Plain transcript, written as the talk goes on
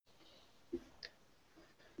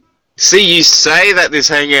See, you say that this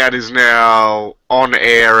hangout is now on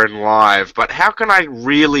air and live, but how can I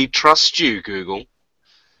really trust you, Google?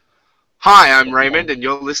 Hi, I'm Raymond, and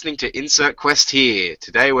you're listening to Insert Quest here.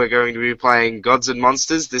 Today we're going to be playing Gods and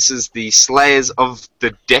Monsters. This is the Slayers of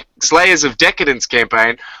Decadence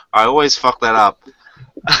campaign. I always fuck that up.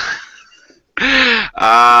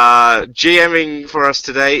 GMing for us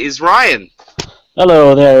today is Ryan.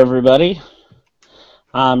 Hello there, everybody.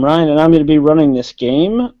 I'm Ryan, and I'm going to be running this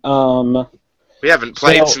game. We haven't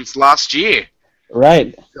played since last year.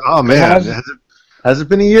 Right. Oh man, has it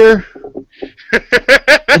been a year? Well,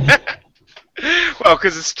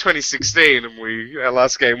 because it's 2016, and our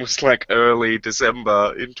last game was like early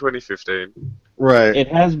December in 2015. Right. It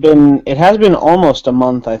has been almost a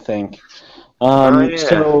month, I think. Yeah.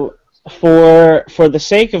 So for the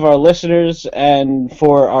sake of our listeners and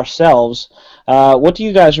for ourselves, what do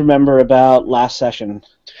you guys remember about last session?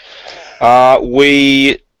 I'll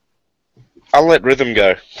let Rhythm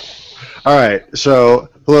go. All right. So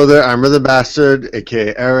hello there. I'm Rhythm Bastard,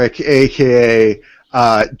 aka Eric, aka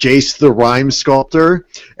Jace the Rhyme Sculptor,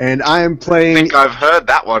 and I am playing. I think I've heard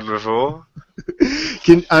that one before.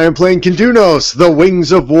 I am playing Kindunos, the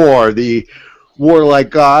Wings of War, the warlike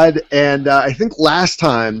god, and I think last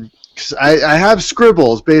time, cause I have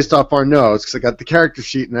scribbles based off our notes, because I got the character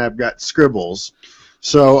sheet and I've got scribbles.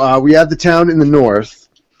 So we have the town in the north,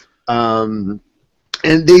 and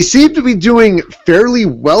they seem to be doing fairly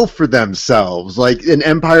well for themselves, like an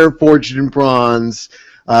empire forged in bronze.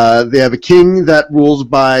 They have a king that rules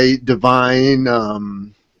by divine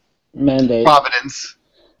Mandate. providence.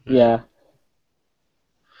 Yeah.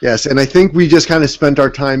 Yes, and I think we just kind of spent our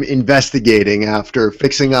time investigating after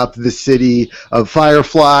fixing up the city of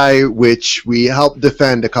Firefly, which we helped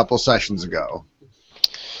defend a couple sessions ago.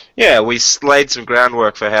 Yeah, we laid some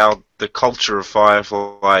groundwork for how the culture of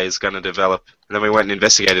Firefly is going to develop, and then we went and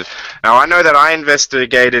investigated. Now, I know that I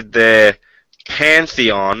investigated their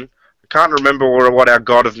pantheon. I can't remember what our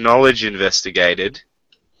God of Knowledge investigated.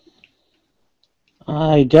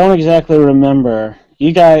 I don't exactly remember.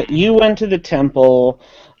 You went to the temple.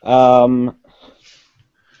 Maybe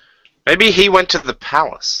he went to the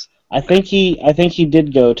palace. I think he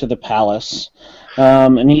did go to the palace,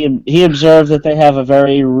 and he observed that they have a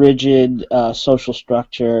very rigid social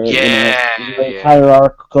structure. Yeah.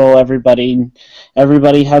 Hierarchical. Everybody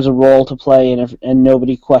has a role to play, and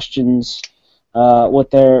nobody questions what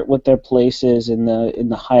their place is in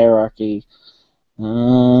the hierarchy.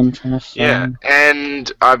 I'm trying to find. Yeah,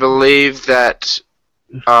 and I believe that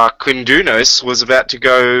Kundunos was about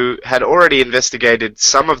to had already investigated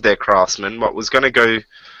some of their craftsmen, but was going to go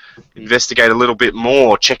investigate a little bit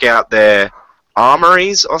more, check out their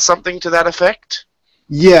armories or something to that effect.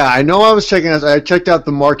 Yeah, I know I checked out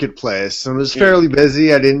the marketplace, and it was fairly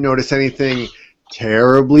busy. I didn't notice anything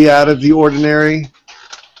terribly out of the ordinary,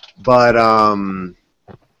 but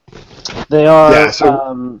they are. Yeah,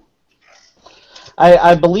 so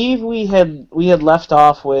I believe we had left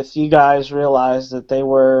off with you guys realized that they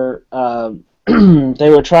were they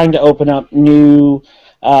were trying to open up new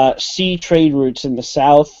sea trade routes in the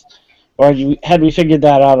south, or had we figured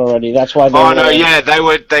that out already? That's why.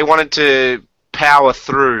 They wanted to power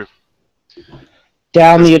through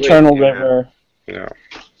down the Eternal River. Yeah.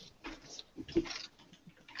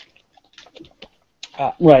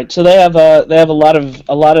 Right. So they have a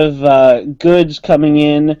lot of goods coming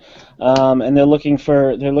in. And they're looking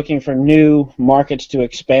for new markets to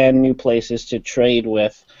expand, new places to trade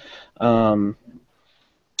with,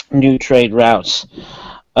 new trade routes.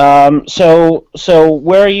 So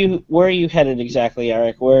where are you headed exactly,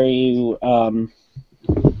 Eric? Where are you?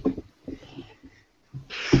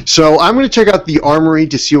 So I'm going to check out the armory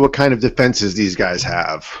to see what kind of defenses these guys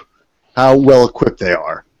have, how well equipped they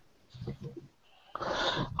are.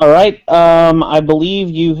 All right. I believe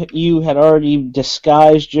you had already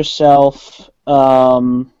disguised yourself.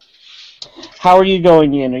 How are you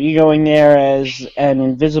going in? Are you going there as an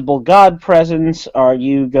invisible god presence? Are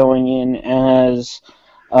you going in as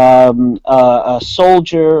a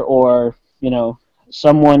soldier, or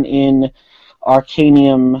someone in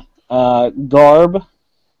Arcanium garb?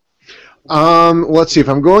 Let's see. If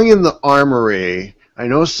I'm going in the armory, I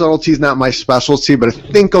know subtlety is not my specialty, but I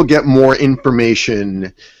think I'll get more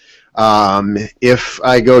information if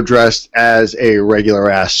I go dressed as a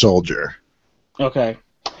regular-ass soldier. Okay.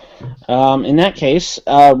 In that case,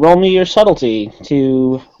 roll me your subtlety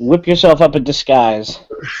to whip yourself up in disguise.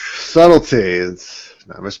 Subtlety is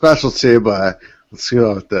not my specialty, but let's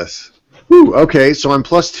go with this. Whew, okay, so I'm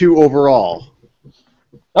 +2 overall.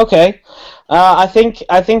 Okay. I think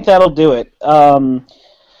that'll do it.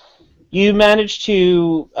 You managed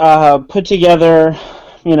to put together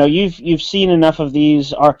you've seen enough of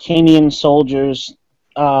these Arcanian soldiers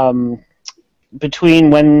between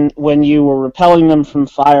when you were repelling them from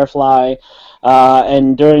Firefly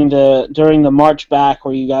and during the march back,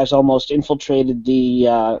 where you guys almost infiltrated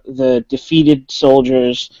the defeated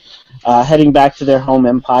soldiers heading back to their home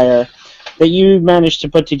empire, that you managed to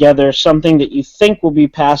put together something that you think will be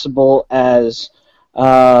passable as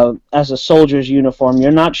a soldier's uniform.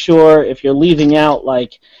 You're not sure if you're leaving out,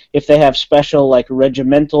 like, if they have special, like,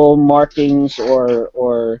 regimental markings or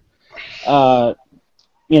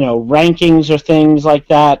rankings or things like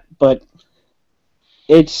that, but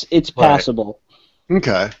it's passable.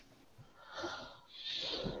 Okay.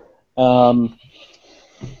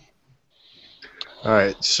 All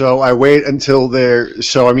right, so I wait until they're.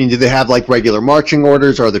 So I mean, do they have like regular marching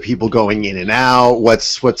orders? Are the people going in and out?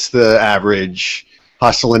 What's the average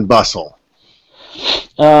hustle and bustle?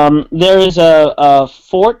 There is a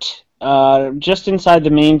fort just inside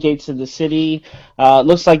the main gates of the city. It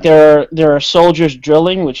looks like there are soldiers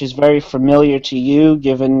drilling, which is very familiar to you,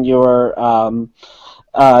 given your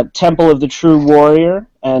Temple of the True Warrior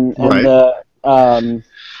and Right. the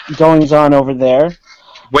goings on over there.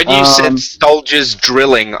 When you said soldiers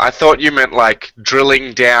drilling, I thought you meant like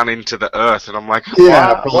drilling down into the earth, and I'm like,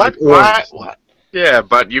 Yeah, what? What? Yeah,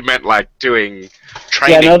 but you meant like doing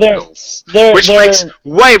training drills, which they're- makes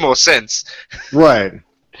way more sense. Right.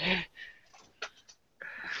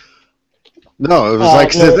 No, it was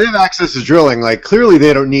like, since they have access to drilling, like, clearly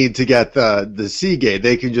they don't need to get the Seagate.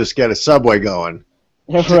 They can just get a subway going.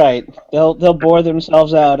 Right. They'll bore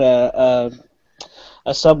themselves out a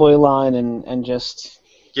subway line and just.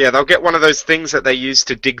 Yeah, they'll get one of those things that they use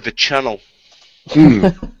to dig the channel.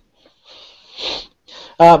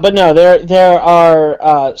 But no, there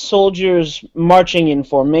are soldiers marching in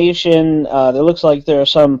formation. There looks like there are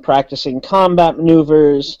some practicing combat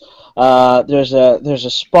maneuvers. There's a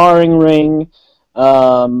sparring ring.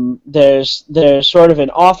 There's sort of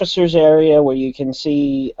an officers area where you can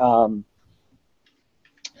see.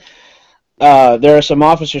 There are some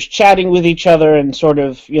officers chatting with each other and sort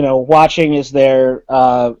of, watching as their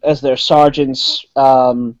sergeants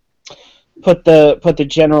put the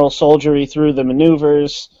general soldiery through the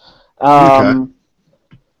maneuvers. And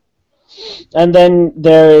then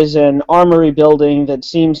there is an armory building that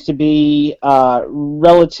seems to be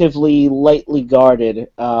relatively lightly guarded.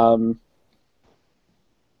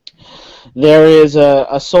 There is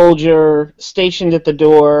a soldier stationed at the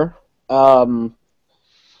door.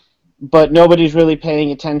 But nobody's really paying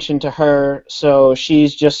attention to her, so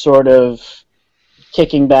she's just sort of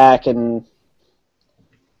kicking back and,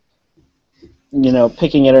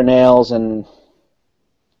 picking at her nails and.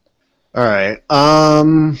 All right.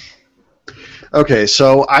 Okay,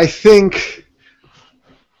 so I think.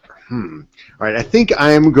 All right, I think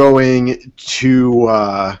I'm going to.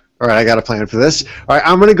 All right, I got a plan for this. All right,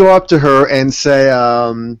 I'm going to go up to her and say,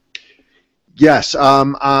 "Yes,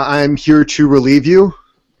 I'm here to relieve you."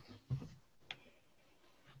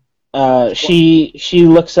 She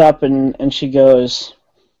looks up and she goes,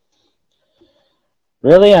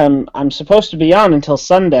 "Really? I'm supposed to be on until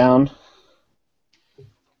sundown."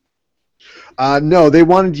 No, they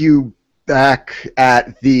wanted you back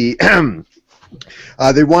at the.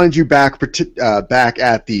 They wanted you back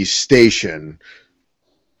at the station.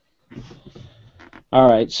 All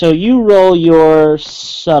right, so you roll your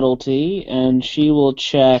subtlety, and she will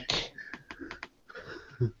check.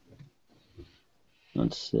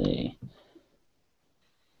 Let's see.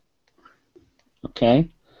 Okay.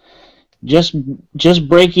 Just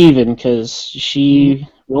break even, because she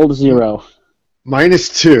rolled a 0.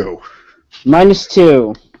 -2.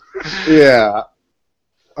 -2. Yeah.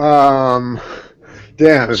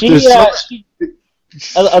 Damn. She,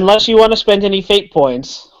 unless you want to spend any fate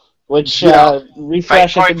points, which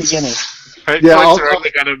refresh at the beginning. Fate Yeah, points are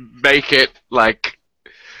only going to make it, like,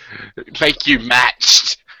 make you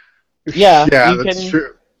matched. Yeah, that's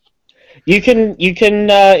true. You can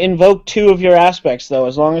invoke 2 of your aspects, though,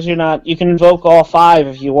 as long as you're not. You can invoke all 5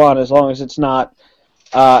 if you want, as long as it's not.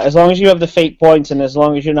 As long as you have the fate points, and as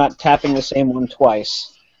long as you're not tapping the same one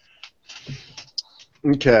twice.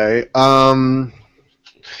 Okay.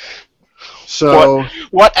 So.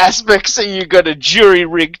 What aspects are you going to jury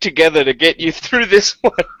rig together to get you through this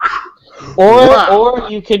one? Or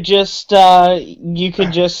you could just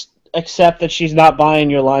accept that she's not buying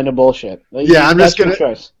your line of bullshit. Yeah, I'm just gonna.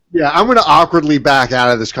 Choice. Yeah, I'm gonna awkwardly back out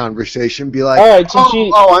of this conversation. Be like, all right, so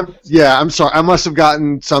I'm sorry. I must have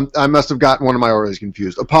gotten one of my orders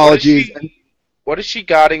confused. Apologies. What is she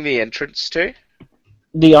guarding the entrance to?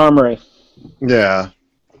 The armory. Yeah.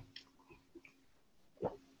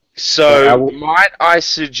 So, might I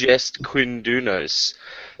suggest, Quindunos,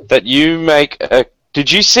 that you make a...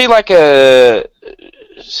 Did you see, like, a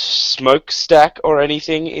smokestack or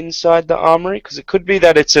anything inside the armory? Because it could be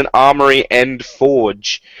that it's an armory and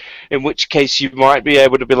forge, in which case you might be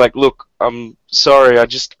able to be like, look, I'm sorry,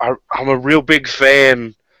 I'm a real big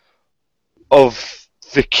fan of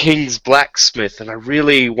the King's blacksmith, and I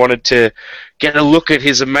really wanted to get a look at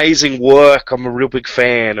his amazing work. I'm a real big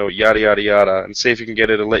fan, or yada yada yada, and see if you can get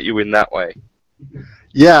it to let you in that way.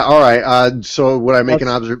 Yeah, all right. So would I make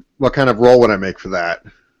what kind of roll would I make for that?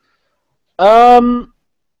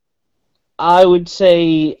 I would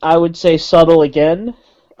say subtle again,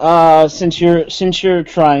 since you're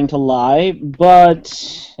trying to lie, but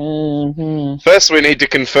First we need to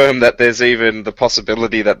confirm that there's even the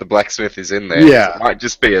possibility that the blacksmith is in there. Yeah. It might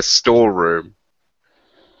just be a storeroom.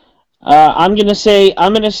 I'm gonna say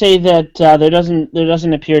that there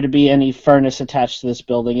doesn't appear to be any furnace attached to this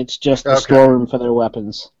building. It's just the storeroom for their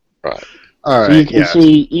weapons. Right. All right. So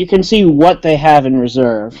you can see what they have in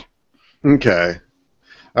reserve. Okay.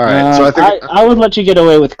 All right. So I think I would let you get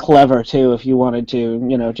away with clever too if you wanted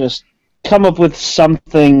to. Just come up with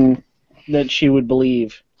something that she would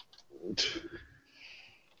believe.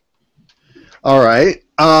 All right.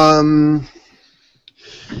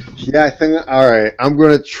 Yeah, I think. All right. I'm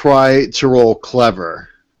going to try to roll clever,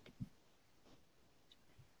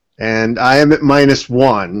 and I am at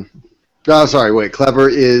 -1. Oh, sorry. Wait. Clever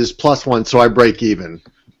is +1, so I break even.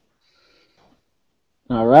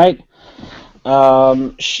 All right.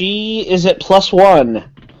 She is at +1.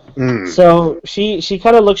 So she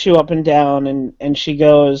kind of looks you up and down, and she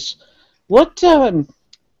goes, "What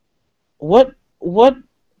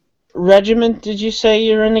regiment did you say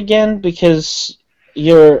you're in again? Because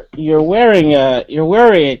you're wearing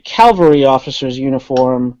a cavalry officer's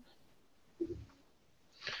uniform."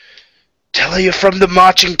 Tell her you're from the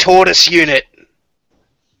Marching Tortoise unit.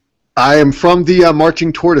 I am from the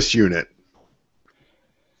Marching Tortoise unit.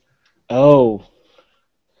 Oh.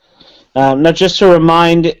 Now, just to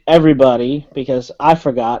remind everybody, because I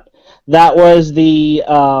forgot, that was the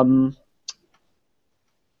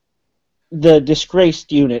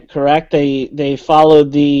disgraced unit, correct? They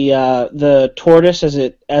followed the tortoise as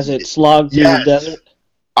it slogged through the desert.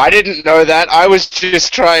 I didn't know that. I was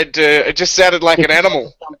just trying to... It just sounded like an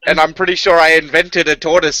animal. And I'm pretty sure I invented a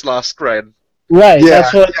tortoise last run. Right. Yeah,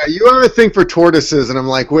 That's what. yeah, you have a thing for tortoises, and I'm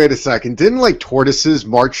like, wait a second. Didn't, tortoises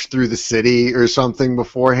march through the city or something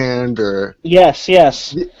beforehand? Or Yes. Yeah,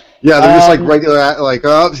 they're just regular,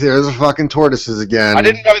 oh, there's the fucking tortoises again. I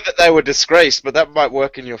didn't know that they were disgraced, but that might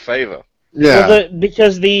work in your favor. Yeah. Well,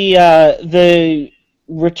 because the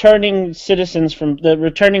returning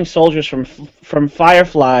soldiers from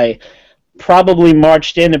Firefly probably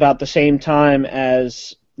marched in about the same time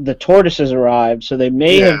as the tortoises arrived, so they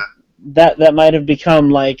may have that might have become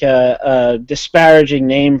like a disparaging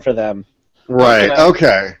name for them. Right.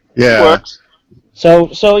 Okay. Yeah. Works.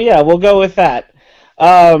 So yeah, we'll go with that.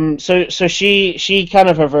 So she kind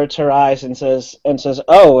of averts her eyes and says,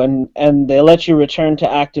 "Oh, and they let you return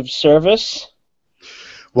to active service?"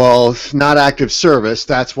 Well, not active service.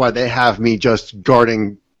 That's why they have me just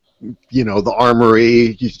guarding, the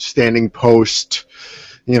armory, standing post,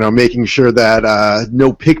 making sure that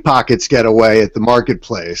no pickpockets get away at the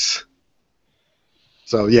marketplace.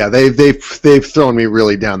 So yeah, they've thrown me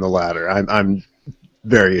really down the ladder. I'm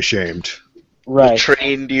very ashamed. Right.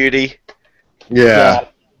 Latrine duty. Yeah.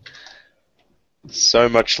 So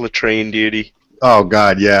much latrine duty. Oh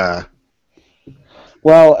God, yeah.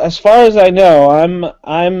 Well, as far as I know,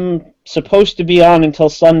 I'm supposed to be on until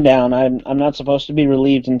sundown. I'm not supposed to be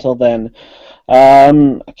relieved until then.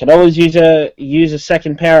 I could always use a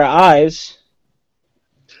second pair of eyes.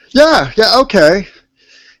 Yeah, okay.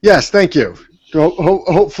 Yes, thank you.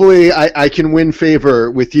 Hopefully I can win favor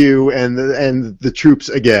with you and the troops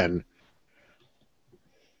again.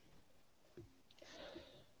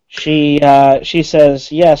 She says,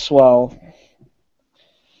 "Yes, well,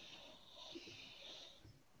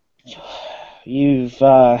 you've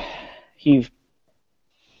I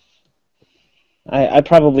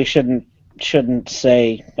probably shouldn't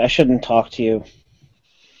say, I shouldn't talk to you.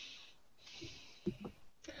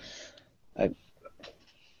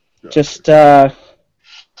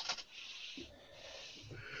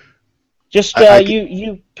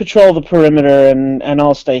 You patrol the perimeter and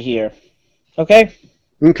I'll stay here. Okay?"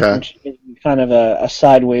 Okay. And she gives me kind of a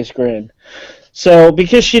sideways grin. So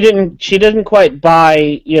because she didn't quite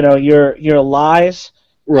buy, your lies,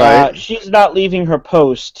 Right. she's not leaving her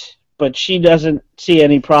post, but she doesn't see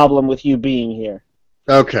any problem with you being here.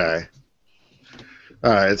 Okay.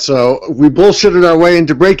 All right, so we bullshitted our way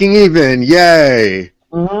into breaking even. Yay!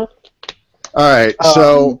 Mm-hmm. All right,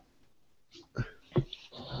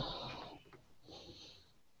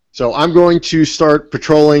 so I'm going to start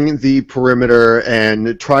patrolling the perimeter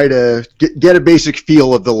and try to get a basic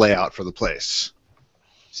feel of the layout for the place.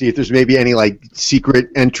 See if there's maybe any like secret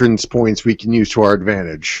entrance points we can use to our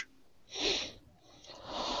advantage.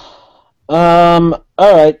 All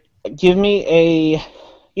right. Give me a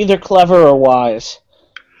either clever or wise.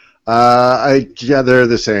 They're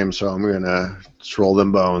the same, so I'm gonna just roll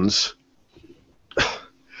them bones.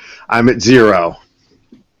 I'm at 0.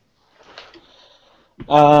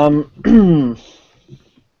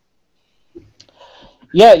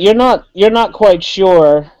 Yeah, you're not quite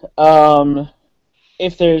sure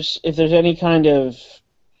if there's any kind of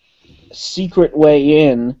secret way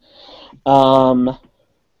in.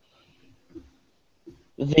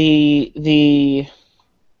 The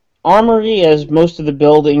armory, as most of the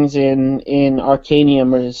buildings in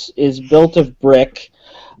Arcanium, is built of brick.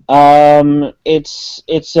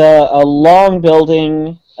 It's a long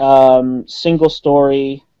building, single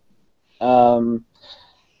story, about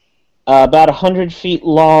 100 feet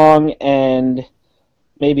long and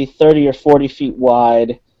maybe 30 or 40 feet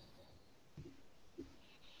wide.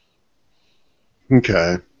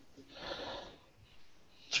 Okay.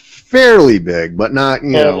 It's fairly big, but not,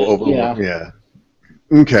 over. Yeah.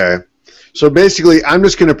 Okay. So basically, I'm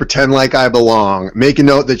just going to pretend like I belong, make a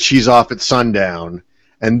note that she's off at sundown,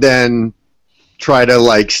 and then try to,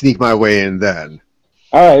 like, sneak my way in then.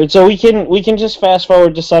 All right, so we can just fast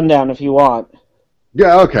forward to sundown if you want.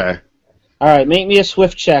 Yeah, okay. All right, make me a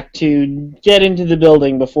swift check to get into the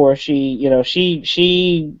building before she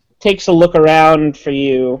takes a look around for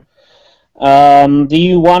you. Do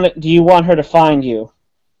you want her to find you?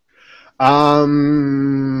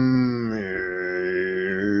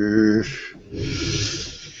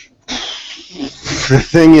 The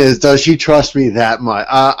thing is, does she trust me that much?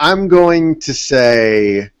 I'm going to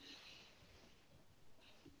say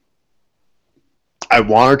I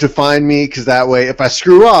want her to find me, because that way, if I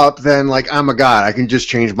screw up, then, like, I'm a god. I can just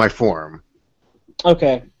change my form.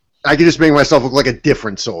 Okay. I can just make myself look like a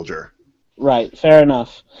different soldier. Right. Fair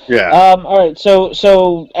enough. Yeah. All right. So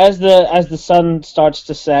as the sun starts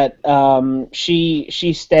to set,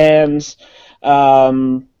 she stands.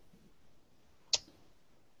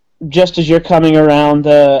 Just as you're coming around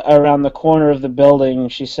the corner of the building,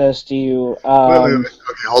 she says to you, wait. Okay,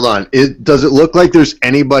 hold on. Does it look like there's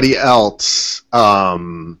anybody else?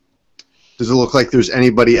 Like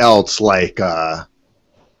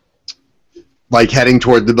heading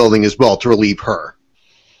toward the building as well to relieve her?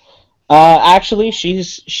 Actually,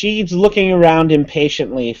 she's looking around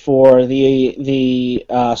impatiently for the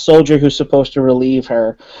soldier who's supposed to relieve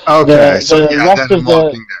her. Okay, I'm walking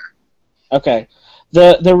there. Okay.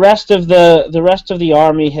 The rest of the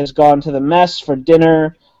army has gone to the mess for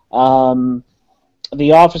dinner.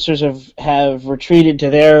 The officers have retreated to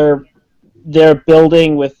their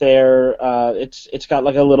building with their it's got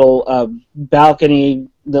like a little balcony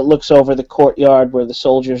that looks over the courtyard where the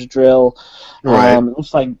soldiers drill. Right.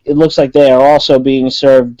 It looks like they are also being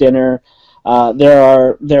served dinner.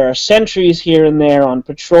 There are sentries here and there on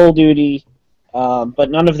patrol duty.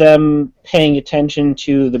 But none of them paying attention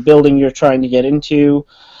to the building you're trying to get into.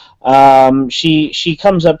 She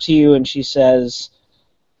comes up to you and she says,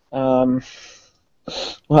 well,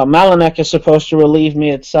 Malinek is supposed to relieve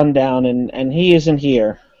me at sundown, and he isn't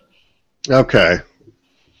here. Okay.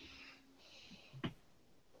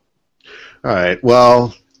 All right,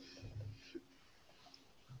 well...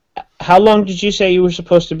 How long did you say you were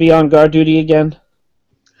supposed to be on guard duty again?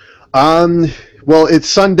 Well, it's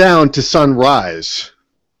sundown to sunrise.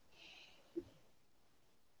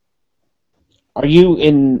 Are you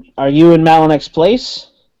in Malinek's place?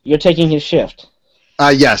 You're taking his shift.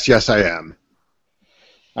 Yes, I am.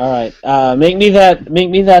 All right. Make me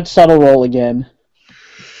that subtle roll again.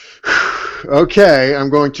 Okay, I'm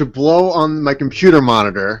going to blow on my computer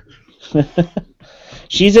monitor.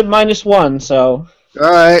 She's at -1, so.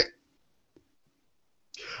 All right.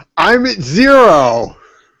 I'm at 0.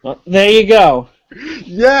 Well, there you go.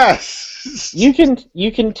 Yes. You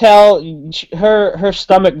can tell her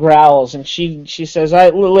stomach growls, and she says,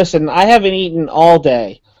 "Listen, I haven't eaten all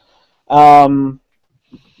day. I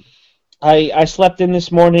slept in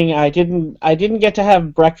this morning. I didn't get to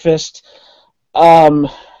have breakfast.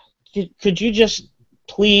 Could you just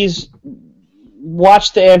please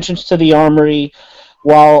watch the entrance to the armory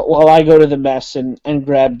while I go to the mess and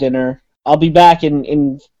grab dinner? I'll be back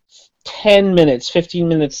in 10 minutes, 15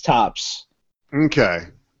 minutes tops." Okay.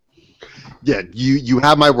 Yeah, you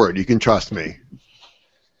have my word. You can trust me.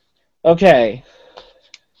 Okay.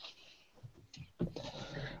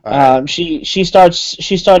 All right. She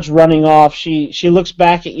starts running off. She looks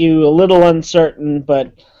back at you a little uncertain,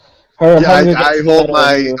 but her Yeah, hunger gets I the hold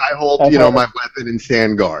better of you. Of her. my weapon in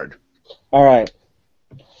stand guard. All right.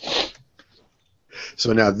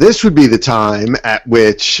 So now this would be the time at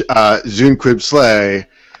which Zunquib Slay.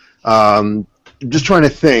 I'm just trying to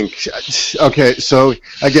think. Okay, so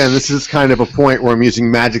again, this is kind of a point where I'm using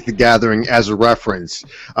Magic the Gathering as a reference.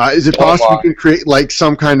 Is it possible you can create like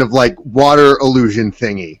some kind of like water illusion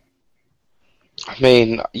thingy? I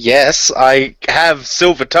mean, yes, I have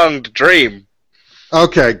silver-tongued dream.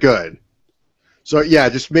 Okay, good. So yeah,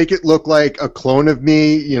 just make it look like a clone of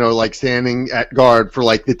me, like standing at guard for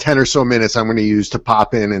like the 10 or so minutes I'm going to use to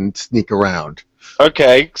pop in and sneak around.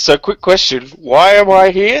 Okay, so quick question: why am I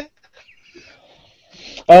here?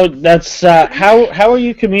 Oh, that's how are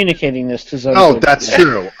you communicating this to Zone? Oh, that's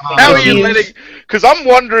true. How are you letting? Because I'm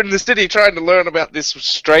wandering the city trying to learn about this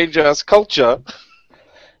strange-ass culture.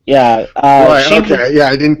 Yeah. Right. Okay. Yeah,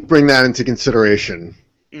 I didn't bring that into consideration.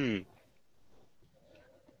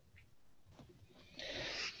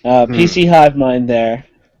 PC Hive Mind there.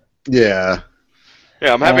 Yeah.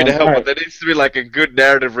 Yeah, I'm happy to help, but there needs to be like a good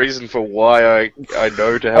narrative reason for why I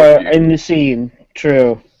know to help you. In the scene,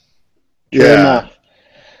 true. True Yeah. enough.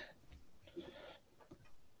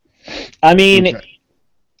 I mean, okay.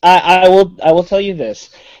 I will tell you this: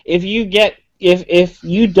 if you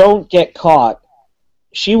don't get caught,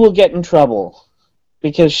 she will get in trouble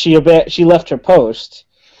because she left her post.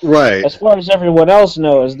 Right. As far as everyone else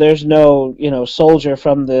knows, there's no soldier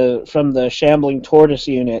from the Shambling Tortoise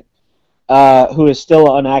unit who is still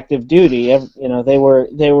on active duty. They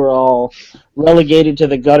were all relegated to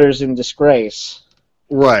the gutters in disgrace.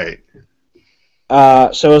 Right.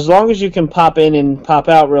 So as long as you can pop in and pop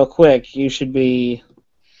out real quick, you should be.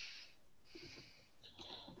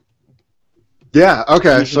 Yeah.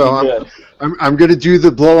 Okay. So I'm going to do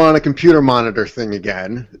the blow on a computer monitor thing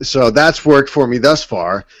again. So that's worked for me thus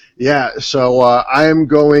far. Yeah. So I am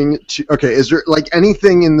going to. Okay. Is there like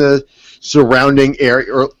anything in the surrounding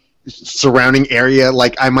area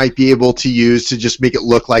like I might be able to use to just make it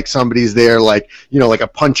look like somebody's there, like like a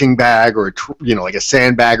punching bag or like a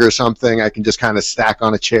sandbag or something I can just kind of stack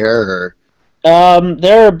on a chair? Or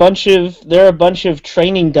there are a bunch of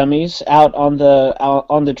training dummies out on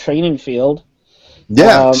the training field.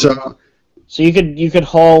 Yeah. So you could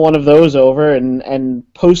haul one of those over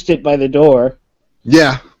and post it by the door.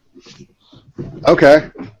 Yeah.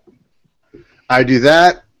 Okay. I do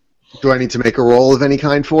that. Do I need to make a roll of any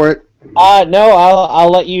kind for it? No, I'll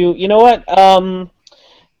let you. You know what?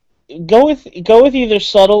 Go with either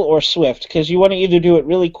subtle or swift, because you want to either do it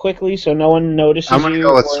really quickly so no one notices you. I'm gonna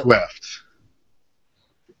go with swift.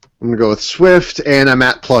 I'm gonna go with swift, and I'm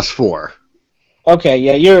at +4. Okay,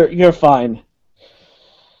 yeah, you're fine.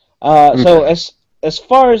 So as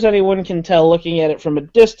far as anyone can tell, looking at it from a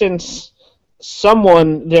distance,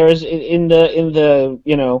 someone there is in the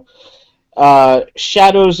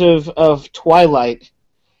shadows of twilight.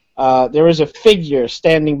 There is a figure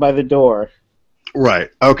standing by the door. Right.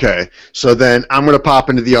 Okay. So then I'm going to pop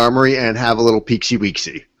into the armory and have a little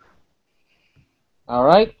peeksy-weeksy. All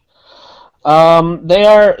right. They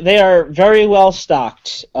are very well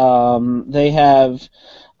stocked. They have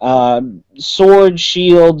swords,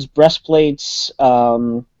 shields, breastplates,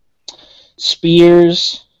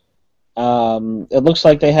 spears. It looks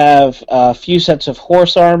like they have a few sets of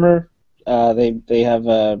horse armor. They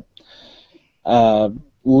have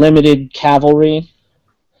limited cavalry.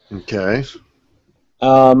 Okay.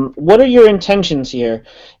 What are your intentions here?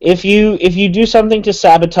 If you do something to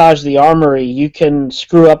sabotage the armory, you can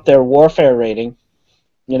screw up their warfare rating.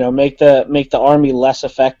 Make the army less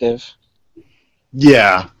effective.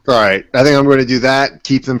 Yeah. All right. I think I'm going to do that.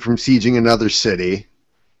 Keep them from sieging another city.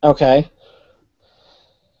 Okay.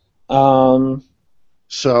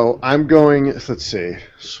 So I'm going. Let's see.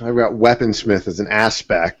 So I've got weaponsmith as an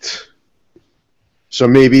aspect. So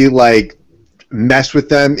maybe like mess with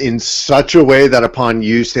them in such a way that upon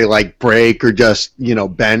use they like break or just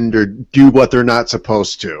bend or do what they're not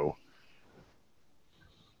supposed to.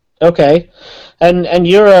 Okay, and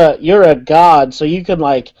you're a god, so you can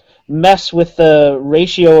like mess with the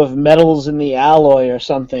ratio of metals in the alloy or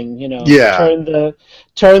something. Yeah.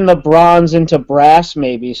 Turn the bronze into brass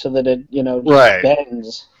maybe so that it right.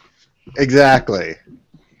 bends. Exactly.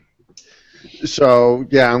 So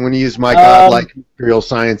yeah, I'm going to use my godlike material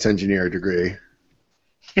science engineer degree.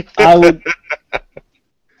 I would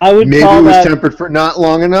maybe call it was that, tempered for not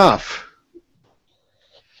long enough.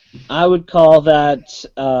 I would call that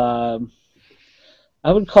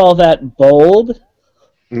bold.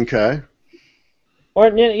 Okay. Or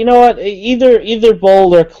you know what? Either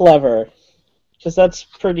bold or clever. Because that's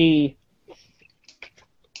pretty.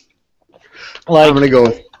 I'm gonna go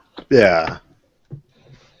with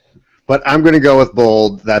but I'm gonna go with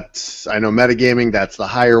bold. I know metagaming. That's the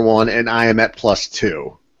higher one, and I am at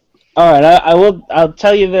 +2. All right, I'll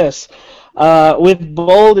tell you this. With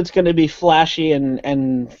bold, it's going to be flashy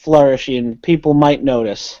and flourishy, and people might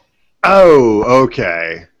notice. Oh,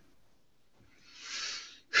 okay.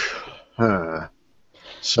 Huh.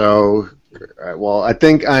 So, well, I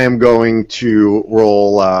think I am going to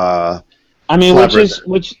roll.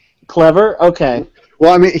 Which clever? Okay.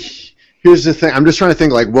 Well, I mean, here's the thing. I'm just trying to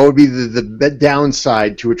think, like, what would be the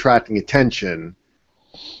downside to attracting attention?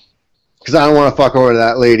 Because I don't want to fuck over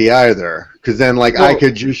that lady either. Because then, like, I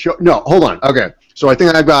could just show... No, hold on. Okay. So I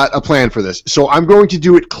think I've got a plan for this. So I'm going to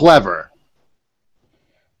do it clever.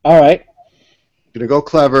 All right. I'm going to go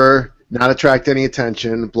clever, not attract any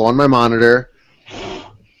attention, blow on my monitor.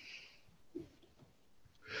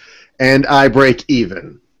 And I break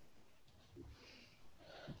even.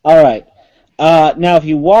 All right. Now, if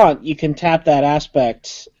you want, you can tap that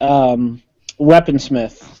aspect,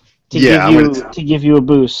 Weaponsmith, to give you a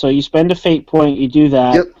boost. So you spend a fate point, you do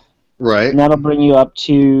that. Yep. Right. And that'll bring you up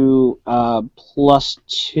to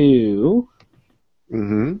 +2.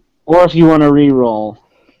 Mm-hmm. Or if you want to re-roll.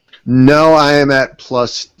 No, I am at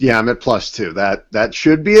I'm at +2. That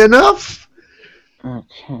should be enough.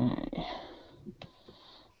 Okay.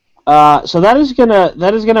 So that is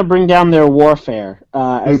gonna bring down their warfare,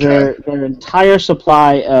 as their entire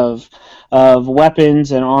supply of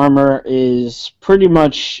weapons and armor is pretty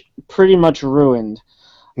much ruined.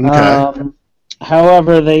 Okay.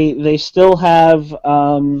 However, they still have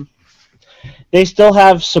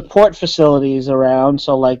support facilities around.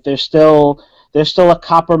 So like there's still a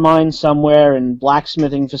copper mine somewhere and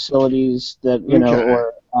blacksmithing facilities that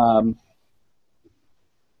or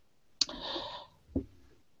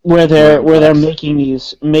where they're making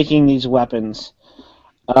these weapons.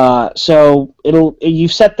 So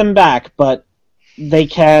you've set them back, but they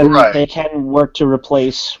can work to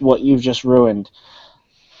replace what you've just ruined.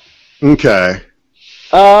 Okay.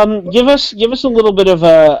 Give us a little bit of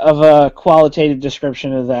a qualitative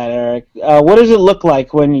description of that, Eric. What does it look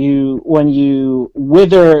like when you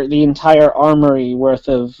wither the entire armory worth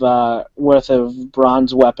of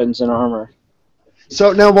bronze weapons and armor?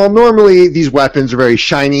 So now, while normally these weapons are very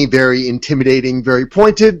shiny, very intimidating, very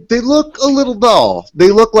pointed, they look a little dull.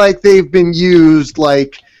 They look like they've been used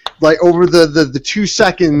like over the 2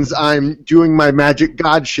 seconds I'm doing my magic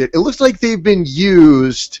god shit. It looks like they've been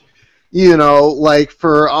used, like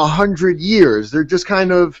for 100 years. They're just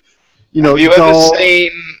kind of,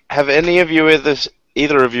 Have any of you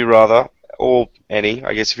either of you rather, or any,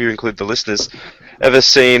 I guess if you include the listeners, ever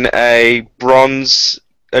seen a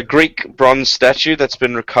Greek bronze statue that's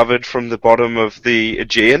been recovered from the bottom of the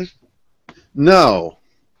Aegean? No.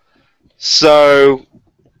 So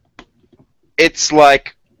it's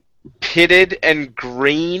like pitted and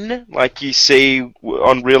green, like you see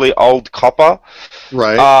on really old copper.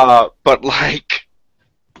 Right. But like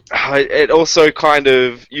it also kind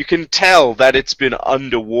of, you can tell that it's been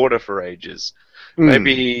underwater for ages.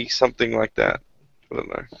 Maybe something like that. I don't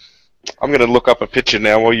know. I'm going to look up a picture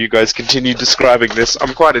now while you guys continue describing this.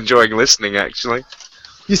 I'm quite enjoying listening, actually.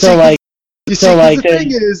 The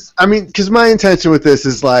thing is, because my intention with this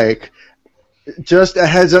is like, just a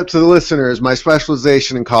heads up to the listeners, my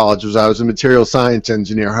specialization in college was I was a material science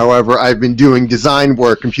engineer. However, I've been doing design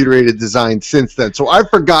work, computer-aided design since then, so I've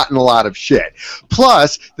forgotten a lot of shit.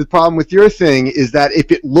 Plus, the problem with your thing is that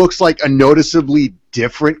if it looks like a noticeably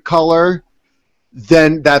different color,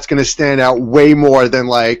 then that's going to stand out way more than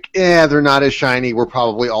like, they're not as shiny, we're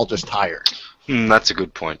probably all just tired. That's a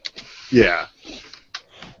good point. Yeah.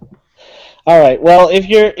 All right. Well,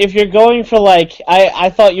 if you're going for like, I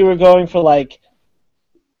thought you were going for like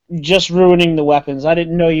just ruining the weapons. I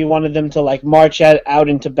didn't know you wanted them to like march out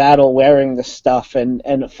into battle wearing the stuff and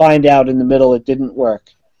find out in the middle it didn't work.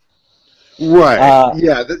 Right.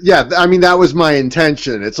 Yeah. I mean, that was my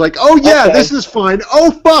intention. It's like, oh yeah, okay, this is fine.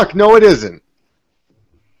 Oh fuck, no, it isn't.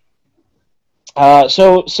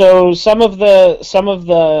 So some of the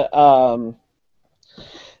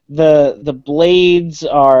blades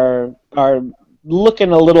are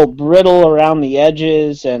looking a little brittle around the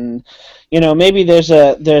edges, and maybe there's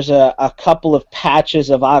a couple of patches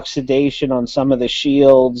of oxidation on some of the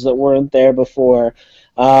shields that weren't there before.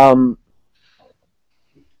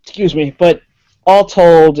 Excuse me, but all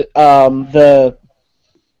told,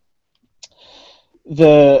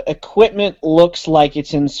 the equipment looks like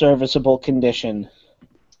it's in serviceable condition.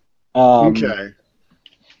 Okay.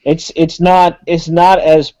 It's not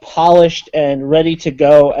as polished and ready to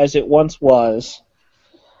go as it once was.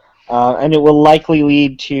 and it will likely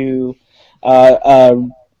lead to a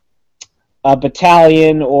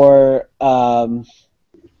battalion or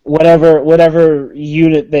whatever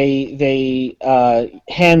unit they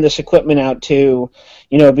hand this equipment out to,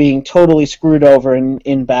 being totally screwed over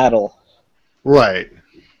in battle. Right.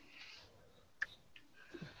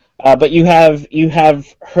 But you have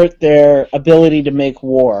hurt their ability to make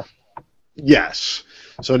war. Yes.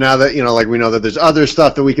 So now that, like we know that there's other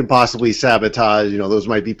stuff that we can possibly sabotage, those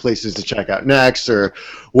might be places to check out next or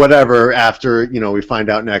whatever after, we find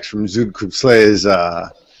out next from Zud Kupsle's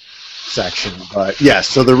section. But yes,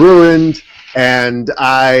 so they're ruined, and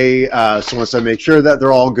so once I make sure that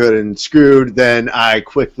they're all good and screwed, then I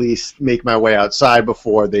quickly make my way outside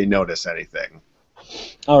before they notice anything.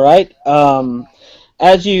 All right.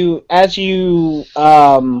 As you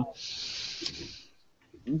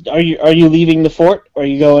are you leaving the fort? Or are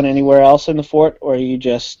you going anywhere else in the fort? Or are you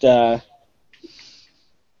just...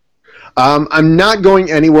 I'm not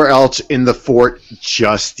going anywhere else in the fort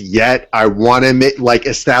just yet. I want to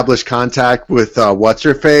establish contact with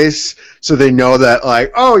What's-Her-Face so they know that,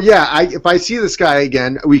 oh yeah, if I see this guy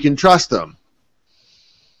again, we can trust him.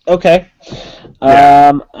 Okay.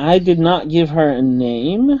 Yeah. I did not give her a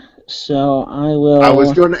name, so I will... I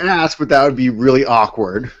was going to ask, but that would be really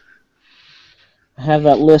awkward. I have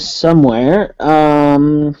that list somewhere.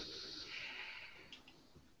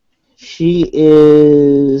 She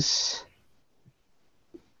is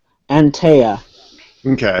Antea.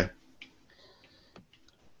 Okay.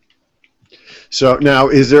 So now,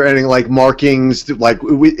 is there any markings?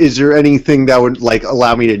 Is there anything that would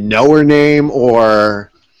allow me to know her name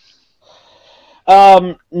or?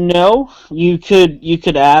 No. You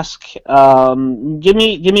could ask. Give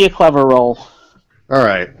me a clever roll. All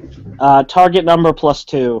right. Target number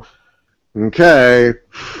 +2. Okay.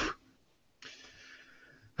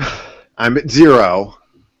 I'm at 0.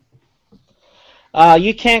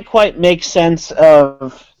 You can't quite make sense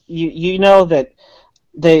of you know that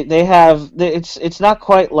they have it's not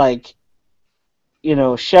quite like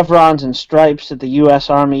chevrons and stripes that the U.S.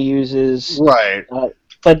 Army uses, right?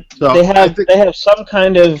 But so they have some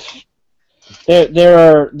kind of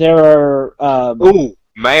there are Ooh,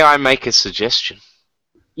 may I make a suggestion?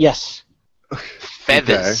 Yes.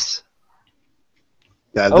 Feathers.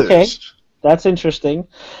 Okay. Okay, that's interesting.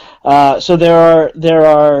 So there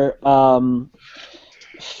are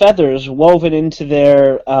feathers woven into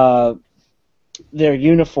their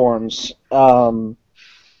uniforms.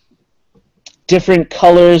 Different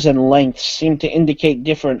colors and lengths seem to indicate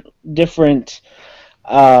different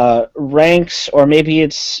ranks, or maybe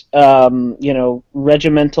it's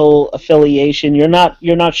regimental affiliation. You're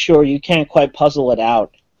not sure. You can't quite puzzle it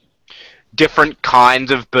out. Different kinds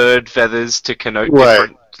of bird feathers to connote Right.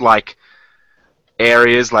 different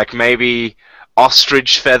areas, maybe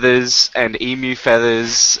ostrich feathers and emu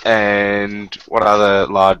feathers and what other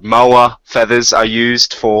moa feathers are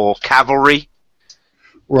used for cavalry.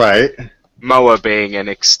 Right. Moa being an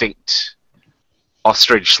extinct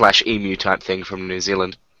ostrich/emu type thing from New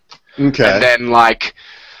Zealand. Okay. And then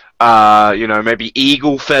maybe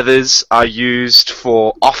eagle feathers are used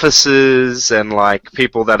for officers and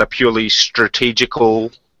people that are purely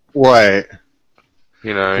strategical. Right.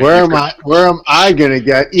 Where am I gonna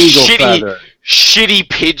get eagle feather? Shitty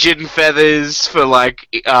pigeon feathers for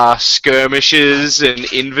skirmishes and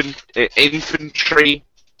infantry.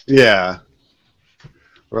 Yeah.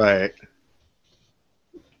 Right.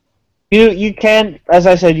 You can't, as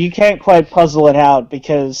I said, you can't quite puzzle it out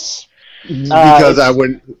because I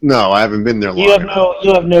wouldn't. No, I haven't been there long enough.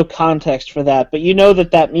 You have no context for that, but you know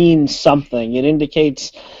that means something. It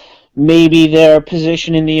indicates maybe their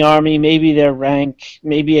position in the army, maybe their rank,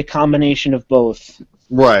 maybe a combination of both.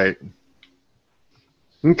 Right.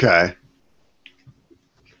 Okay.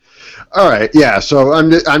 All right. Yeah. So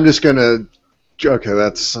I'm just gonna. Okay,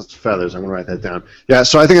 that's feathers. I'm gonna write that down. Yeah.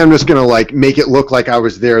 So I think I'm just gonna make it look like I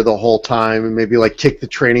was there the whole time, and maybe kick the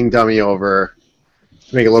training dummy over,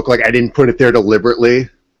 make it look like I didn't put it there deliberately.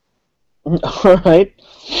 All right.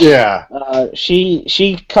 Yeah.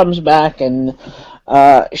 She comes back and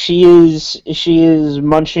she is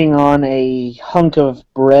munching on a hunk of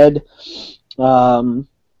bread.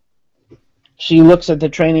 She looks at the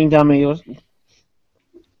training dummy.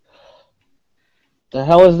 The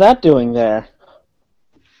hell is that doing there?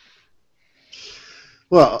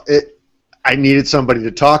 Well, I needed somebody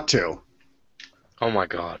to talk to. Oh my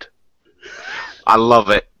god. I love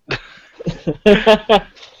it.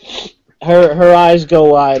 Her eyes go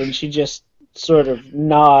wide and she just sort of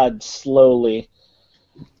nods slowly.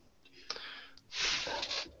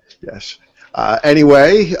 Yes.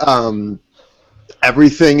 Anyway,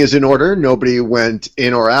 everything is in order. Nobody went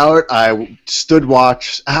in or out. I stood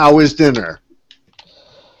watch. How is dinner?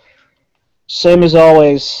 Same as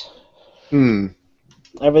always. Hmm.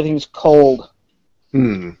 Everything's cold.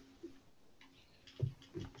 Hmm.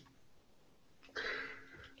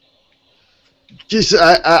 Just,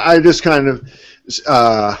 I just kind of,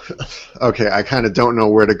 okay, I kind of don't know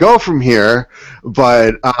where to go from here,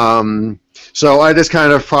 but, so I just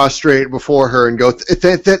kind of prostrate before her and go,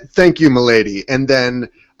 thank you, milady, and then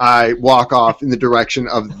I walk off in the direction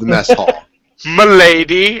of the mess hall.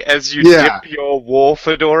 Milady, as you Yeah. dip your war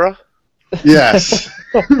fedora. Yes.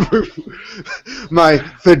 My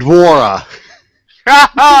fedora.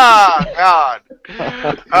 Ha ha!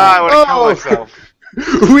 God. I want to kill myself.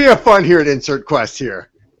 We have fun here at Insert Quest here.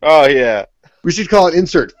 Oh, yeah. We should call it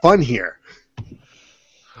Insert Fun here.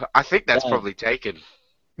 I think that's Dang. probably taken.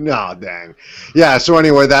 No, dang. Yeah, so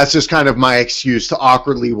anyway, that's just kind of my excuse to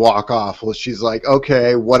awkwardly walk off. Well, she's like,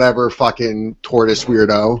 okay, whatever, fucking tortoise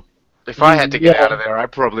weirdo. If I had to get Yeah. out of there, I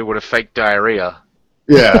probably would have faked diarrhea.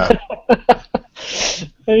 Yeah. I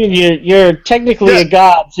mean, you're technically a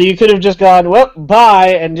god, so you could have just gone, well,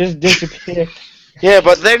 bye, and just disappeared. Yeah,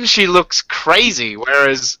 but then she looks crazy,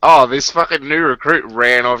 whereas, this fucking new recruit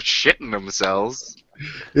ran off shitting themselves.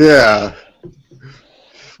 Yeah.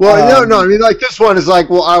 Well, no, I mean, like, this one is like,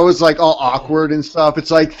 well, I was, like, all awkward and stuff.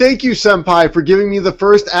 It's like, thank you, senpai, for giving me the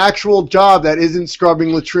first actual job that isn't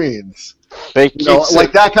scrubbing latrines. Thank You know,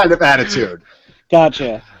 like that kind of attitude.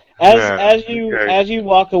 Gotcha. Yeah, As you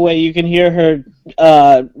walk away, you can hear her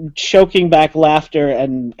choking back laughter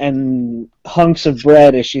and hunks of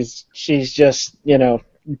bread as she's just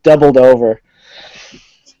doubled over.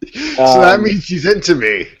 So that means she's into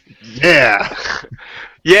me. Yeah.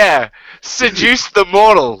 Yeah, seduce the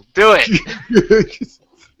mortal. Do it.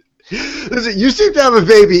 Listen, you seem to have a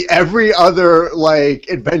baby every other, like,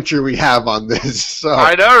 adventure we have on this. So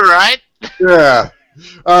I know, right? yeah.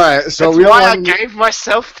 All right. So That's we why I all gave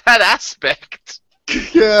myself that aspect.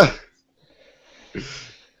 yeah.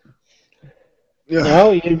 Yeah.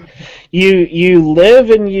 No, you live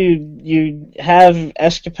and you have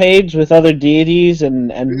escapades with other deities and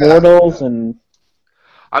mortals and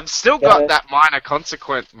I've still Got got it. that minor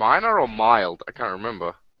consequence. Minor or mild? I can't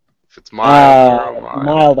remember. If it's mild or mild.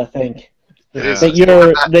 mild, I think. It is.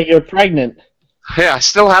 That you're pregnant. Yeah, I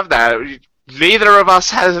still have that.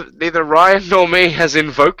 Neither Ryan nor me has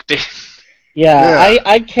invoked it. Yeah,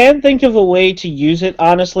 I can't think of a way to use it,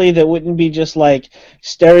 honestly, that wouldn't be just like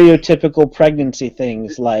stereotypical pregnancy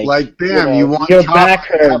things like bam, you want your top, back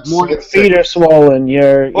you have hurts, morning your feet are swollen,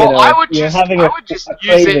 you're I would you're just having I a would just a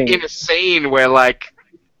use craving. it in a scene where like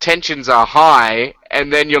tensions are high,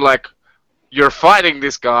 and then you're fighting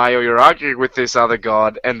this guy or you're arguing with this other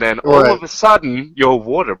god, and then all Right. of a sudden your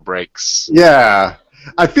water breaks. Yeah.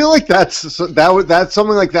 I feel like that's something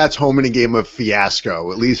like that's home in a game of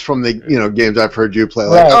Fiasco, at least from the games I've heard you play.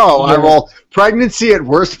 Like, Right, I yeah. roll pregnancy at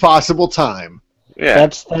worst possible time. Yeah,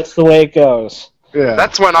 That's the way it goes. Yeah,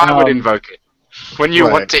 that's when I would Um, invoke it. When you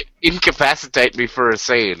Right. want to incapacitate me for a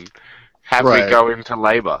scene, have Right. me go into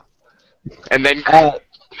labor, and then Uh,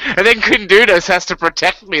 Kundunos has to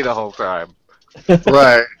protect me the whole time.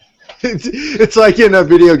 right. It's like in a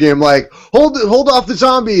video game, like hold off the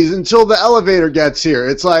zombies until the elevator gets here.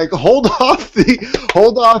 It's like hold off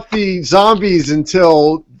the zombies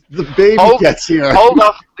until the baby gets here. Hold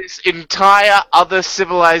off this entire other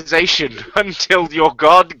civilization until your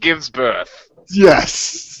god gives birth.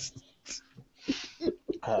 Yes.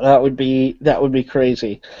 that would be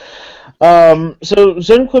crazy. So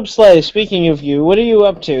Zunquib Slay, speaking of you, what are you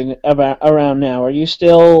up to around now? Are you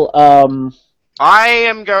still I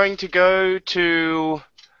am going to go to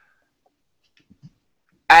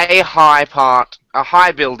a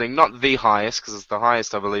high building, not the highest, because the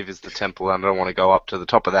highest I believe is the temple, and I don't want to go up to the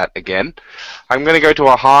top of that again. I'm going to go to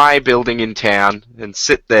a high building in town and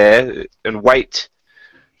sit there and wait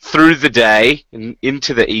through the day and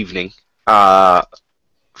into the evening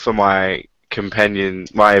for my companion,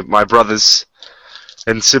 my brothers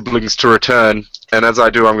and siblings to return. And as I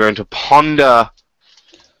do, I'm going to ponder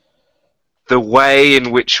the way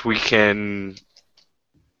in which we can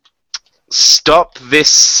stop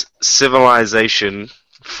this civilization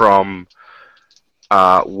from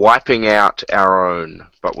wiping out our own,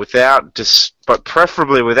 but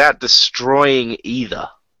preferably without destroying either.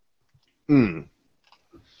 Hmm.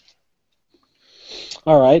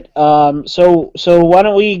 all right? So why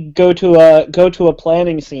don't we go to a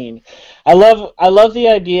planning scene? I love the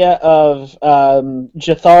idea of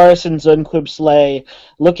Jatharis and Zunquib Slay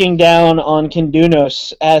looking down on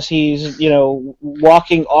Kindunos as he's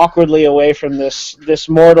walking awkwardly away from this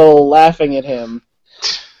mortal, laughing at him.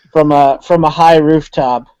 from a high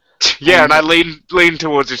rooftop. Yeah, and I lean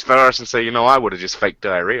towards his Thoris and say, I would have just faked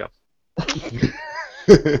diarrhea.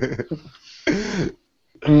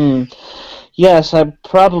 Yes, I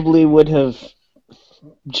probably would have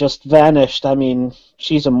just vanished. I mean,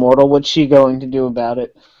 she's immortal. What's she going to do about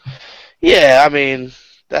it? Yeah, I mean,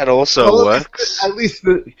 that also works. At least,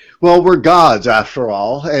 we're gods after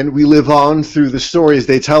all, and we live on through the stories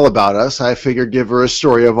they tell about us. I figured give her a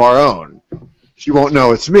story of our own. She won't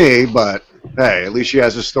know it's me, but hey, at least she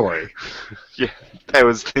has a story. Yeah, that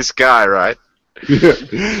was this guy, right? Yeah.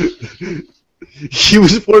 He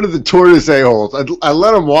was one of the tortoise a-holes. I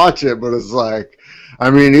let him watch it, but it's like, I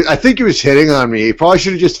mean, I think he was hitting on me. He probably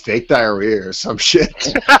should have just faked diarrhea or some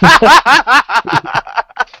shit.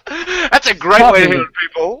 That's a great way to hit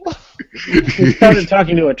people. He started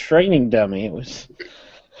talking to a training dummy. It was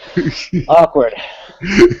awkward.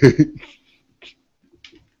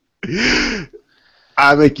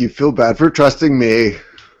 I make you feel bad for trusting me.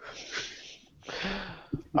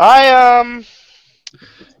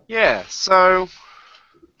 Yeah, so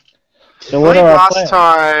what are our last plans?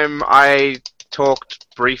 time I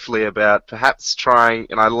talked briefly about perhaps trying,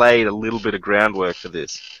 and I laid a little bit of groundwork for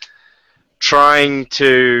this, trying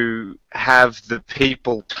to have the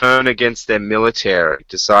people turn against their military,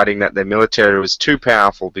 deciding that their military was too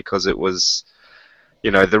powerful because it was,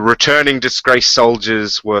 the returning disgraced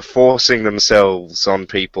soldiers were forcing themselves on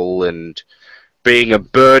people and being a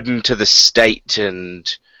burden to the state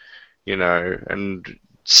and, and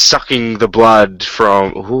sucking the blood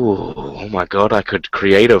from, oh my god, I could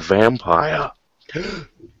create a vampire.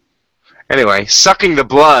 Anyway, sucking the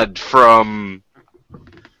blood from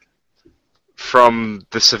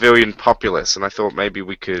the civilian populace, and I thought maybe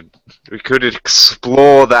we could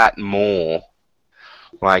explore that more.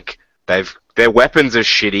 Like, their weapons are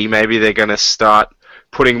shitty, maybe they're going to start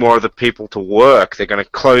putting more of the people to work. They're going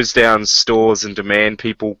to close down stores and demand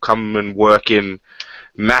people come and work in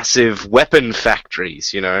massive weapon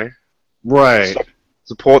factories, Right.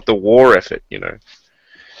 Support the war effort,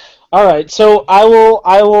 All right, so I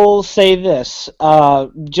will say this.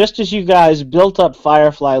 Just as you guys built up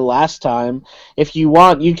Firefly last time, if you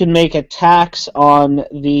want, you can make a tax on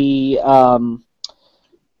the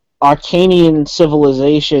Arcanian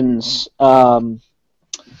civilization's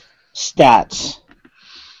stats.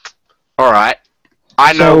 All right.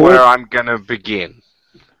 I know where I'm going to begin.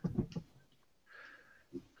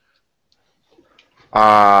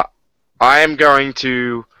 I am going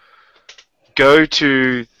to go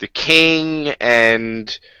to the king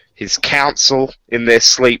and his council in their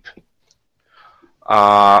sleep,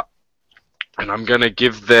 and I'm going to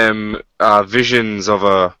give them visions of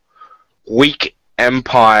a weak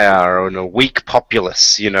empire and a weak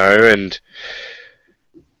populace, and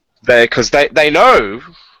because they know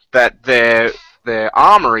that their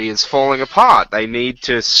armory is falling apart. They need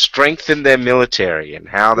to strengthen their military, and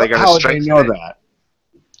how they're going to strengthen How do they know that?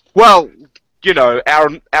 Well,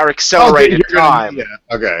 our accelerated time.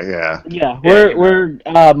 Okay, yeah. Yeah, we're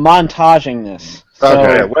montaging this.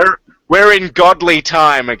 Okay. Yeah, we're in godly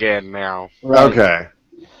time again now. Right. Okay.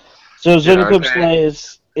 So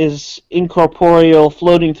Zunukupslay is incorporeal,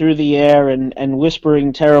 floating through the air and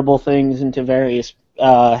whispering terrible things into various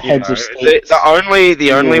heads of state.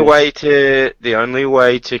 The only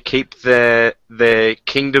way to keep their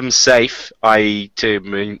kingdom safe, i.e., to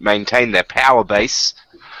maintain their power base,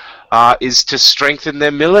 is to strengthen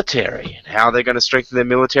their military. And how they're going to strengthen their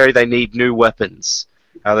military? They need new weapons.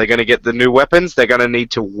 How are they going to get the new weapons? They're going to need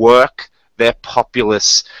to work their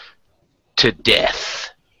populace to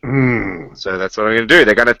death. So that's what I'm going to do.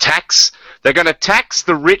 They're going to tax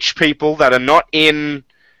the rich people that are not in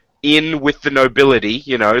with the nobility.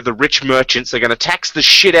 The rich merchants. They're going to tax the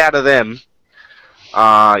shit out of them.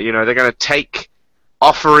 They're going to take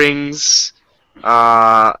offerings.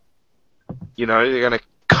 They're going to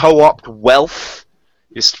co-opt wealth,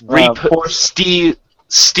 just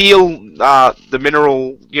steal the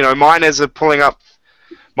mineral. Miners are pulling up,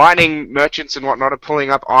 mining merchants and whatnot are pulling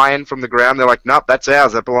up iron from the ground. They're like, nope, that's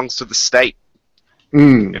ours. That belongs to the state.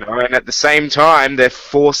 And at the same time, they're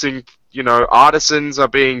forcing. Artisans are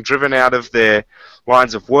being driven out of their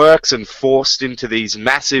lines of works and forced into these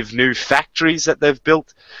massive new factories that they've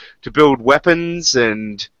built to build weapons.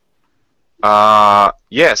 And so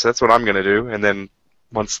that's what I'm going to do. And then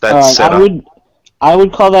once that's set up, I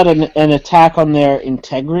would call that an attack on their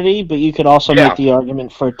integrity, but you could also make the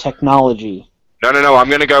argument for technology. No, I'm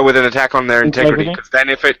going to go with an attack on their integrity, because then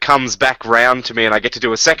if it comes back round to me and I get to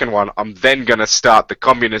do a second one, I'm then going to start the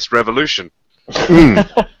communist revolution.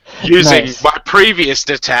 Using my previous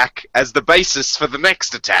attack as the basis for the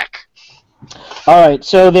next attack. All right,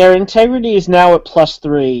 so their integrity is now at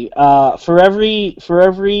 +3. For every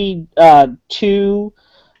two,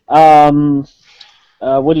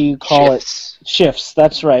 what do you call it? Shifts. Shifts.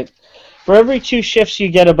 That's right. For every 2 shifts you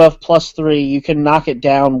get above +3, you can knock it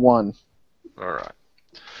down 1. Alright.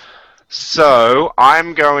 So,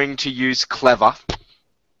 I'm going to use clever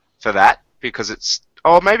for that, because it's...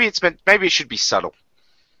 Oh, maybe it should be subtle.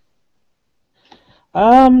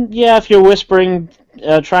 Yeah, if you're whispering,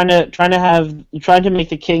 trying to make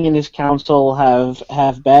the king and his council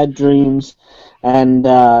have bad dreams, and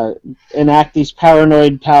enact these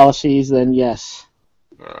paranoid policies, then yes.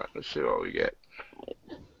 Alright, let's see what we get.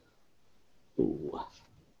 Ooh.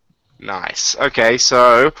 Nice. Okay,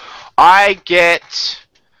 so I get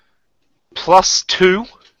 +2.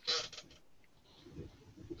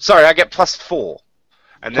 Sorry, I get +4.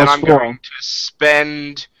 And then I'm +4. going to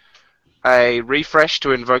spend a refresh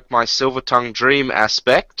to invoke my Silver Tongue Dream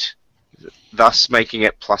aspect, thus making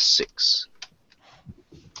it +6.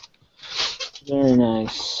 Very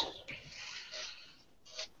nice.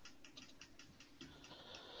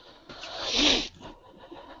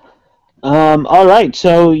 All right.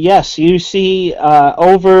 So yes, you see,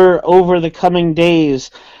 over the coming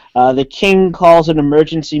days, the king calls an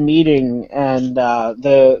emergency meeting, and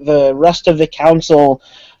the rest of the council,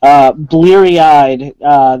 bleary-eyed,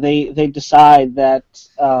 they decide that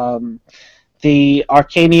the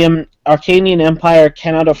Arcanian Empire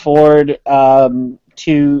cannot afford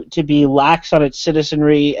to be lax on its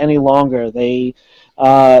citizenry any longer. They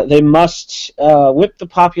must whip the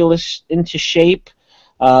populace into shape.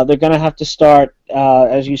 They're going to have to start,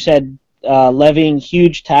 as you said, levying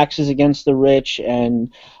huge taxes against the rich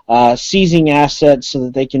and seizing assets so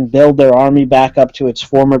that they can build their army back up to its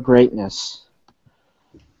former greatness.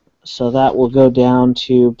 So that will go down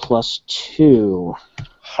to +2.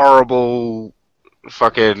 Horrible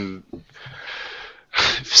fucking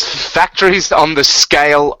factories on the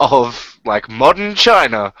scale of, like, modern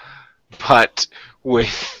China, but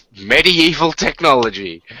with medieval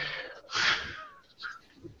technology.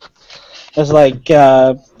 It's like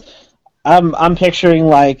I'm picturing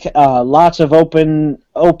like lots of open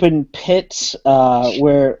pits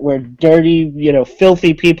where dirty,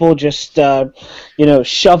 filthy people just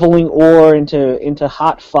shoveling ore into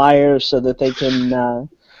hot fires so that they can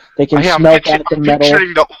Yeah, smelt out the I'm metal.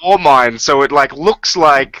 picturing the ore mine, so it like looks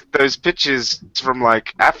like those pictures from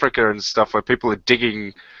like Africa and stuff where people are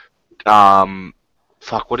digging.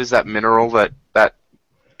 What is that mineral? That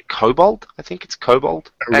cobalt? I think it's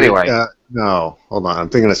cobalt. Anyway, No, hold on. I'm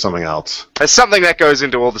thinking of something else. there's something that goes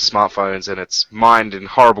into all the smartphones, and it's mined in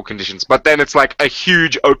horrible conditions. But then it's like a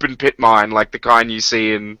huge open pit mine, like the kind you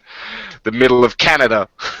see in the middle of Canada.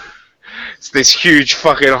 It's this huge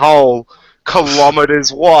fucking hole,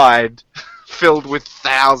 kilometers wide, filled with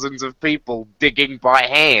thousands of people digging by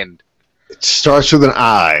hand. It starts with an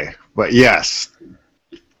I, but yes,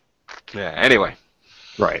 Yeah, anyway.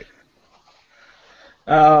 right.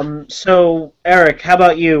 So Eric, how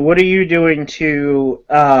about you? What are you doing to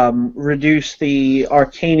reduce the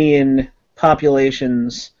Arcanian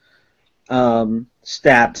population's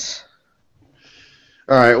stats?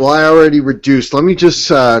 All right. Well, I already reduced. Let me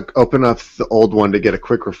just open up the old one to get a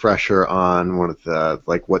quick refresher on one of the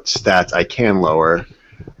what stats I can lower.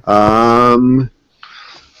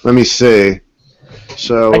 Let me see.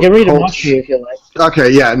 So I can read them off to you if you like. Okay.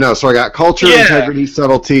 Yeah. No. So I got culture, Yeah. integrity,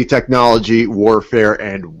 subtlety, technology, warfare,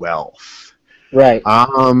 and wealth. Right.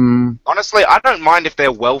 Honestly, I don't mind if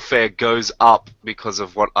their welfare goes up because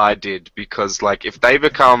of what I did, because, like, if they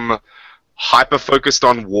become hyper-focused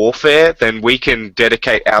on warfare, then we can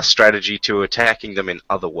dedicate our strategy to attacking them in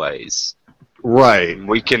other ways. Right.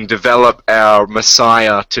 We can develop our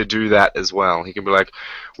messiah to do that as well. He can be like,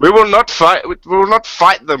 we will not fight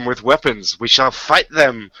them with weapons. We shall fight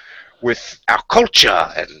them with our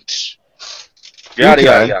culture and yada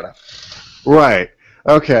yada yada. Right.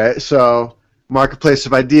 Okay. So marketplace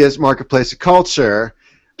of ideas, marketplace of culture.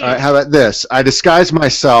 All right, how about this? I disguise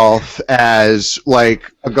myself as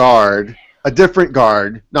like a guard, a different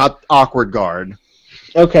guard, not awkward guard,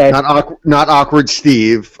 Okay. not awkward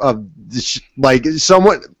Steve. Like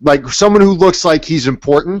someone who looks like he's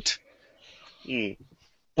important.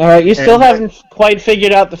 All right. You still And- haven't quite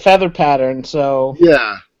figured out the feather pattern, so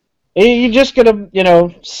Yeah. you're just gonna,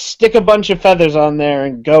 stick a bunch of feathers on there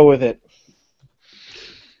and go with it.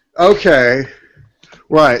 Okay.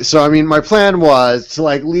 Right. So I mean, my plan was to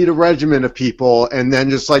lead a regiment of people and then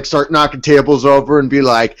just start knocking tables over and be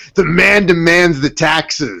like, the man demands the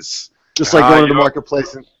taxes. Just going to the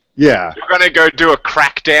marketplace and yeah. You're gonna go do a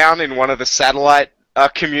crackdown in one of the satellite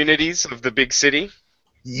communities of the big city.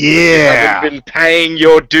 You haven't been paying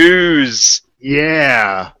your dues.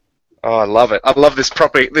 Yeah. Oh, I love it. I love this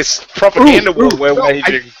propaganda war we're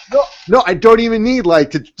waging. No, I don't even need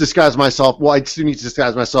to disguise myself. Well, I still need to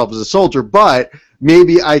disguise myself as a soldier, but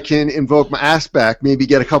maybe I can invoke my aspect, maybe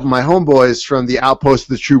get a couple of my homeboys from the outpost of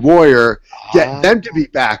the True Warrior, get them to be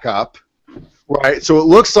backup, right? So it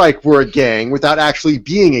looks like we're a gang without actually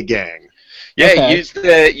being a gang. Yeah,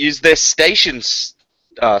 Okay. use their station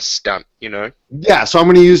stunt, you know? Yeah, so I'm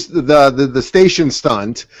going to use the station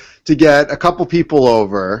stunt to get a couple people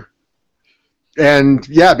over. And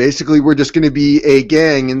yeah, basically we're just going to be a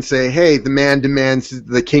gang and say, hey, the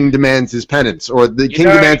king demands his penance, or the king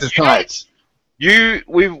demands his tithes.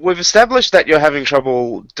 We've established that you're having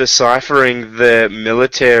trouble deciphering the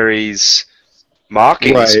military's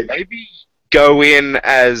markings. Right. Maybe go in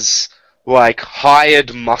as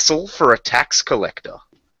hired muscle for a tax collector.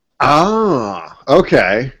 Ah,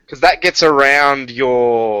 okay. Because that gets around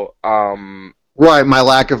your Right, my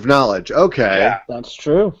lack of knowledge. Okay. Yeah. That's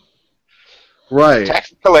true. Right.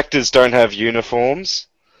 Tax collectors don't have uniforms.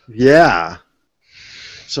 Yeah.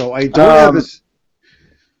 So I don't have this.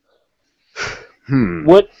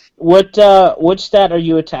 What stat are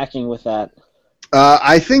you attacking with that?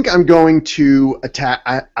 I think I'm going to attack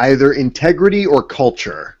either integrity or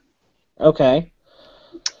culture. Okay.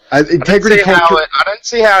 Integrity, culture. I don't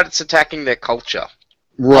see how it's attacking their culture.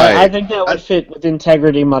 Right. I think that would fit with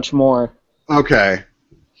integrity much more. Okay.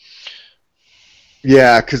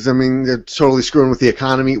 Yeah, because they're totally screwing with the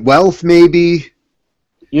economy. Wealth, maybe.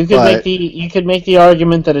 You could make the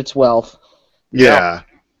argument that it's wealth. Yeah.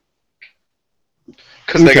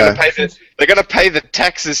 Because they're gonna pay the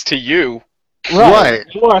taxes to you. Right.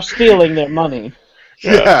 You are stealing their money.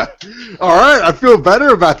 Yeah. All right. I feel better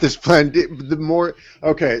about this plan. The more.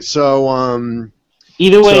 Okay. So.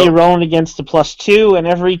 Either way, you're rolling against the +2, and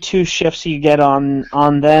every 2 shifts you get on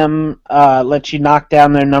them lets you knock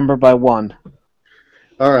down their number by 1.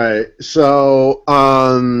 All right. So.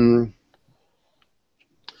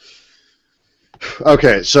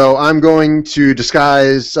 Okay. So I'm going to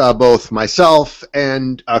disguise both myself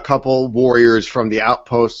and a couple warriors from the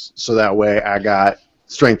outpost, so that way I got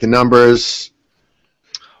strength in numbers.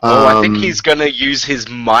 Oh, I think he's going to use his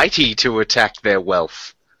mighty to attack their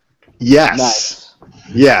wealth. Yes. Nice.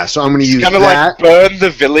 Yeah, so I'm going to use that. He's going to burn the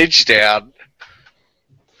village down.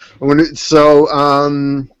 So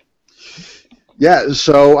I'm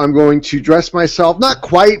going to dress myself, not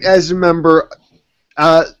quite as a member,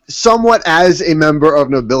 somewhat as a member of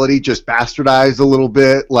nobility, just bastardized a little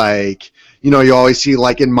bit. You always see, in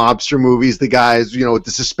mobster movies, the guys, with the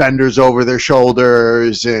suspenders over their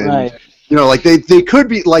shoulders and... Right. They could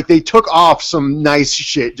be, they took off some nice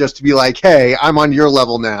shit just to be like, hey, I'm on your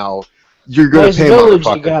level now. You're going to pay, village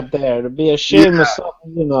motherfucker. you got there. It'd be a shame if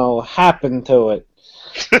something, happened to it.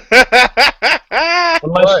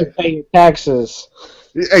 Unless you pay your taxes.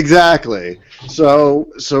 Exactly. So,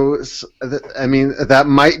 that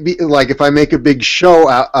might be, if I make a big show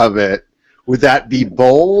out of it, would that be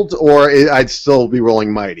bold, or I'd still be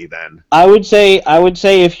rolling mighty then? I would say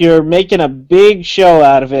if you're making a big show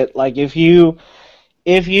out of it, if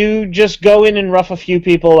you just go in and rough a few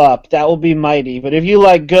people up, that will be mighty. But if you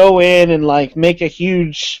go in and make a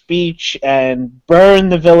huge speech and burn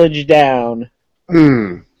the village down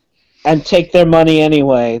and take their money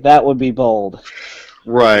anyway, that would be bold.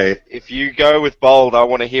 Right. If you go with bold, I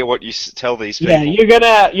want to hear what you tell these people. Yeah, you're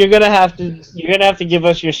gonna have to give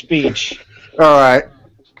us your speech. All right.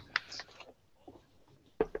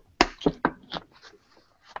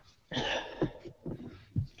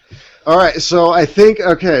 All right. So I think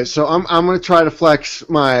So I'm going to try to flex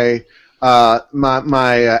my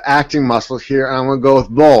acting muscle here, and I'm going to go with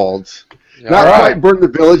bold. Not quite burn the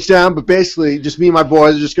village down, but basically, just me and my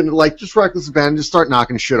boys are just going to just reckless abandon, just start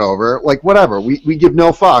knocking shit over. Whatever. We give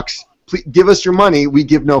no fucks. Please give us your money. We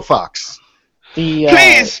give no fucks.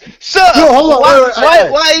 Please, sir. No, hold on.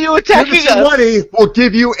 Why are you attacking us? Give us your money. We'll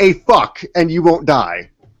give you a fuck, and you won't die.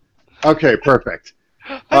 Okay, perfect.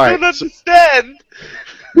 I don't understand.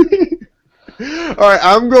 All right,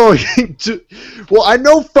 I'm going to... Well, I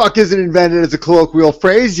know fuck isn't invented as a colloquial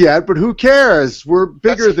phrase yet, but who cares? We're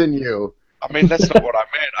bigger than you. I mean, that's not what I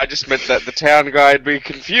meant. I just meant that the town guy'd be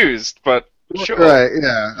confused, but sure. Right,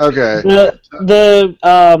 yeah, okay. The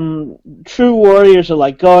true warriors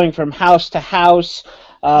are going from house to house,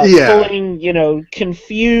 pulling,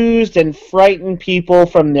 confused and frightened people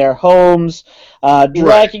from their homes,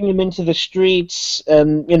 dragging them into the streets,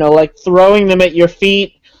 and throwing them at your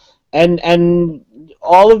feet, and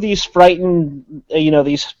all of these frightened,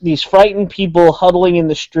 these frightened people huddling in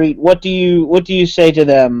the street. What do you say to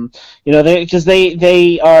them? Because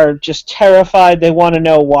they are just terrified. They want to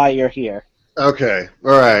know why you're here. Okay,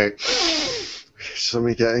 all right. So let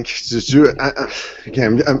me get. Okay,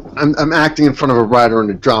 I'm acting in front of a writer and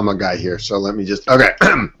a drama guy here. So let me just. Okay.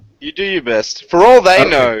 You do your best. For all they Okay.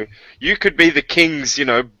 know, you could be the king's,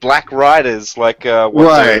 black riders, like what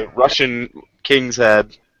Right. the Russian kings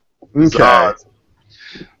had. Okay. Czars.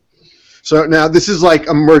 So now this is like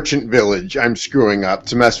a merchant village I'm screwing up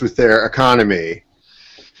to mess with their economy.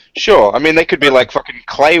 Sure, I mean, they could be like fucking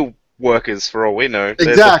clay workers for all we know.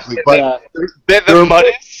 Exactly, but They're the they're-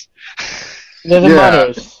 mudders. They're the Yeah.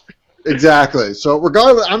 mudders. exactly. So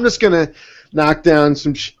regardless, I'm just gonna knock down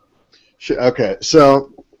some. Okay,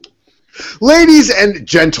 so ladies and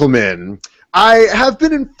gentlemen, I have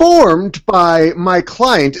been informed by my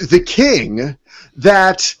client, the king,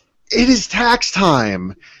 that it is tax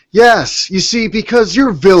time. Yes, you see, because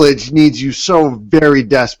your village needs you so very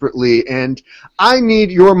desperately, and I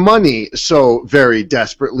need your money so very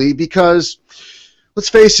desperately because, let's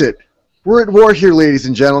face it, we're at war here, ladies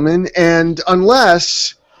and gentlemen, and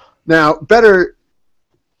unless, now,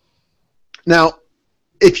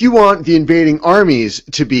 if you want the invading armies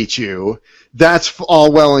to beat you, that's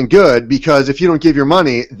all well and good, because if you don't give your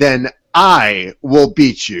money, then I will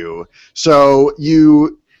beat you. So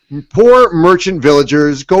you poor merchant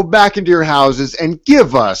villagers, go back into your houses and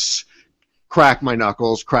give us, crack my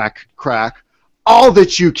knuckles, crack, all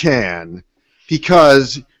that you can,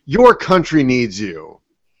 because your country needs you.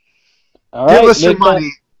 All Give right, us your make that-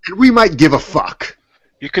 money, and we might give a fuck.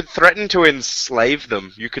 You could threaten to enslave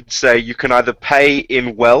them. You could say you can either pay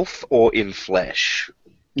in wealth or in flesh.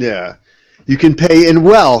 Yeah. You can pay in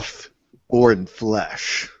wealth or in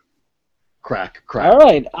flesh. Crack. All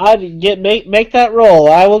right, make that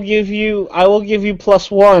roll. I will give you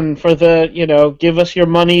 +1 for the give us your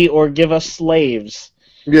money or give us slaves.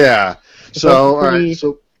 Yeah. That's So, all pretty- right.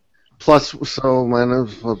 So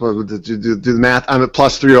minus, do the math. I'm at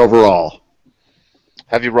 +3 overall.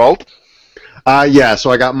 Have you rolled? Yeah. So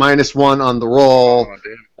I got -1 on the roll. damn.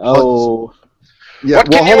 Oh, Yeah.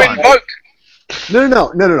 What can hold you on. invoke?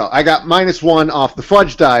 No. I got -1 off the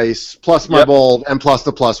fudge dice, plus my Yep. bold, and plus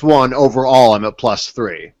the +1. Overall, I'm at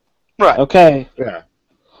 +3. Right. okay. Yeah.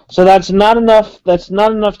 So that's not enough. That's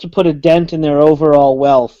not enough to put a dent in their overall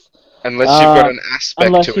wealth. Unless you've got an aspect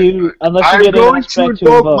Unless to you it. I'm get an going to aspect to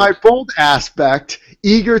invoke invoke. my bold aspect,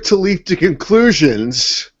 eager to leap to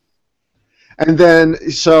conclusions. And then,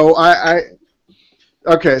 so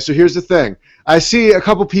okay, so here's the thing. I see a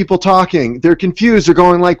couple people talking. They're confused. They're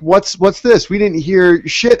going like, what's this? We didn't hear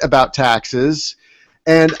shit about taxes.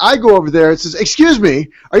 And I go over there and says, excuse me,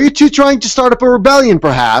 are you two trying to start up a rebellion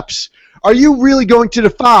perhaps? Are you really going to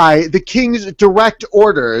defy the king's direct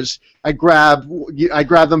orders? I grab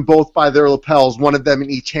them both by their lapels, one of them in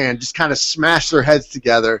each hand, just kind of smash their heads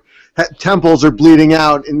together. Temples are bleeding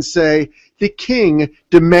out, and say, the king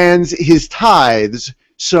demands his tithes,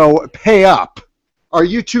 so pay up. Are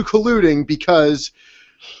you two colluding? Because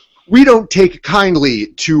we don't take kindly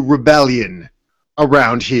to rebellion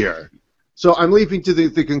around here. So I'm leaping to the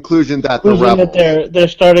conclusion that the Conclusion rebels. that they're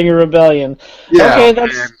starting a rebellion. Yeah. Okay, man.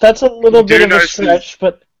 that's a little bit of a Kudunos stretch,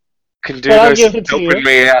 but I'll Kondunos give is it to you. helping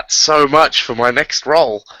me out so much for my next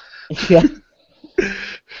roll. yeah.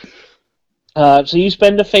 So you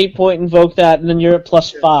spend a fate point, invoke that, and then you're at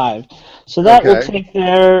 +5. So that will Okay. take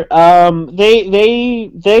their. They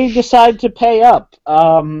decide to pay up.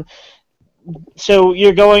 So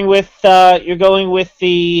you're going with the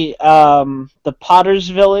Potter's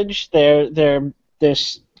Village.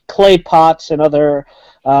 There's clay pots and other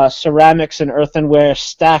ceramics and earthenware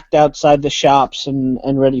stacked outside the shops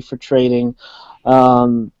and ready for trading.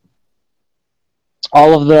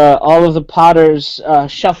 All of the potters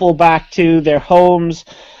shuffle back to their homes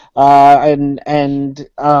and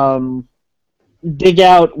dig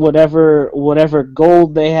out whatever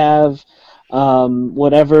gold they have,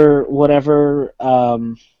 whatever.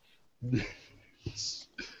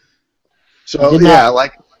 So Did yeah, not-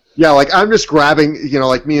 like I'm just grabbing,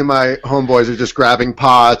 like me and my homeboys are just grabbing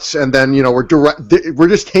pots, and then we're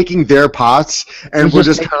just taking their pots, and we're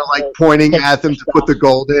just kind of like pointing at them to put the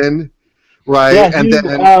gold in, right? Yeah, and you,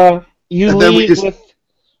 then you and then we lead just- with.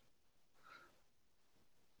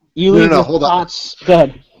 You No, lead no, with hold on. pots. Go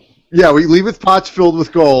ahead. yeah, we leave with pots filled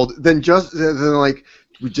with gold. Then like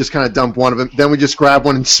we just kind of dump one of them. Then we just grab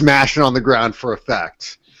one and smash it on the ground for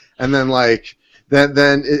effect. And then like then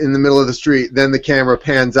in the middle of the street, then the camera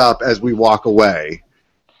pans up as we walk away.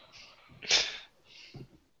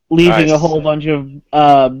 Leaving Nice. a whole bunch of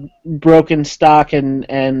broken stock and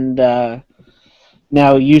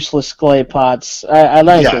now useless clay pots. I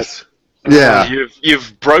like it. Yes. Yeah.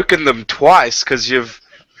 You've broken them twice because you've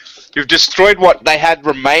destroyed what they had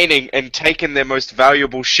remaining and taken their most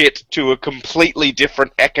valuable shit to a completely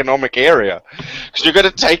different economic area. Because you're gonna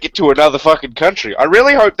take it to another fucking country. I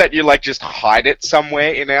really hope that you just hide it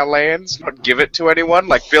somewhere in our lands, not give it to anyone.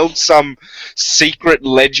 Build some secret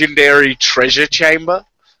legendary treasure chamber.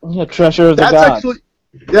 Yeah, treasure of the That's gods. actually.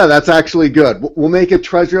 Yeah, that's actually good. We'll make a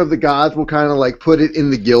treasure of the gods. We'll kind of put it in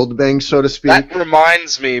the guild bank, so to speak. That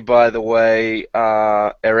reminds me, by the way,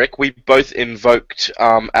 Eric, we both invoked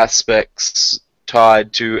aspects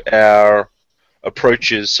tied to our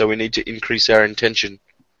approaches, so we need to increase our intention.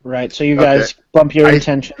 Right, so you guys bump your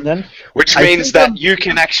intention then? Which I means think that you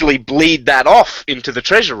can actually bleed that off into the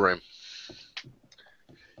treasure room.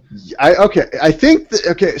 I think.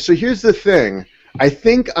 So here's the thing. I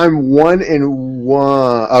think I'm 1 and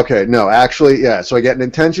 1. Okay, no, actually, yeah. So I get an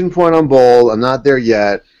intention point on bold. I'm not there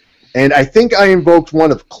yet. And I think I invoked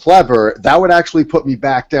one of clever. That would actually put me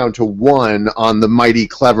back down to 1 on the mighty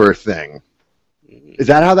clever thing. Is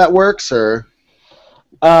that how that works, or?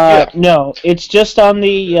 No, it's just on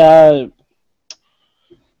the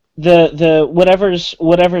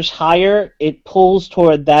whatever's higher, it pulls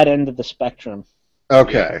toward that end of the spectrum.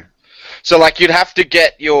 Okay. So, you'd have to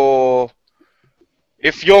get your...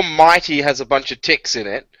 If your mighty has a bunch of ticks in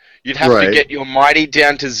it, you'd have to get your mighty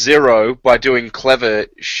down to 0 by doing clever,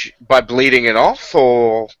 by bleeding it off,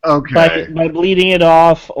 or... Okay. By bleeding it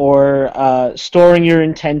off, or storing your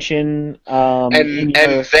intention. And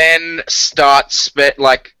then start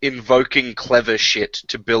invoking clever shit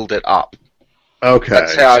to build it up. Okay.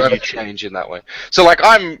 That's how you change in that way. So,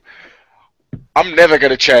 I'm never going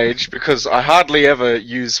to change because I hardly ever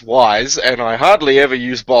use wise and I hardly ever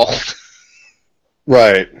use bold.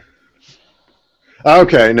 Right.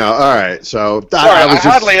 Okay, no, alright, so... I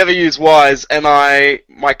hardly ever use wise, and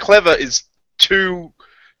my clever is too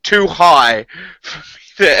high for me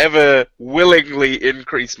to ever willingly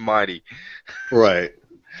increase mighty. Right.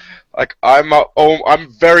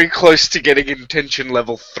 I'm very close to getting intention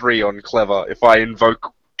level 3 on clever if I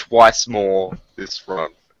invoke twice more this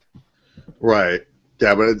run. Right.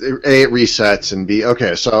 Yeah, but A, it resets, and B...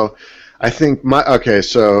 Okay, so... I think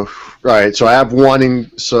so I have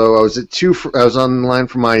 1 so I was at 2 I was on the line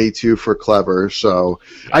for mighty, 2 for clever, so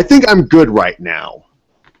I think I'm good right now.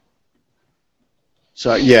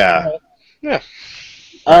 So yeah. Yeah.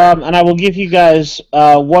 And I will give you guys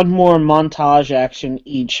 1 more montage action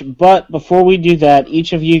each, but before we do that,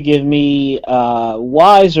 each of you give me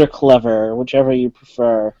wise or clever, whichever you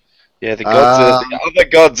prefer. Yeah, the other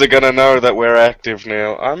gods are gonna know that we're active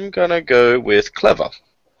now. I'm gonna go with clever.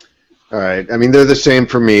 All right. I mean, they're the same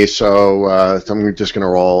for me, so I'm just going to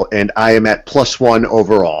roll. And I am at +1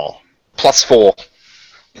 overall. +4.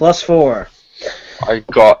 +4. I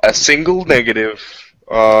got a single negative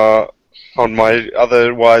on my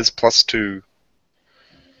otherwise +2.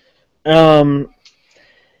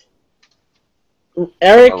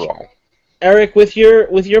 Eric, with your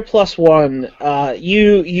 +1,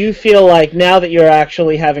 you feel like now that you're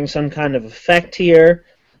actually having some kind of effect here,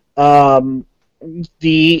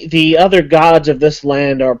 the other gods of this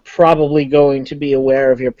land are probably going to be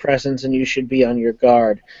aware of your presence, and you should be on your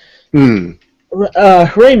guard.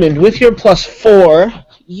 Raymond, with your +4,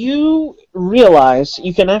 you realize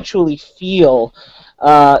you can actually feel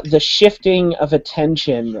the shifting of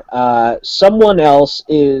attention. Someone else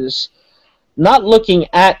is not looking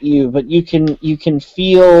at you, but you can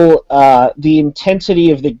feel the intensity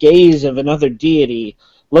of the gaze of another deity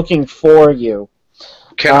looking for you.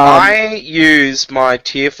 Can I use my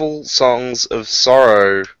Tearful Songs of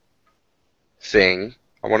Sorrow thing?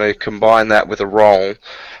 I want to combine that with a roll.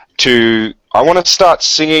 I want to start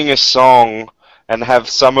singing a song and have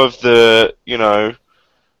some of the,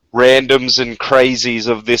 randoms and crazies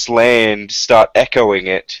of this land start echoing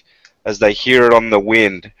it as they hear it on the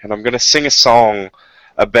wind. And I'm going to sing a song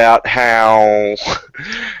about how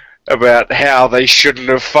they shouldn't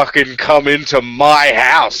have fucking come into my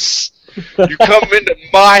house. You come into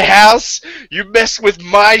my house, you mess with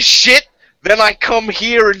my shit, then I come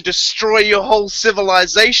here and destroy your whole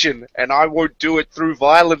civilization. And I won't do it through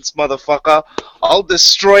violence, motherfucker. I'll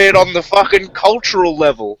destroy it on the fucking cultural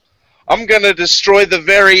level. I'm gonna destroy the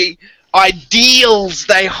very ideals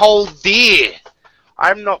they hold dear.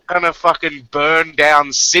 I'm not gonna fucking burn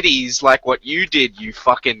down cities like what you did, you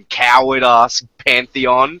fucking coward-ass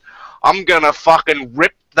pantheon. I'm gonna fucking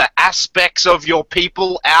rip the aspects of your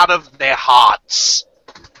people out of their hearts.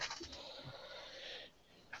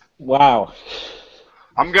 Wow.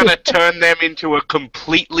 I'm gonna turn them into a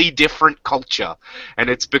completely different culture, and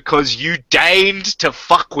it's because you deigned to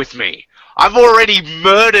fuck with me. I've already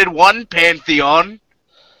murdered one pantheon.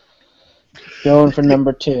 Going for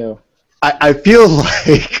number 2. I feel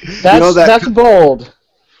like That's bold.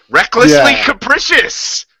 Recklessly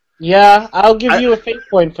capricious. Yeah, I'll give you a fate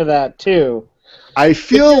point for that too. I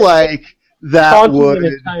feel like that Taunting would.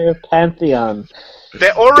 an entire pantheon.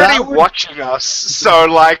 They're already watching us, so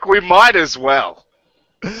like we might as well.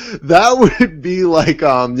 That would be like,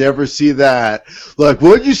 never see that. Like,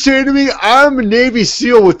 what'd you say to me? I'm a Navy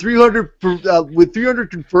SEAL with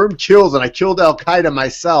 300 confirmed kills, and I killed Al Qaeda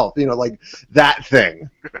myself. You know, like that thing,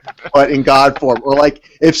 but in God form. Or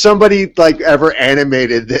like, if somebody like ever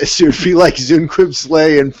animated this, it would be like Zunquib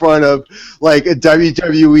Slay in front of like a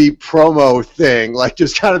WWE promo thing, like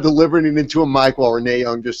just kind of delivering it into a mic while Renee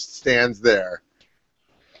Young just stands there.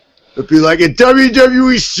 It'd be like, in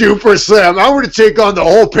WWE Super Slam, I'm going to take on the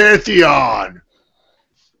whole Pantheon.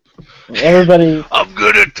 Everybody... I'm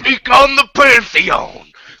going to take on the Pantheon,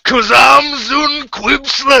 because I'm Zunquib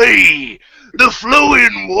Slay, the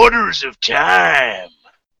flowing waters of time.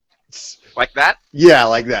 Like that? Yeah,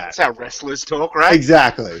 like that. That's how wrestlers talk, right?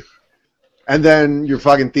 Exactly. And then your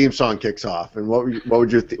fucking theme song kicks off. And what would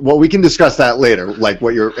your... well, we can discuss that later, like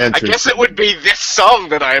what your entrance... I guess it would be this song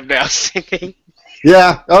that I am now singing.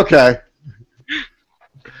 Yeah, okay.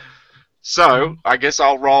 So, I guess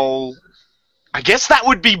I'll roll... I guess that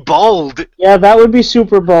would be bold. Yeah, that would be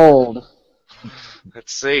super bold.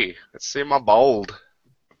 Let's see. Let's see my bold.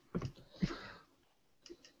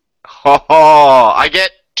 I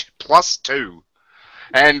get +2.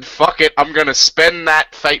 And fuck it, I'm gonna spend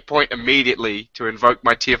that fate point immediately to invoke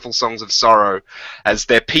my Tearful Songs of Sorrow as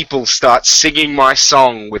their people start singing my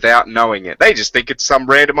song without knowing it. They just think it's some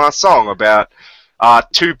random-ass song about...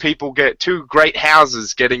 two great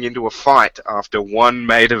houses getting into a fight after one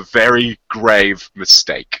made a very grave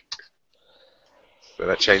mistake. So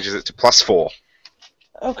that changes it to +4.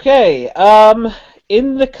 Okay,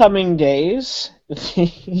 in the coming days,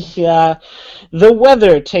 the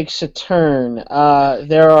weather takes a turn.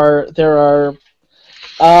 There are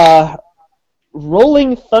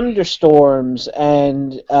rolling thunderstorms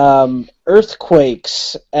and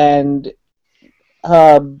earthquakes and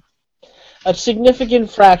a significant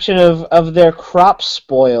fraction of their crops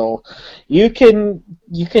spoil. You can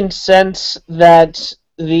sense that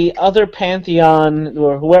the other pantheon,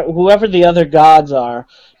 or whoever the other gods are,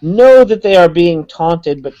 know that they are being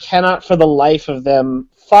taunted, but cannot for the life of them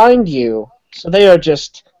find you. So they are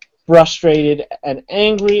just frustrated and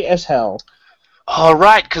angry as hell. Oh,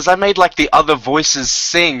 right, because I made, like, the other voices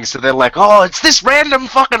sing, so they're like, oh, it's this random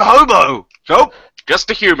fucking hobo! Nope, just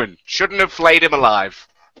a human. Shouldn't have flayed him alive.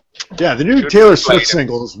 Yeah, the new Taylor Swift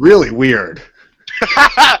single is really weird.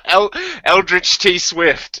 Eldritch T.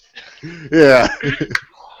 Swift. Yeah.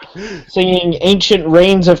 Singing Ancient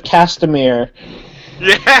Rains of Castamere.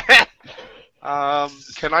 Yeah!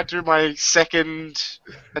 Can I do my second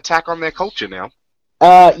attack on their culture now?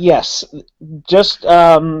 Yes. Just,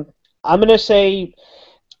 I'm gonna say,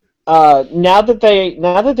 now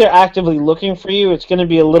that they're actively looking for you, it's gonna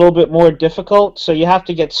be a little bit more difficult, so you have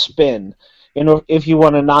to get spin. If you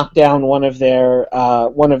want to knock down one of their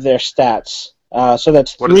stats, so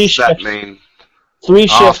that's what 3 does that shifts. mean? 3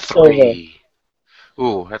 shifts 3.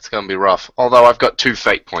 Ooh, that's gonna be rough. Although I've got 2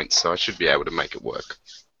 fate points, so I should be able to make it work.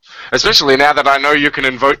 Especially now that I know you can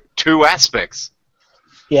invoke 2 aspects.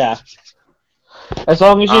 Yeah. As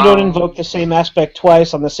long as you don't invoke the same aspect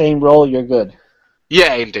twice on the same roll, you're good.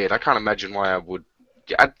 Yeah, indeed. I can't imagine why I would.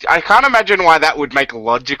 I can't imagine why that would make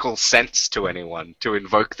logical sense to anyone to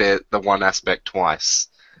invoke the one aspect twice.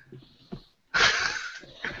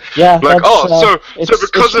 Yeah. Like, so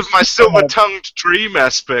because of my silver-tongued dream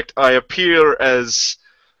aspect, I appear as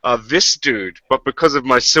this dude, but because of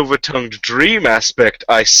my silver-tongued dream aspect,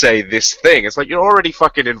 I say this thing. It's like you're already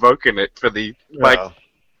fucking invoking it for the like.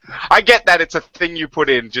 I get that it's a thing you put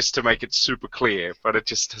in just to make it super clear, but it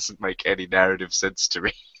just doesn't make any narrative sense to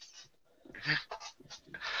me.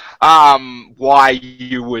 Why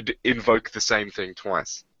you would invoke the same thing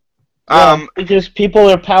twice. Yeah, because people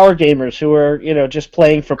are power gamers who are, just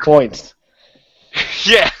playing for points.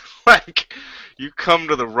 Yeah, like, you come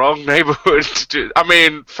to the wrong neighborhood to do... I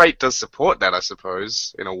mean, Fate does support that, I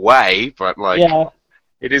suppose, in a way, but, like, yeah.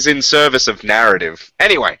 It is in service of narrative.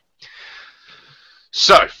 Anyway,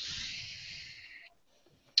 so,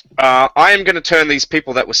 I am going to turn these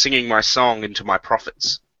people that were singing my song into my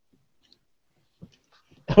prophets.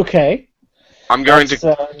 Okay. I'm going to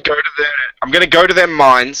go to their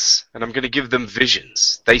minds, and I'm going to give them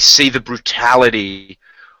visions. They see the brutality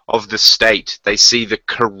of the state. They see the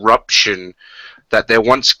corruption that their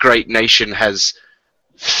once great nation has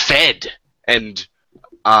fed and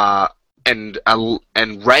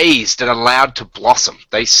raised and allowed to blossom.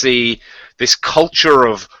 They see this culture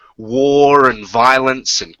of war and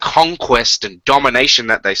violence and conquest and domination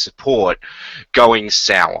that they support going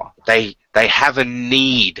sour. They have a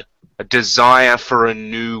need, a desire for a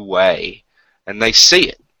new way, and they see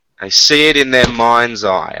it. They see it in their mind's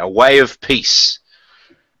eye, a way of peace.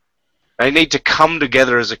 They need to come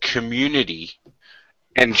together as a community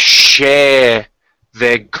and share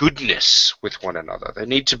their goodness with one another. They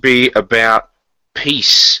need to be about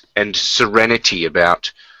peace and serenity,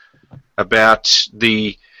 about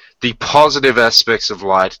the positive aspects of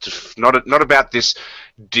life, not about these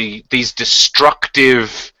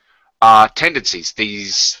destructive tendencies,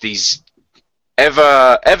 these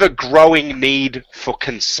ever growing need for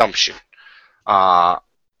consumption,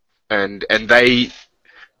 and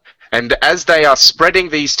as they are spreading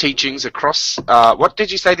these teachings across, what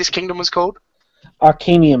did you say this kingdom was called?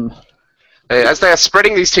 Arcanium. As they are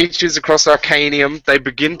spreading these teachings across Arcanium, they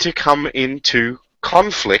begin to come into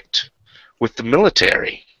conflict with the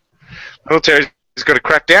military. The military has got to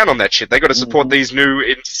crack down on that shit. They've got to support these new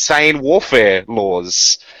insane warfare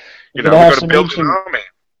laws. We've got to build an army.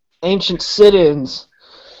 Ancient sit-ins.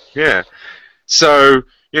 Yeah. So,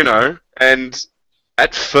 and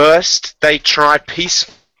at first they try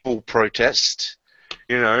peaceful protest.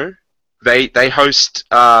 They host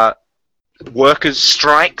workers'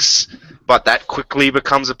 strikes, but that quickly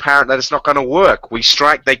becomes apparent that it's not going to work. We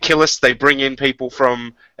strike, they kill us, they bring in people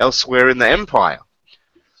from elsewhere in the Empire.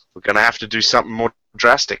 We're going to have to do something more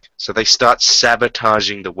drastic. So they start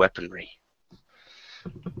sabotaging the weaponry.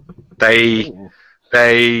 They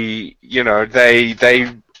make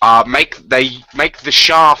the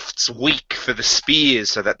shafts weak for the spears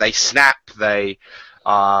so that they snap. They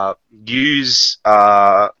use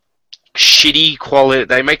shitty quality.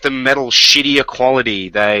 They make the metal shittier quality.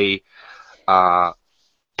 They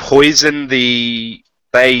poison the.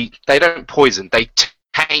 They don't poison. They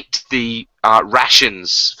taint the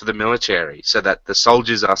rations for the military so that the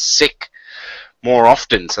soldiers are sick more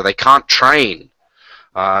often, so they can't train.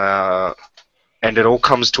 And it all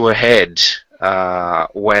comes to a head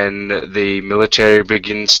when the military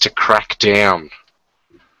begins to crack down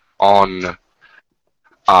on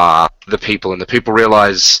the people, and the people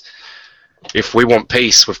realize if we want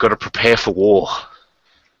peace, we've got to prepare for war.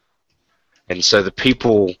 And so the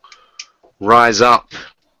people rise up,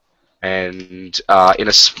 and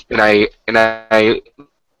in a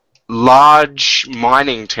large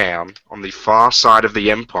mining town on the far side of the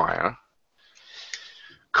Empire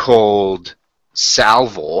called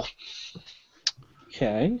Salvor.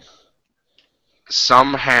 Okay.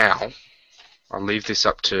 Somehow, I'll leave this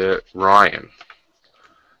up to Ryan,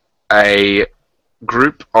 a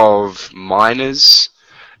group of miners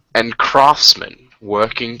and craftsmen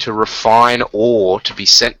working to refine ore to be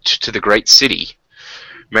sent to the great city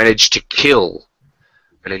managed to kill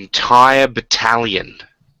an entire battalion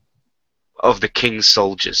of the king's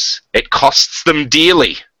soldiers. It costs them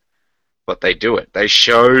dearly, but they do it. They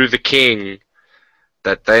show the king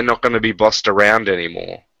that they're not going to be bossed around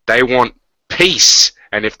anymore. They want peace,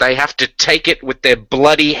 and if they have to take it with their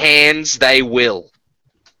bloody hands, they will.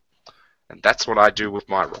 And that's what I do with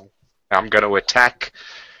my role. I'm going to attack.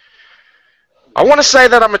 I want to say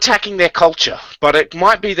that I'm attacking their culture, but it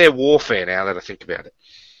might be their warfare now that I think about it.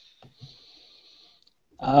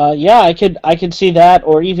 Yeah, I could see that,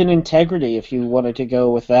 or even integrity if you wanted to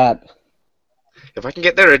go with that. If I can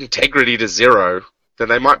get their integrity to 0, then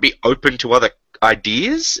they might be open to other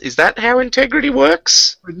ideas. Is that how integrity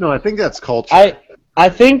works? No, I think that's culture. I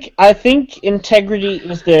think integrity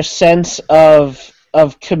is their sense of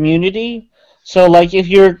community. So, like, if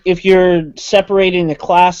you're separating the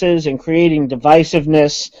classes and creating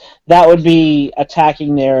divisiveness, that would be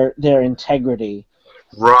attacking their integrity.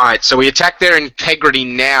 Right, so we attack their integrity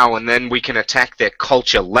now, and then we can attack their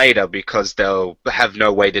culture later because they'll have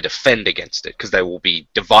no way to defend against it because they will be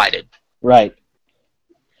divided. Right.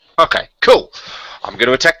 Okay, cool. I'm going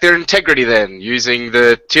to attack their integrity then, using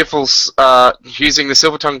the using the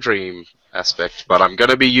Silver Tongue Dream aspect, but I'm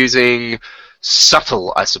going to be using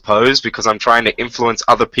subtle, I suppose, because I'm trying to influence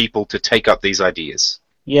other people to take up these ideas.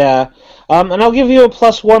 Yeah, and I'll give you a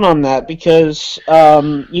 +1 on that because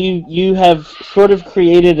you have sort of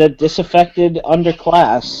created a disaffected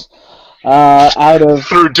underclass out of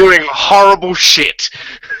through doing horrible shit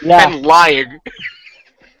and lying.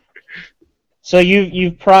 So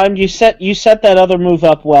you've primed. You set that other move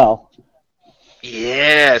up well.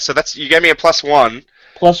 Yeah, so you gave me a +1.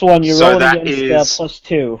 +1. You're rolling against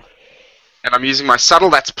 +2. And I'm using my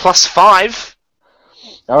subtle. That's +5.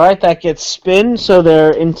 All right, that gets spin, so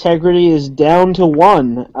their integrity is down to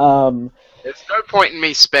 1. There's no point in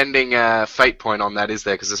me spending a fate point on that, is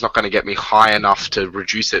there? Because it's not going to get me high enough to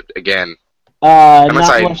reduce it again. Not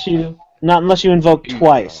unless you invoke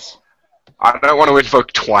twice. I don't want to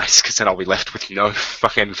invoke twice, because then I'll be left with no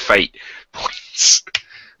fucking fate points.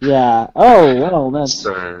 Yeah. Oh well, that's.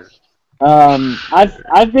 So.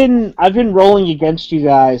 I've been rolling against you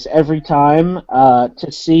guys every time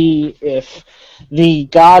to see if the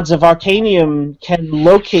gods of Arcanium can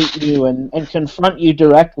locate you and confront you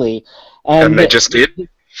directly. And they just did?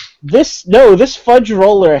 This fudge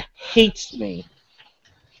roller hates me.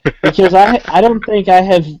 Because I don't think I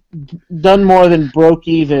have done more than broke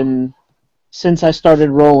even since I started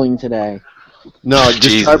rolling today. No,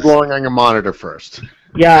 just try blowing on your monitor first.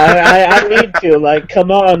 Yeah, I need to. Like,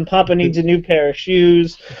 come on, Papa needs a new pair of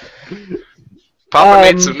shoes.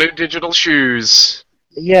 Papa needs some new digital shoes.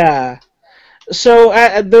 Yeah. So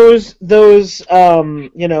those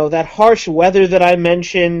that harsh weather that I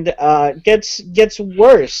mentioned gets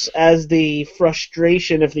worse as the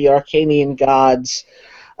frustration of the Arcanian gods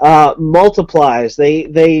multiplies.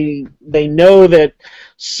 They know that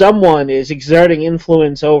someone is exerting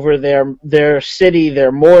influence over their city,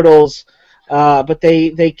 their mortals. But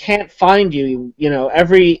they can't find you. You know,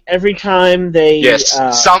 every time they. Yes,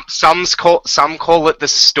 some call it the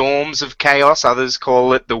storms of chaos. Others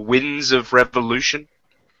call it the winds of revolution.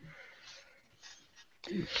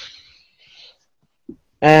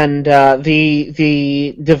 And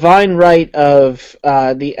the divine right of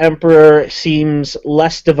the Emperor seems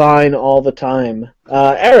less divine all the time.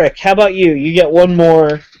 Eric, how about you? You get one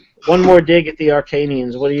more dig at the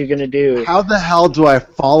Arcanians. What are you going to do? How the hell do I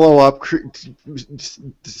follow up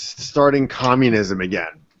starting communism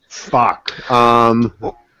again? Fuck.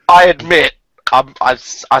 I admit, I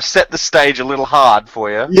set the stage a little hard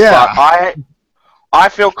for you. Yeah. But I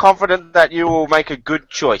feel confident that you will make a good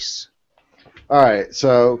choice. All right.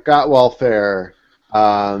 So got welfare.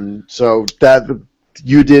 So that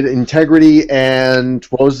you did integrity, and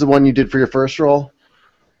what was the one you did for your first roll?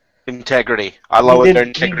 Integrity. I lowered their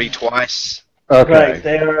integrity twice. Okay.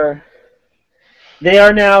 Right. They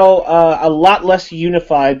are now a lot less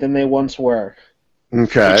unified than they once were.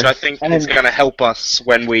 Okay. Which I think is going to help us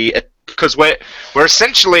when because we're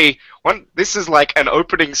essentially this is like an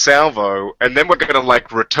opening salvo, and then we're going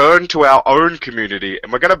to return to our own community,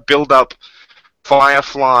 and we're going to build up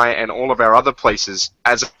Firefly and all of our other places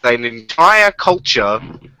as an entire culture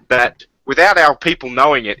that, without our people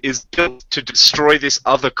knowing it, is built to destroy this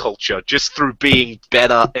other culture just through being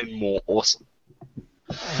better and more awesome.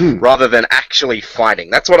 Rather than actually fighting.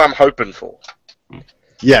 That's what I'm hoping for.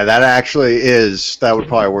 Yeah, that would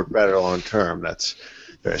probably work better long term. That's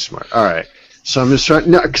very smart. All right. So I'm just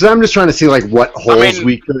trying to see what holes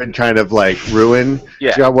we could kind of ruin.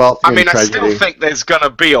 Yeah. Well, I still think there's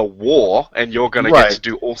gonna be a war, and you're gonna get to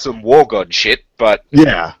do awesome war god shit. But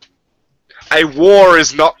yeah, a war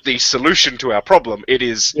is not the solution to our problem. It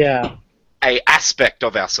is a aspect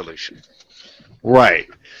of our solution. Right.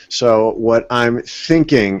 So what I'm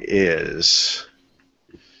thinking is,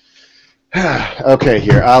 okay,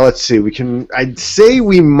 here. Let's see. I'd say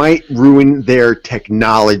we might ruin their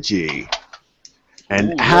technology.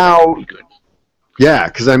 And how? Good. Yeah,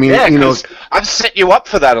 because I've set you up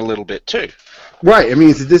for that a little bit too. Right. I mean,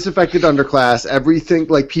 it's a disaffected underclass. Everything,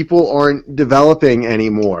 people aren't developing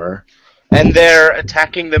anymore. And they're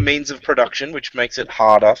attacking the means of production, which makes it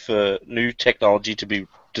harder for new technology to be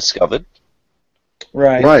discovered.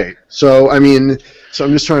 Right. Right. So, I'm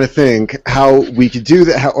just trying to think how we could do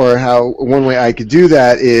that, or how one way I could do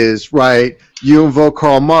that is, right, you invoke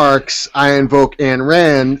Karl Marx, I invoke Ayn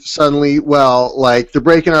Rand, suddenly, they're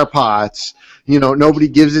breaking our pots, nobody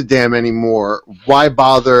gives a damn anymore. Why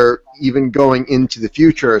bother even going into the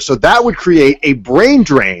future? So that would create a brain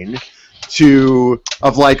drain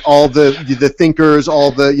of all the thinkers,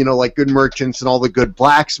 all the, good merchants and all the good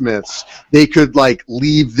blacksmiths. They could,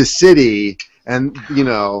 leave the city and,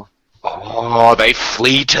 Oh, they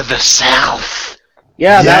flee to the south.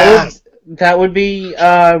 Yeah, that would be.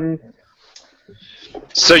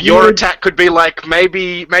 So your attack could be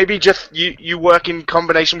maybe just you work in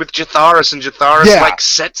combination with Jatharis, and Jatharis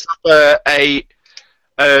sets up a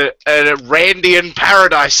Randian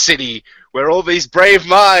paradise city where all these bright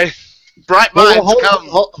minds come.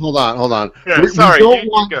 Hold on. Yeah, we don't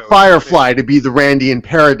want Firefly to be the Randian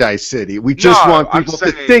Paradise City. We just want people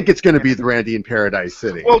to think it's going to be the Randian Paradise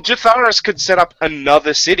City. Well, Jatharis could set up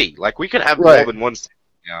another city. We could have more than one city.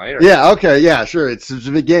 Yeah, okay, yeah, sure. It's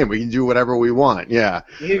a big game. We can do whatever we want, yeah.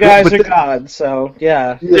 You guys are gods, so,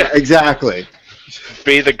 yeah. Yeah, exactly.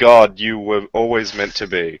 Be the god you were always meant to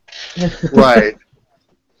be. Right.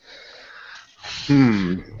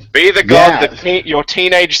 Be the god that your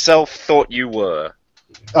teenage self thought you were.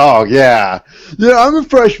 Oh yeah, I'm a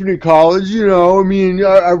freshman in college. I mean,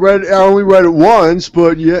 I only read it once,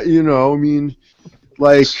 but yeah, I mean,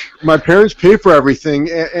 like my parents pay for everything.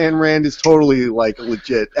 Ayn Rand is totally like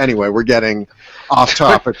legit. Anyway, we're getting off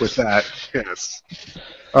topic with that. Yes.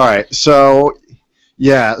 All right, so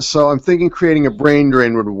I'm thinking creating a brain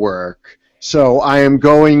drain would work. So I am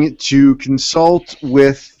going to consult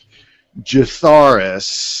with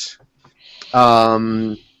Jatharis,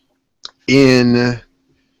 in.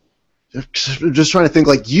 Just trying to think,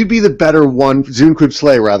 like, you'd be the better one, Zunquib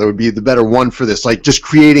Slay, rather, would be the better one for this, like, just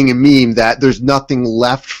creating a meme that there's nothing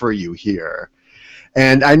left for you here.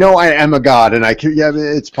 And I know I am a god, and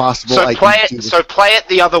it's possible. So play it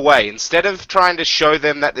the other way. Instead of trying to show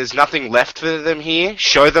them that there's nothing left for them here,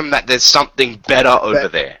 show them that there's something better over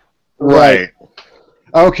there. Right.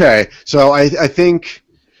 Okay, so I think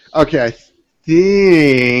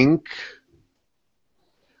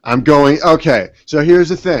I'm going, okay, so here's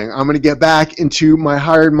the thing. I'm going to get back into my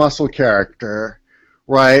hired muscle character,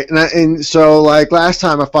 right? And so, like, last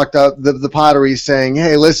time I fucked up the pottery saying,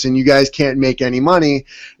 hey, listen, you guys can't make any money.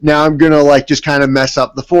 Now I'm going to, like, just kind of mess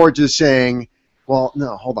up the forges saying, well,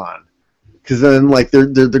 no, hold on. Because then, like, they're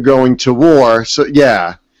going to war, so,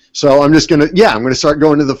 yeah. So I'm just going to, I'm going to start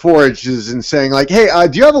going to the forges and saying, like, hey,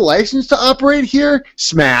 do you have a license to operate here?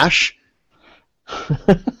 Smash.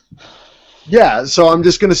 Yeah, so I'm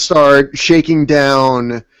just going to start shaking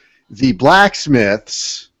down the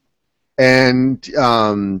blacksmiths and,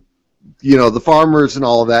 the farmers and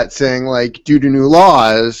all of that, saying, like, due to new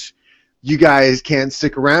laws, you guys can't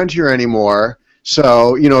stick around here anymore.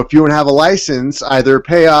 So, if you don't have a license, either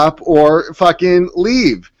pay up or fucking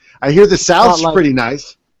leave. I hear the South's pretty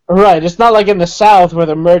nice. Right, it's not like in the South where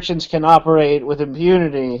the merchants can operate with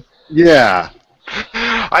impunity. Yeah.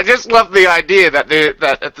 I just love the idea that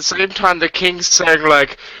at the same time the king's saying,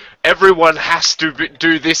 like, everyone has to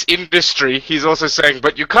do this industry, he's also saying,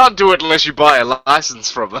 but you can't do it unless you buy a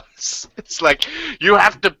license from us. It's like, you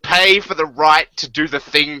have to pay for the right to do the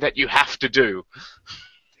thing that you have to do.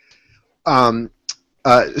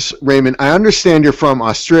 Raymond, I understand you're from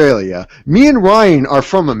Australia. Me and Ryan are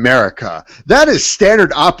from America. That is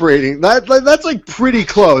standard operating. That's like pretty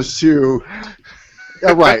close to...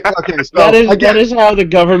 Yeah, right. Okay, so that is how the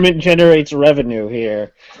government generates revenue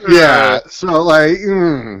here. Yeah. So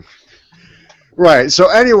right. So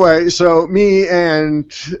anyway, so me and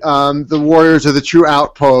the Warriors of the True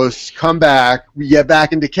Outpost come back. We get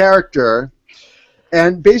back into character,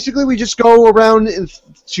 and basically we just go around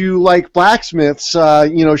to like blacksmiths,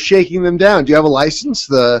 shaking them down. Do you have a license?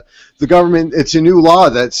 The government. It's a new law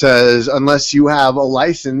that says unless you have a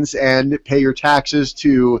license and pay your taxes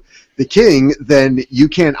to the king, then you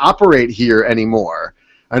can't operate here anymore.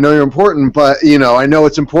 I know you're important, but I know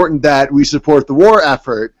it's important that we support the war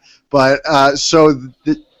effort, but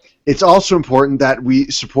it's also important that we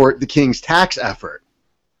support the king's tax effort.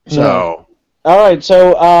 So, all right.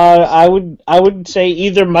 So I would say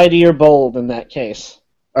either mighty or bold in that case.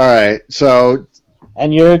 All right. So,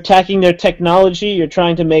 and you're attacking their technology. You're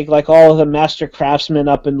trying to make like all of the master craftsmen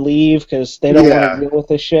up and leave because they don't want to deal with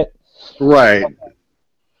this shit. Right.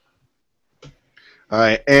 All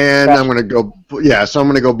right, and I'm gonna go. Yeah, so I'm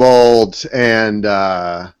gonna go bold, and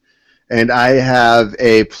I have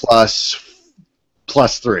a plus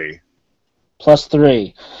 3. Plus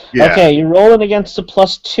 3. Yeah. Okay, you're rolling against a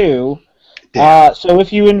plus 2. So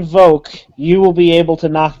if you invoke, you will be able to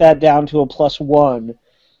knock that down to a plus 1,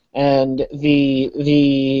 and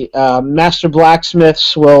the master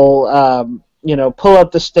blacksmiths will pull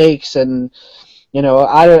up the stakes and.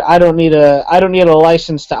 I don't need a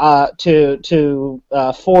license to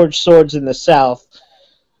forge swords in the South.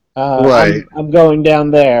 Right. I'm going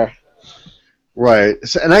down there. Right.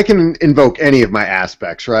 So, and I can invoke any of my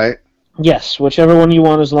aspects, right? Yes, whichever one you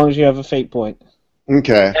want, as long as you have a fate point.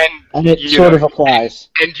 Okay. And it sort of applies.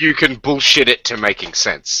 And you can bullshit it to making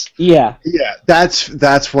sense. Yeah. Yeah. That's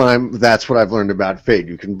what I've learned about fate.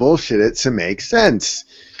 You can bullshit it to make sense.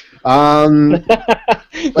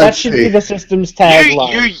 That should be the system's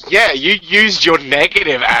tagline. You used your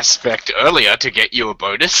negative aspect earlier to get you a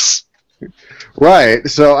bonus. Right.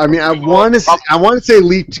 So I mean, I want to say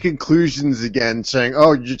leap to conclusions again, saying,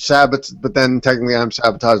 "Oh, you're but then technically I'm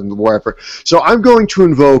sabotaging the war effort." So I'm going to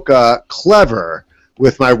invoke clever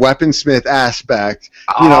with my weaponsmith aspect.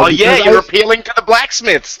 You're appealing to the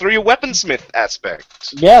blacksmiths through your weaponsmith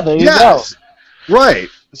aspect. Yeah, there you go. Right.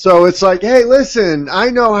 So it's like, hey, listen, I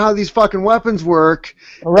know how these fucking weapons work,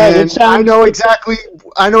 right, and I know exactly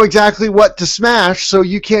what to smash, so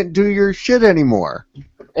you can't do your shit anymore.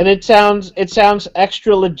 And it sounds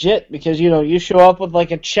extra legit because you show up with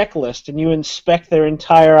like a checklist and you inspect their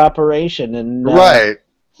entire operation and Right.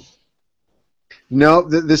 No,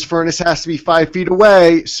 this furnace has to be 5 feet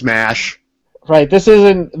away. Smash. Right. This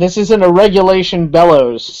isn't a regulation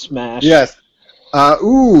bellows smash. Yes.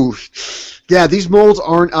 Yeah, these molds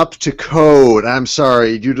aren't up to code. I'm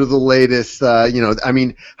sorry, due to the latest. I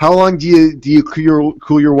mean, how long do you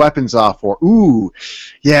cool your weapons off for? Ooh,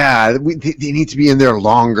 yeah, they need to be in there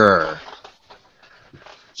longer.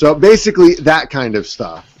 So basically, that kind of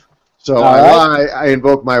stuff. So I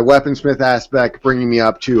invoke my weaponsmith aspect, bringing me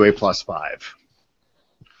up to a +5.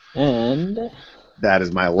 And that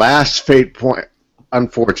is my last fate point,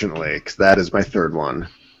 unfortunately, because that is my third one.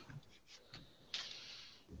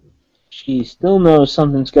 she still knows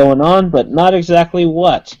something's going on, but not exactly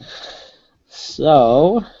what.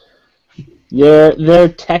 So their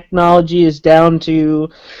technology is down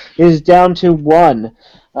to 1.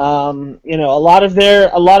 A lot of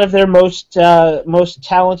their most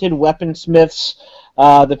talented weaponsmiths,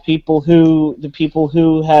 the people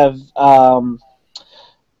who have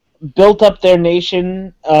built up their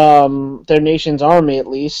nation, their nation's army at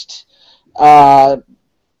least,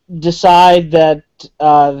 decide that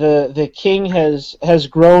the king has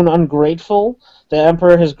grown ungrateful. The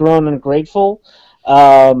emperor has grown ungrateful.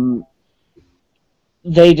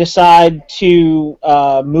 They decide to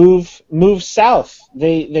move south.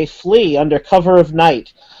 They flee under cover of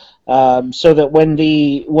night, so that when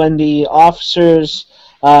the officers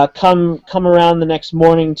come around the next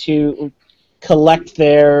morning to collect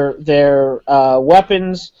their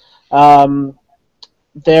weapons,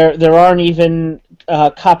 there aren't even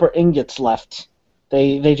copper ingots left.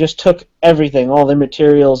 They just took everything, all their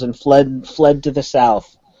materials, and fled to the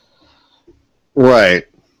south. Right.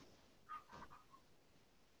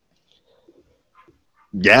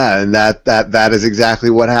 Yeah, and that is exactly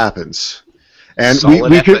what happens. And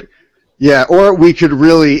we could, yeah, or we could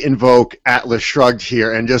really invoke Atlas Shrugged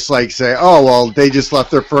here and just like say, oh well, they just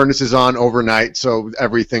left their furnaces on overnight, so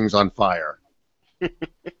everything's on fire.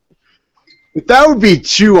 That would be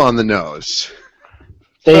too on the nose.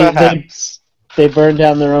 They burn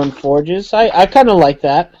down their own forges. I kind of like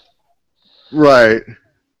that. Right.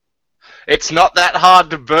 It's not that hard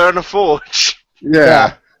to burn a forge.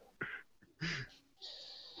 Yeah.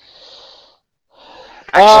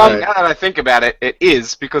 Actually, now that I think about it, it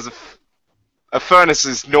is, because a furnace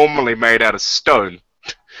is normally made out of stone.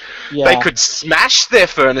 Yeah. They could smash their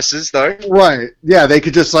furnaces, though. Right. Yeah, they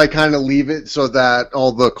could just like kind of leave it so that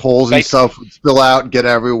all the coals and stuff would spill out and get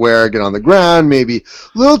everywhere, get on the ground, maybe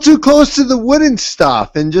a little too close to the wooden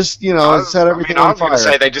stuff, and just, set everything on fire. I was going to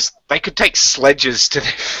say they could take sledges to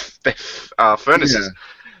their furnaces.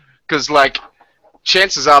 Because,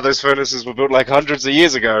 chances are those furnaces were built hundreds of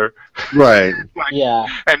years ago. Right. Yeah.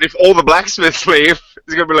 And if all the blacksmiths leave,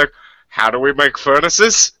 it's going to be like, how do we make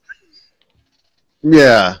furnaces?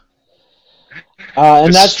 Yeah.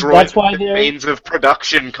 And that's why the means of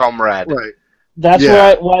production, comrade. Right. That's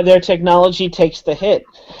why their technology takes the hit.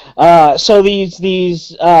 So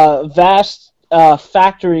these vast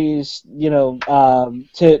factories,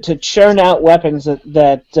 to churn out weapons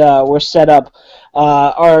that were set up,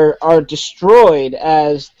 are destroyed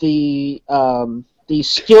as the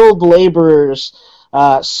skilled laborers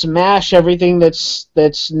smash everything that's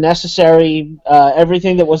necessary,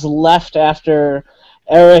 everything that was left after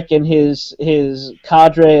Eric and his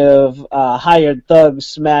cadre of hired thugs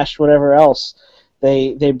smashed whatever else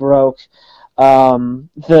they broke.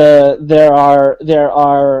 There are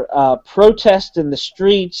protests in the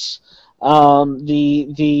streets.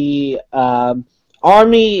 The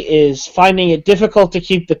army is finding it difficult to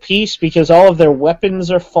keep the peace because all of their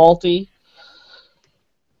weapons are faulty.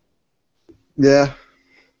 Yeah.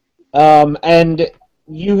 And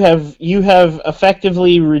you have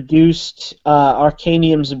effectively reduced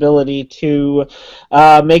Arcanium's ability to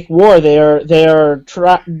make war. They are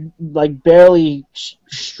barely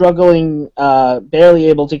struggling, barely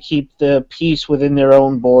able to keep the peace within their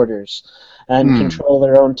own borders and control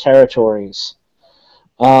their own territories.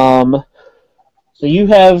 So you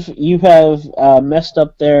have messed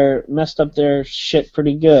up their shit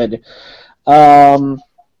pretty good.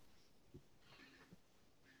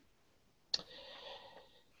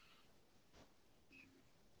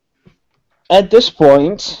 At this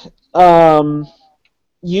point,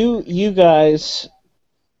 you guys,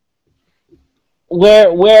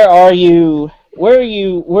 where are you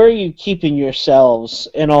keeping yourselves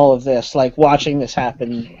in all of this, watching this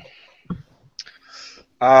happen?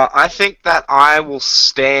 I think that I will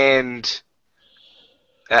stand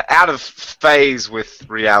out of phase with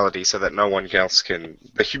reality, so that no one else can.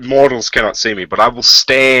 The mortals cannot see me, but I will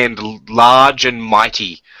stand large and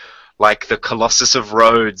mighty, like the Colossus of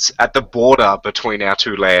Rhodes, at the border between our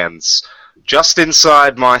two lands, just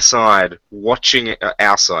inside my side, watching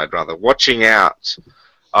our side rather, watching out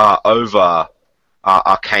over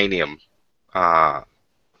Arcanium,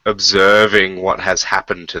 observing what has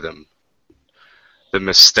happened to them, the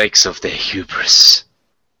mistakes of their hubris.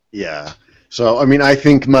 Yeah. So, I mean, I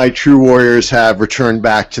think my true warriors have returned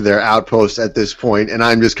back to their outpost at this point, and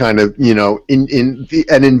I'm just kind of, in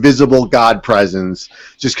an invisible god presence,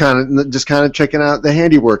 just kind of checking out the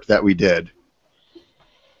handiwork that we did.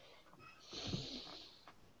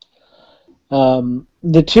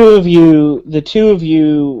 The two of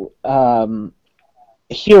you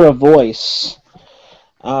hear a voice.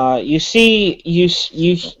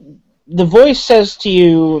 The voice says to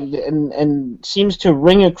you, and seems to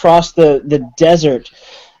ring across the desert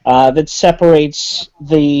that separates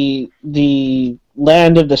the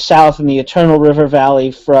land of the south and the Eternal River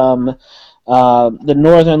Valley from the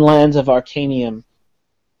northern lands of Arcanium.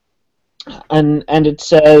 And it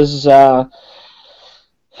says,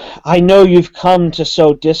 I know you've come to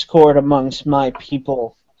sow discord amongst my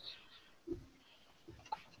people.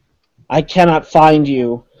 I cannot find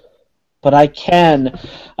you, but I can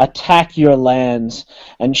attack your lands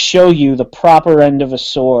and show you the proper end of a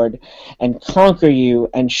sword and conquer you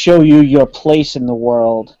and show you your place in the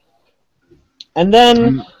world. And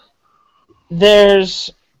then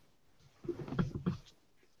there's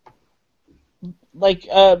like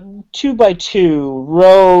a 2x2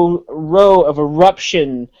 row of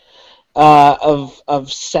eruption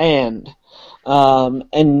of sand,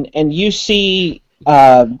 and you see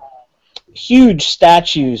huge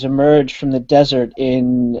statues emerge from the desert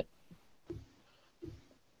in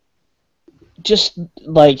just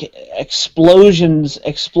like explosions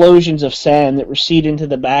of sand that recede into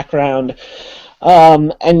the background.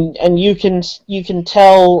 And you can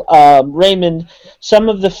tell, Raymond, some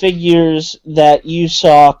of the figures that you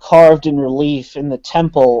saw carved in relief in the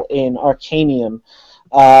temple in Arcanium,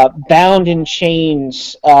 bound in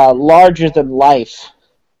chains larger than life,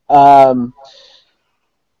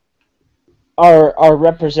 are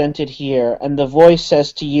represented here. And the voice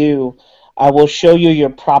says to you, I will show you your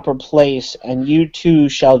proper place, and you too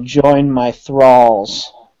shall join my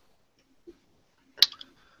thralls.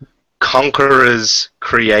 Conquerors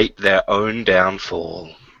create their own downfall.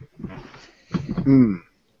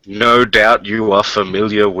 No doubt you are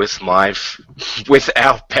familiar with with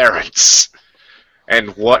our parents and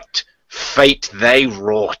what fate they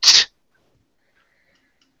wrought.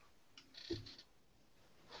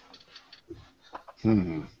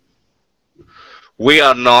 We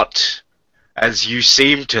are not, as you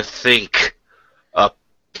seem to think, a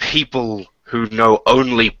people who know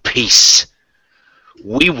only peace.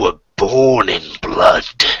 We were born in blood.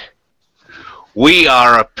 We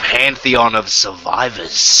are a pantheon of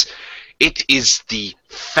survivors. It is the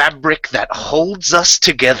fabric that holds us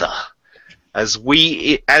together. As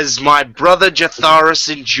my brother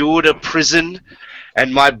Jatharis endured a prison,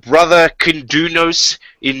 and my brother Kundunos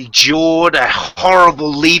endured a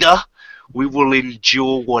horrible leader, we will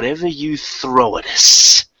endure whatever you throw at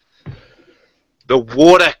us. The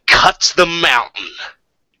water cuts the mountain,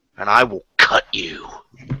 and I will cut you.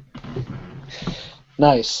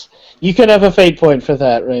 Nice. You can have a fate point for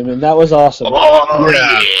that, Raymond. That was awesome. Oh,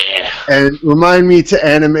 yeah. And remind me to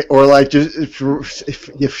animate, or like, just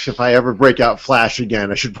if I ever break out Flash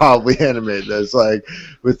again, I should probably animate this, like,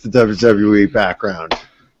 with the WWE background.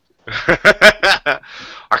 I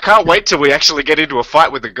can't wait till we actually get into a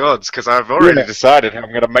fight with the gods, because I've already decided how I'm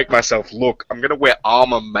going to make myself look. I'm going to wear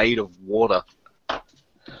armor made of water.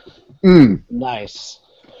 Nice.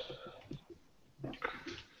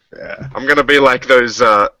 Yeah. I'm going to be like those...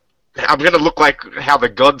 I'm going to look like how the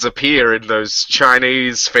gods appear in those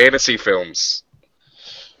Chinese fantasy films.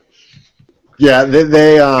 Yeah, I'm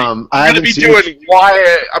going to be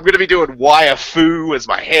doing wire fu as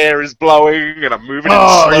my hair is blowing and I'm moving in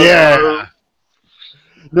slow. Oh yeah.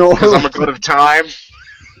 No, because I'm a god of time.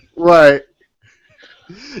 Right.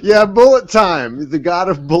 Yeah, bullet time. The god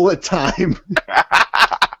of bullet time.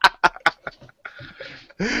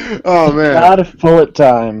 Oh man. God of bullet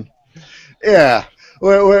time. Yeah.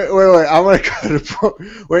 Wait. I want to cut a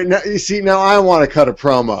wait. Now you see. Now I want to cut a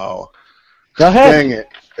promo. Go ahead. Dang it!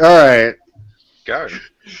 All right. Go.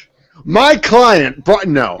 My client brought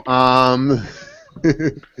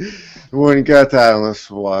wouldn't get that unless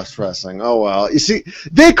lost wrestling. Oh well. You see,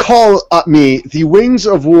 they call me the Wings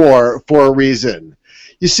of War for a reason.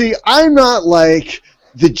 You see, I'm not like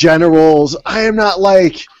the generals. I am not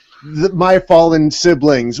like my fallen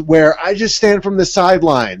siblings, where I just stand from the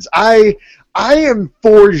sidelines. I am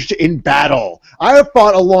forged in battle. I have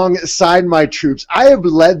fought alongside my troops. I have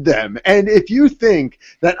led them. And if you think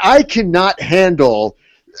that I cannot handle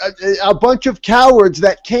a bunch of cowards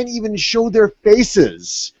that can't even show their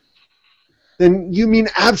faces, then you mean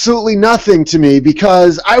absolutely nothing to me,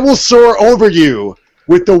 because I will soar over you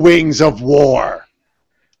with the wings of war.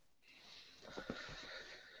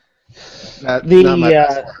 Not my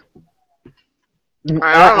best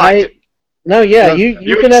work. No,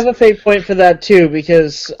 you can have a fate point for that too,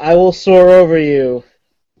 because I will soar over you.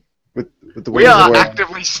 With the We wings of are war.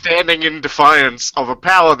 actively standing in defiance of a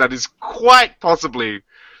power that is quite possibly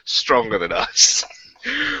stronger than us.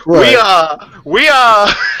 Right. We are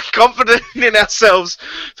confident in ourselves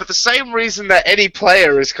for the same reason that any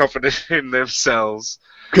player is confident in themselves.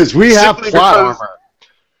 Because we have Simply plot because- armor.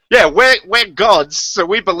 Yeah, we're gods, so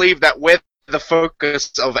we believe that we're the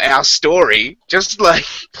focus of our story, just like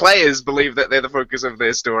players believe that they're the focus of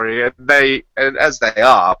their story, and as they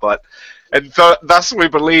are, thus we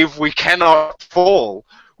believe we cannot fall,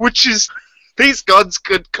 which is, these gods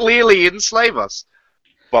could clearly enslave us,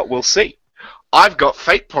 but we'll see. I've got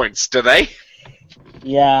fate points today.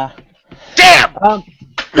 Yeah. Damn!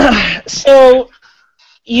 So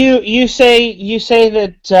you say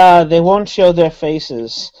that they won't show their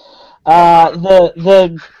faces.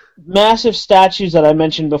 The massive statues that I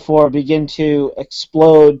mentioned before begin to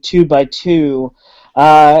explode 2 by 2,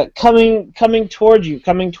 coming toward you,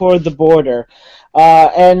 coming toward the border.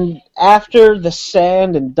 And after the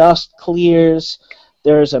sand and dust clears,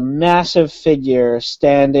 there's a massive figure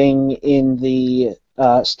standing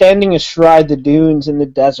standing astride the dunes in the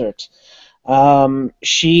desert.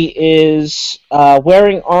 She is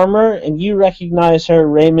wearing armor, and you recognize her,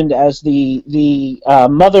 Raymond, as the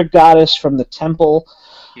mother goddess from the temple.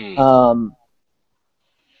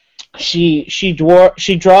 She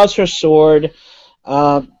draws her sword.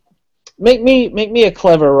 Make me a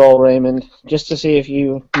clever roll, Raymond, just to see if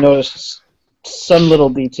you notice some little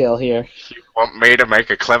detail here. You want me to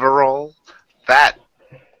make a clever roll? That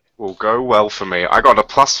will go well for me. I got a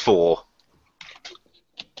 +4.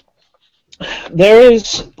 There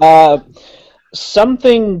is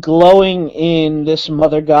something glowing in this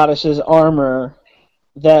mother goddess's armor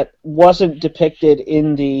that wasn't depicted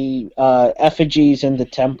in the effigies in the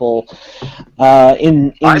temple.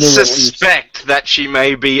 In I the suspect that she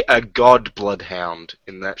may be a god bloodhound,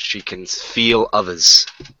 in that she can feel others.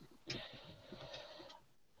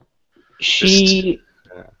 She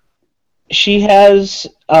has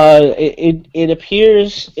it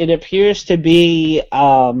appears to be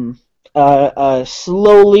a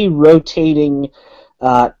slowly rotating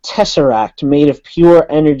tesseract made of pure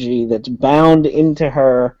energy that's bound into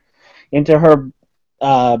her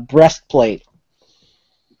breastplate.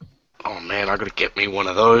 Oh man, I gotta get me one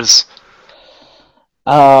of those.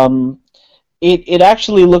 It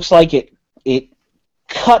actually looks like it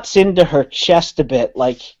cuts into her chest a bit,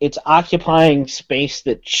 like it's occupying space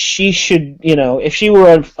that she should, if she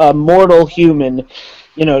were a mortal human,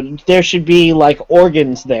 there should be like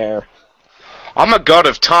organs there. I'm a god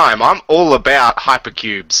of time. I'm all about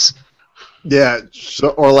hypercubes. Yeah,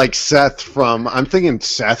 or like I'm thinking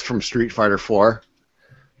Seth from Street Fighter 4.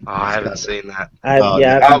 Oh, I haven't seen that.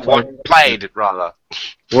 Played it, rather.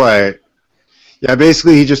 Right. Yeah,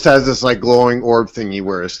 basically he just has this like glowing orb thingy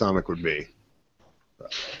where his stomach would be.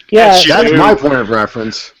 Yeah, That's my point of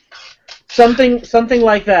reference. something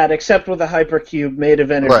like that, except with a hypercube made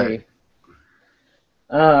of energy. Right.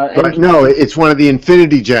 But no, it's one of the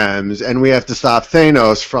Infinity Gems, and we have to stop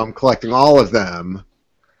Thanos from collecting all of them.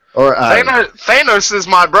 Or Thanos is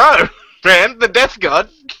my bro, man, the Death God.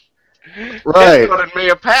 right. Death God and me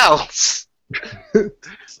are pals.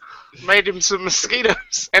 Made him some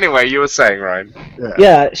mosquitoes. Anyway, you were saying, Ryan.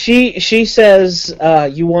 Yeah, she says,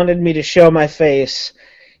 you wanted me to show my face.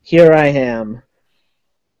 Here I am.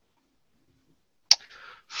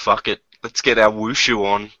 Fuck it. Let's get our wushu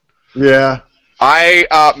on. Yeah.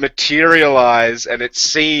 I materialize, and it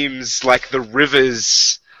seems like the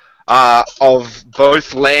rivers of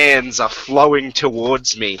both lands are flowing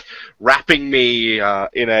towards me, wrapping me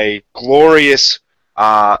in a glorious,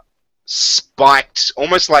 spiked,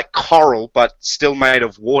 almost like coral, but still made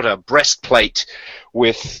of water, breastplate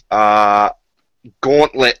with gauntlets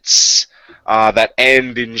that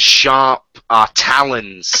end in sharp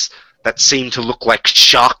talons that seem to look like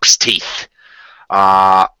shark's teeth.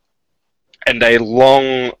 And a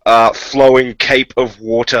long, flowing cape of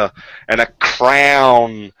water, and a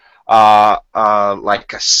crown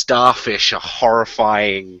like a starfish, a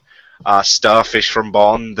horrifying starfish from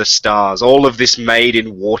beyond the stars. All of this made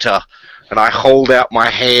in water, and I hold out my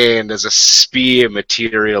hand as a spear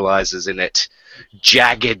materializes in it,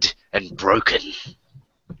 jagged and broken.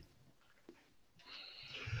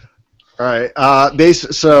 All right.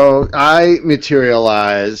 So I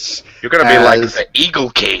materialize. You're gonna be like as- the Eagle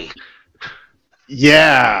King.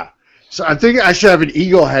 Yeah. So I'm thinking I should have an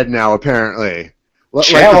eagle head now. Apparently.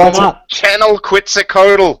 Yeah, why not? Channel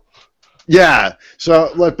Quetzalcoatl. Yeah.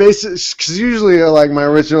 So like basically, because usually like my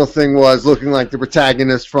original thing was looking like the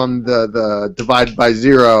protagonist from the Divided by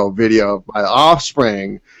Zero video by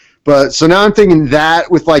Offspring, but so now I'm thinking that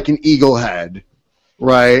with like an eagle head,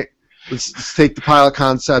 right? Let's take the pilot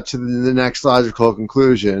concept to the next logical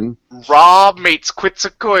conclusion. Rob meets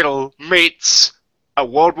Quetzalcoatl meets a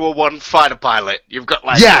World War I fighter pilot. You've got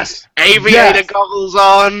like Yes. aviator Yes. goggles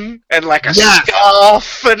on and like a Yes. scarf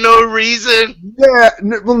for no reason. Yeah.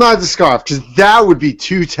 Well, not the scarf, because that would be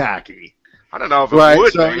too tacky. I don't know if it Right.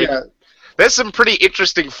 would. So Maybe. yeah. There's some pretty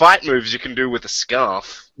interesting fight moves you can do with a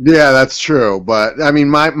scarf. Yeah, that's true. But I mean,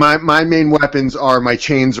 my main weapons are my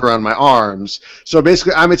chains around my arms. So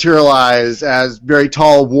basically, I materialize as very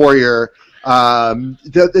tall warrior. I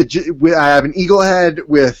have an eagle head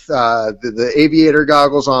with the aviator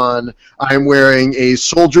goggles on. I'm wearing a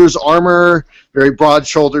soldier's armor, very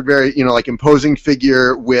broad-shouldered, very like imposing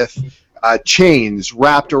figure with chains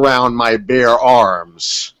wrapped around my bare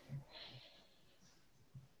arms.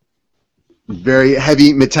 Very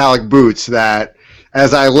heavy metallic boots that,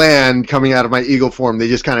 as I land, coming out of my eagle form, they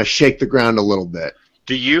just kind of shake the ground a little bit.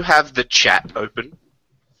 Do you have the chat open?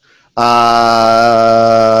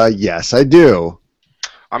 Yes, I do.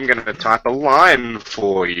 I'm going to type a line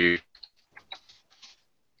for you.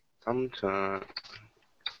 Sometime.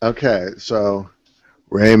 Okay, so,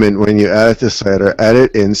 Raymond, when you edit this later,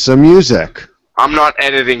 edit in some music. I'm not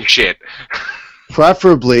editing shit.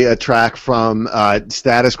 Preferably a track from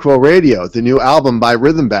Status Quo Radio, the new album by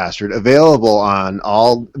Rhythm Bastard, available on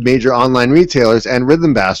all major online retailers and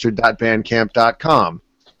rhythmbastard.bandcamp.com.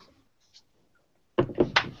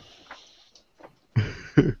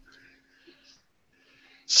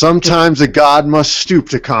 Sometimes a god must stoop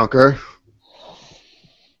to conquer.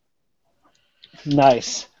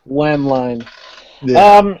 Nice. Wham line.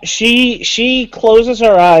 Yeah. She closes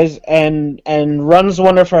her eyes and runs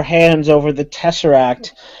one of her hands over the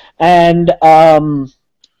tesseract, and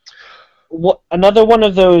another one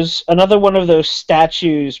of those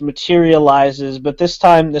statues materializes, but this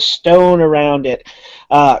time the stone around it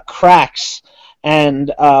cracks,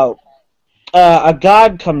 and a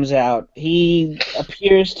god comes out. He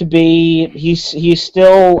appears to be he's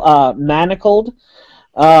still manacled.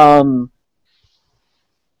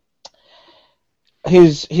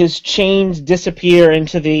 His chains disappear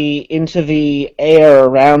into the air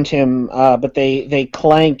around him, but they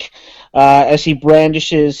clank as he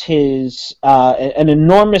brandishes his an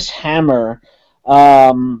enormous hammer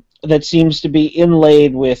that seems to be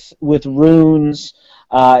inlaid with runes.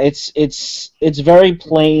 It's very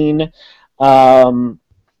plain, and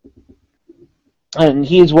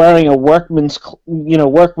he's wearing a workman's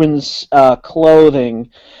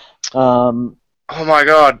clothing. Oh my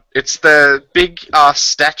god, it's the big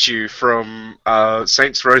statue from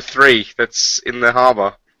Saints Row 3 that's in the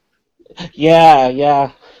harbour.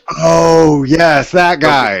 Yeah. Oh, yes, that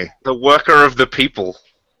guy. The worker of the people.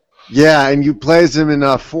 Yeah, and you plays him in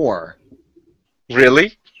 4.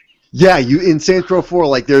 Really? Yeah, you in Saints Row 4,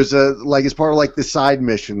 like there's it's part of like the side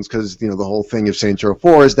missions, because the whole thing of Saints Row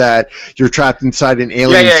 4 is that you're trapped inside an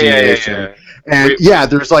alien simulation. Yeah. And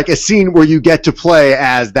there's like a scene where you get to play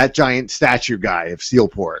as that giant statue guy of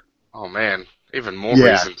Steelport. Oh man, even more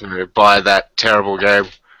reason to buy that terrible game.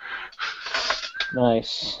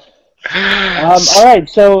 Nice. All right,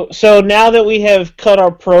 so now that we have cut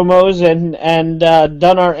our promos and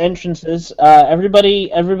done our entrances,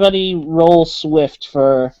 everybody roll swift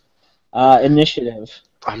for initiative.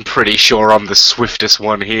 I'm pretty sure I'm the swiftest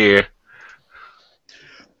one here.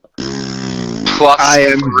 Plus I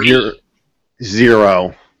am 3.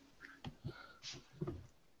 0.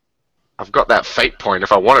 I've got that fate point.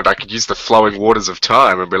 If I wanted, I could use the flowing waters of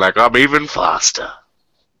time and be like, I'm even faster.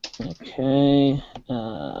 Okay,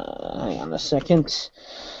 hang on a second.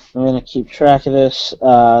 I'm going to keep track of this.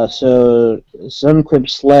 So Sunquib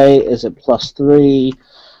Slay is at +3.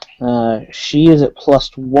 She is at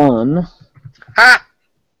 +1. Ha!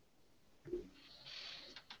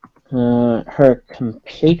 Her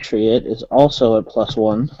compatriot is also at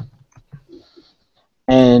 +1.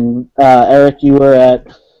 And Eric, you were at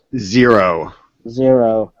 0.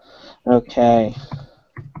 0. Okay.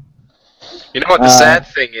 You know what the sad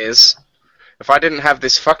thing is? If I didn't have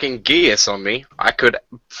this fucking Geas on me, I could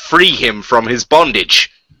free him from his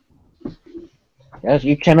bondage. Yes,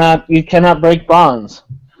 you cannot break bonds.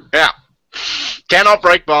 Yeah. Cannot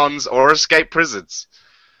break bonds or escape prisons.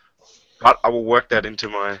 But I will work that into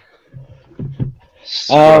my...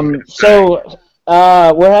 So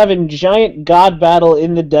we're having giant god battle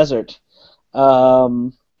in the desert.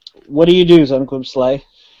 What do you do, Zunquib Slay?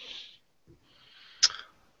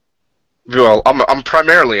 Well, I'm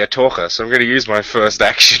primarily a talker, so I'm going to use my first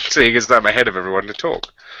action, seeing as I'm ahead of everyone, to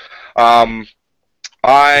talk.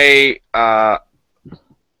 I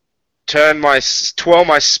twirl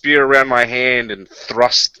my spear around my hand and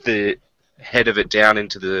thrust the head of it down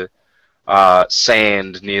into the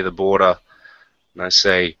sand near the border, and I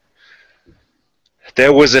say,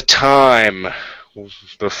 "There was a time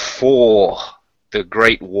before the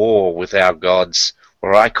Great War with our gods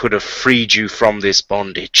where I could have freed you from this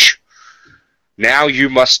bondage. Now you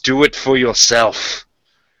must do it for yourself.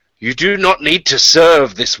 You do not need to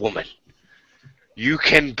serve this woman. You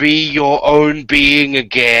can be your own being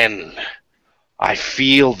again. I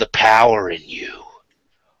feel the power in you.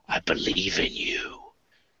 I believe in you.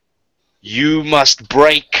 You must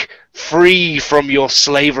break free from your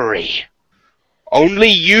slavery. Only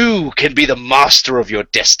you can be the master of your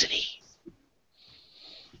destiny."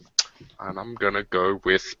 And I'm gonna go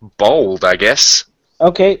with bold, I guess.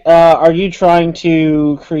 Okay, are you trying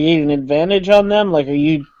to create an advantage on them? Like, are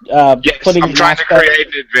you Yes, putting I'm trying to create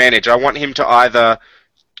an advantage. I want him to either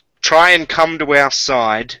try and come to our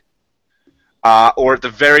side, or at the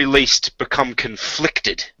very least become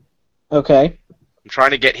conflicted. Okay. I'm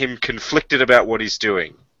trying to get him conflicted about what he's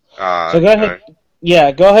doing. So go ahead.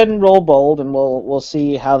 Yeah, go ahead and roll bold, and we'll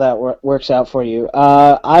see how that works out for you.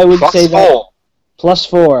 I would say that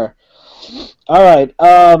 +4. All right.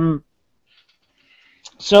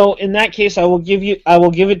 So in that case, I will give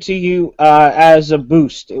it to you as a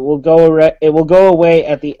boost. It will go away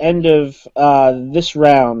at the end of this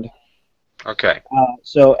round. Okay.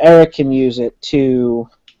 So Eric can use it to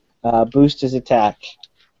boost his attack.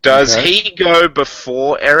 Does he go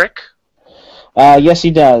before Eric? Yes,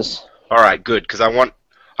 he does. All right, good. Because I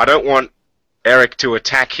don't want Eric to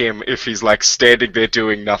attack him if he's like standing there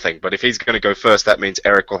doing nothing. But if he's going to go first, that means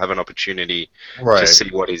Eric will have an opportunity to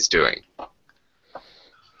see what he's doing.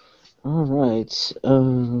 All right.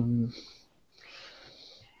 All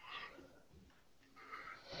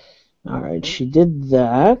right, she did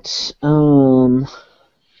that. Also,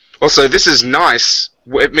 this is nice.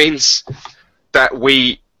 It means that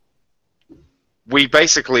we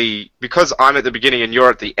basically, because I'm at the beginning and you're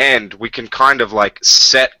at the end, we can kind of like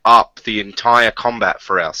set up the entire combat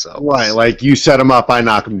for ourselves. Right, like you set him up, I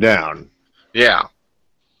knock him down. Yeah.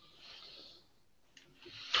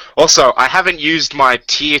 Also, I haven't used my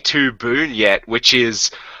tier 2 boon yet, which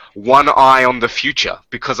is one eye on the future.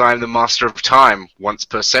 Because I am the master of time, once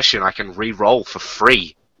per session I can re-roll for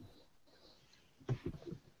free.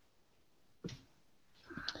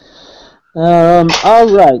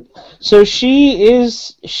 All right. So she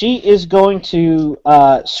is going to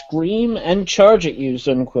scream and charge at you,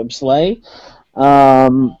 Zunquib Slay.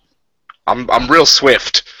 I'm real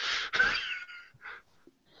swift.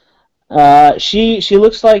 She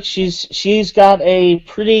looks like she's got a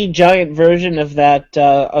pretty giant version of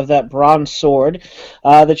that bronze sword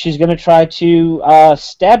that she's going to try to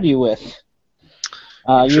stab you with.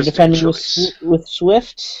 You're defending with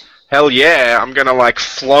swift. Hell yeah! I'm gonna like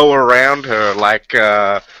flow around her like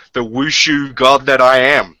the wushu god that I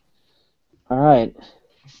am. All right.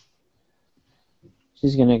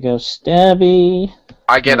 She's gonna go stabby.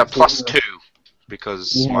 I get a +2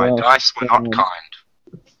 because my dice were not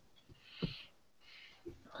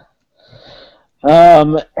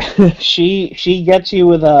kind. She gets you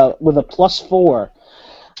with a +4.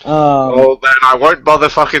 Well, then I won't bother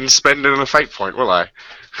fucking spending a fate point, will I?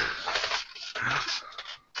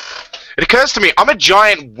 It occurs to me, I'm a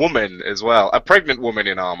giant woman as well, a pregnant woman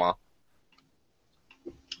in armor.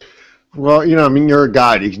 Well, you know, I mean, you're a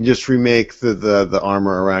god. You can just remake the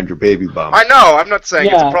armor around your baby bump. I know, I'm not saying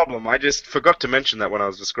it's a problem. I just forgot to mention that when I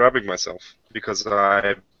was describing myself, because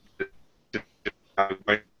I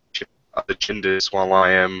other genders while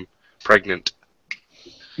I am pregnant.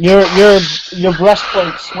 Your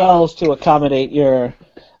breastplate swells to accommodate your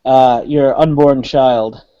unborn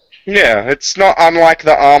child. Yeah, it's not unlike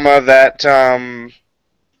the armor that I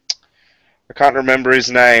can't remember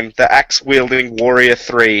his name, the axe-wielding Warrior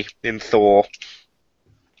 3 in Thor.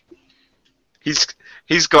 He's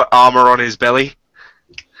got armor on his belly.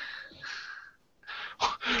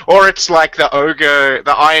 Or it's like the ogre,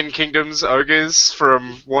 the Iron Kingdom's ogres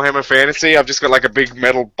from Warhammer Fantasy. I've just got like a big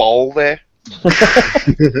metal bowl there.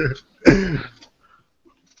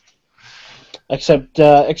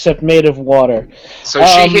 except made of water. So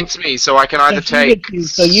she hits me, so I can either take.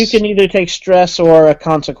 So you can either take stress or a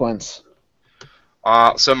consequence.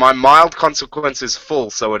 So my mild consequence is full,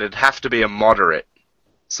 so it'd have to be a moderate.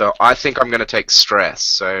 So I think I'm going to take stress.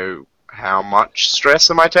 So how much stress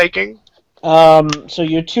am I taking? So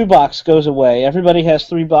your 2 box goes away. Everybody has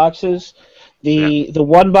 3 boxes. The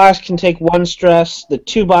 1 box can take 1 stress, the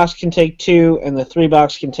 2 box can take 2, and the 3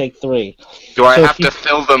 box can take 3. Do I have to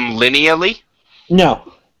fill them linearly?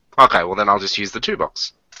 No. Okay, well then I'll just use the 2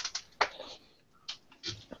 box.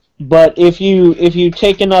 But if you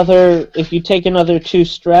take another 2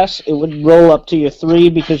 stress, it would roll up to your 3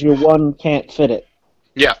 because your 1 can't fit it.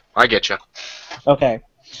 Yeah, I get you. Okay.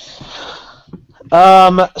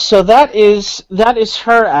 So that is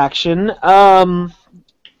her action.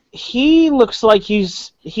 He looks like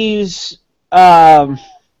he's a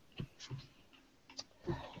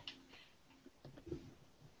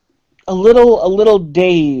little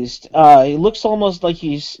dazed. He looks almost like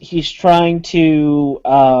he's trying to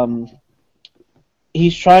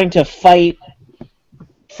fight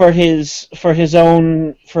for his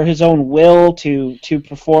own will to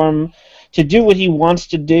perform, to do what he wants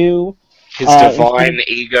to do. His divine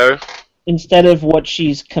ego. Instead of what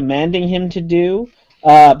she's commanding him to do.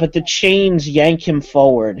 But the chains yank him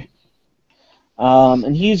forward.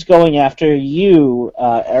 And he's going after you,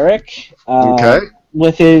 Eric. Okay.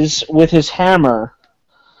 With his hammer.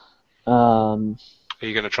 Are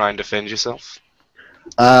you going to try and defend yourself?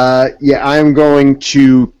 Yeah, I'm going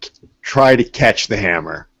to try to catch the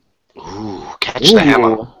hammer. Ooh, catch the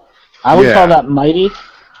hammer. I would call that mighty.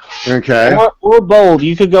 Okay. Or bold.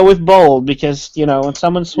 You could go with bold because, when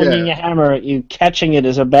someone's swinging a hammer at you, catching it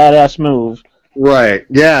is a badass move. Right.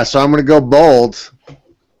 Yeah, so I'm going to go bold.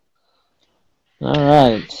 All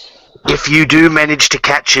right. If you do manage to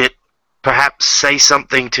catch it, perhaps say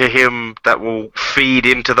something to him that will feed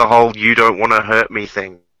into the whole "you don't want to hurt me"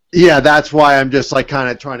 thing. Yeah, that's why I'm just kind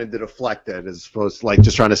of trying to deflect it as opposed to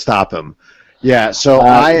just trying to stop him. Yeah, so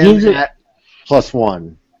I am at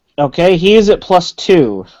 +1. Okay, he is at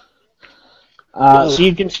 +2. So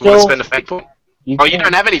you can still... You want to spend a fate point? You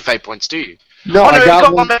don't have any fate points, do you? No, I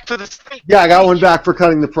got one back for this thing. Yeah, I got one back for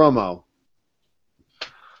cutting the promo.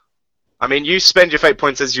 I mean, you spend your fate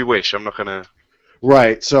points as you wish. I'm not going to...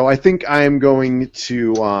 Right, so I think I am going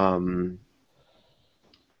to...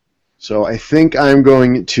 So I think I'm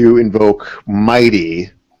going to invoke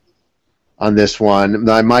Mighty on this one.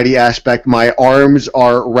 My Mighty aspect, my arms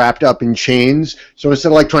are wrapped up in chains, so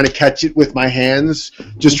instead of trying to catch it with my hands,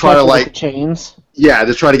 just try to chains. Yeah,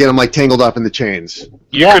 just try to get them tangled up in the chains.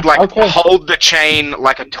 You could hold the chain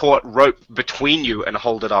like a taut rope between you and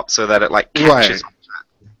hold it up so that it catches. Right.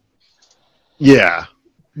 Yeah.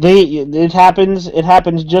 It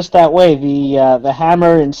happens just that way. The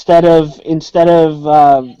hammer instead of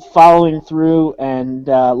following through and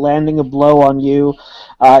landing a blow on you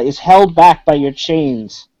is held back by your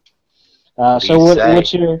chains. So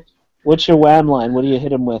what's your wham line? What do you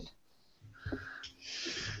hit him with?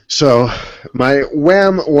 So my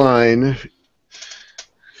wham line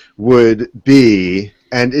would be,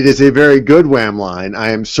 and it is a very good wham line.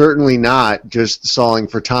 I am certainly not just stalling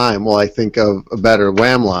for time while I think of a better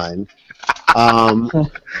wham line. Yeah,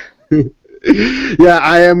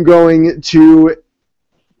 I am going to...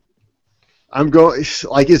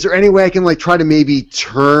 is there any way I can try to maybe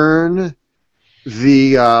turn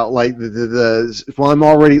the well, I'm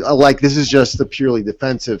already this is just a purely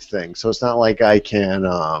defensive thing, so it's not like I can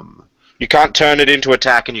You can't turn it into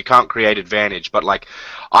attack and you can't create advantage, but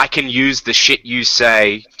I can use the shit you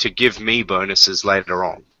say to give me bonuses later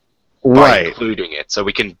on. By including it, so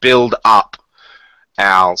we can build up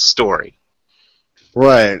our story.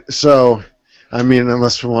 Right. So I mean,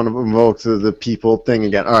 unless we want to invoke the people thing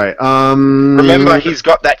again. All right. Remember, he's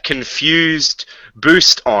got that confused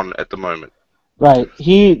boost on at the moment. Right.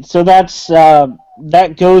 So that's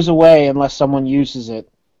that goes away unless someone uses it.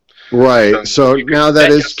 Right. So you now that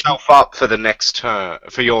is yourself up for the next turn,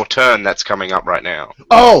 for your turn that's coming up right now.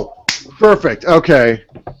 Oh, perfect. Okay.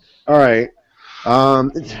 All right.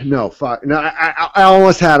 No, fuck. No, I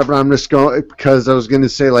almost had it, but I'm just going because I was going to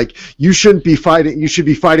say you shouldn't be fighting. You should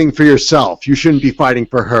be fighting for yourself. You shouldn't be fighting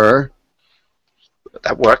for her.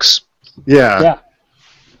 That works. Yeah. Yeah.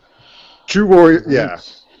 True warrior. Yeah.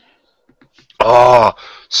 Oh,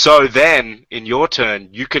 so then in your turn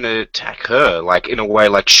you can attack her in a way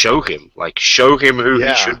show him who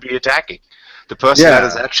he should be attacking. The person that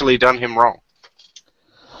has actually done him wrong.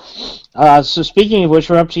 So speaking of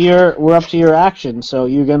which, we're up to your action. So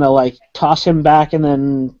you're gonna toss him back and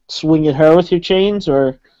then swing at her with your chains,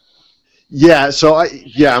 or? Yeah. So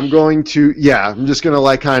I'm going to. Yeah, I'm just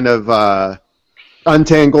gonna kind of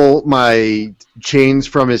untangle my chains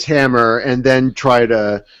from his hammer and then try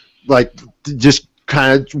to just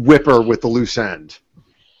kind of whip her with the loose end.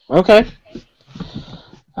 Okay.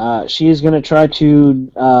 She is going to try to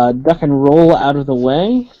duck and roll out of the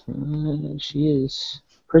way. She is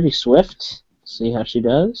pretty swift. See how she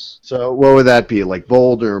does. So what would that be, like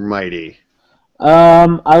bold or mighty?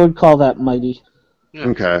 I would call that mighty. Yeah.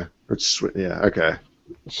 Okay. Okay.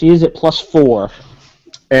 She is at +4.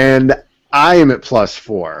 And I am at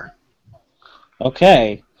 +4.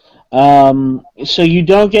 Okay. So you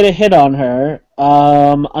don't get a hit on her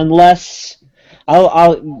unless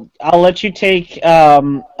I'll let you take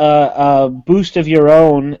a boost of your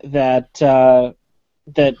own that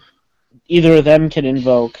that either of them can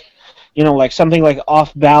invoke. You know, like something like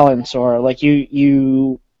off balance, or like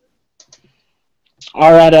you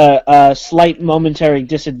are at a slight momentary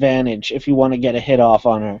disadvantage if you want to get a hit off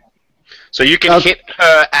on her. So you can hit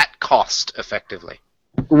her at cost, effectively.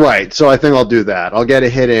 Right, so I think I'll do that. I'll get a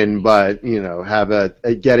hit in, but, have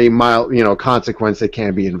get a mild, consequence that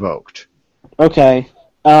can be invoked. Okay.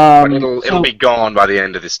 But it'll be gone by the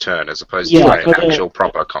end of this turn, as opposed to an actual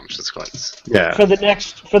proper consequence. Yeah. For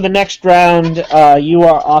the next round, you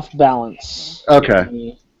are off balance. Okay. Let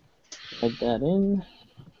me add that in.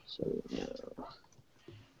 So we know.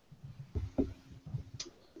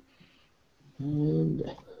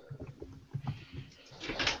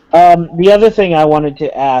 And the other thing I wanted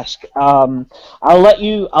to ask, I'll let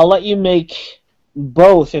you make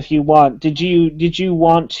both if you want. Did you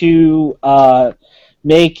want to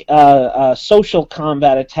make a social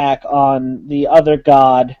combat attack on the other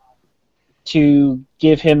god to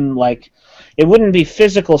give him, like, it wouldn't be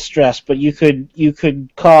physical stress, but you could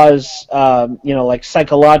cause like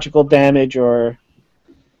psychological damage, or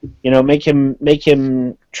make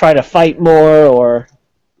him try to fight more, or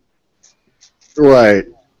Right.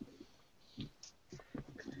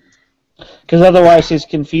 because otherwise his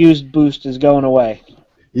confused boost is going away.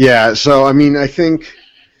 Yeah, so, I think...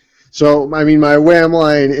 So, my wham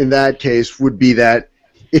line in that case would be that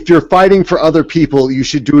if you're fighting for other people, you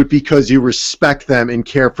should do it because you respect them and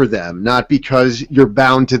care for them, not because you're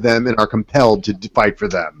bound to them and are compelled to fight for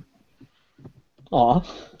them. Aw.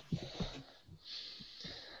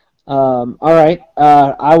 All right.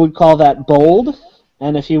 I would call that bold,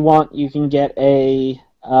 and if you want, you can get the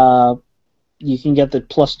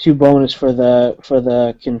 +2 bonus for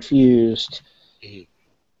the confused.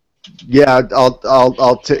 Yeah,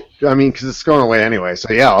 I'll take. Because it's going away anyway.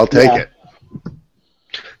 So yeah, I'll take it.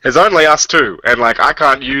 There's only us two, and I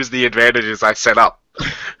can't use the advantages I set up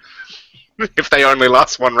if they only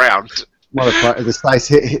last one round. Motherfucker,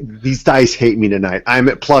 these dice hate me tonight. I'm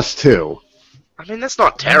at +2. That's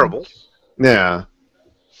not terrible. Yeah.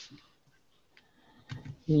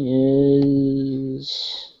 He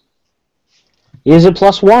is a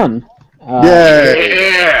 +1.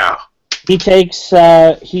 Yeah. He takes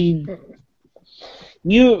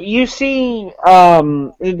You see,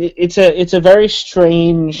 it's a very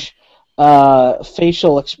strange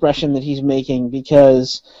facial expression that he's making,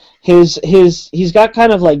 because he's got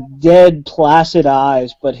kind of like dead, placid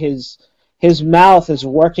eyes, but his mouth is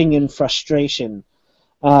working in frustration.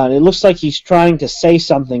 It looks like he's trying to say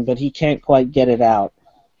something, but he can't quite get it out.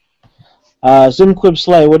 Zimquib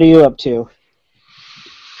Slay, what are you up to?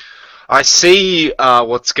 I see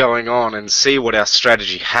what's going on and see what our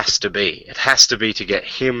strategy has to be. It has to be to get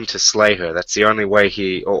him to slay her. That's the only way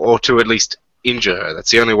or to at least injure her.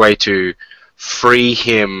 That's the only way to free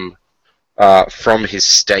him from his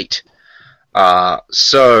state.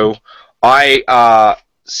 So I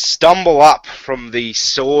stumble up from the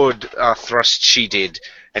sword thrust she did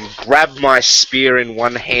and grab my spear in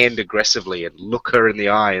one hand aggressively and look her in the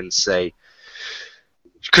eye and say,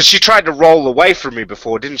 because she tried to roll away from me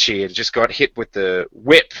before, didn't she? And just got hit with the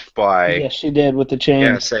whip by... Yes, she did, with the chain.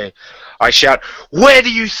 Yeah, I shout, "Where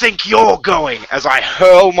do you think you're going?" as I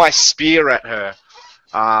hurl my spear at her.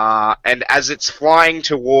 And as it's flying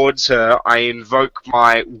towards her, I invoke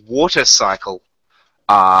my water cycle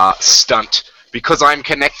stunt. Because I'm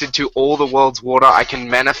connected to all the world's water, I can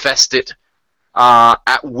manifest it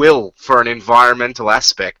at will for an environmental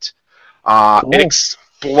aspect. It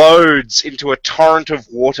explodes into a torrent of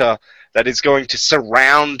water that is going to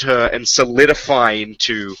surround her and solidify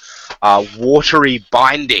into watery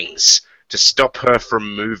bindings to stop her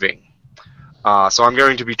from moving. So I'm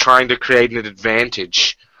going to be trying to create an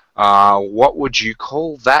advantage. What would you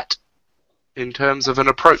call that in terms of an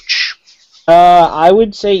approach? I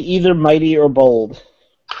would say either mighty or bold.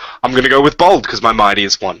 I'm going to go with bold because my mighty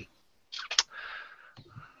is 1.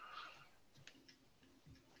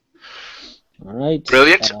 All right.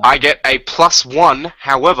 Brilliant. I get a +1.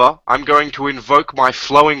 However, I'm going to invoke my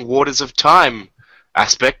flowing waters of time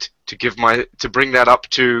aspect to bring that up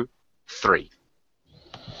to 3.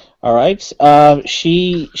 All right.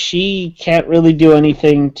 She can't really do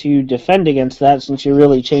anything to defend against that since you're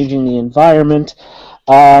really changing the environment,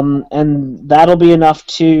 and that'll be enough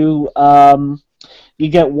to you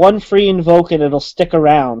get 1 free invoke and it'll stick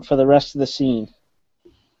around for the rest of the scene.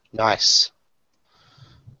 Nice.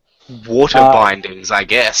 Water bindings, I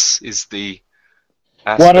guess, is the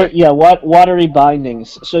aspect. Watery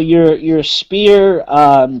bindings. So your spear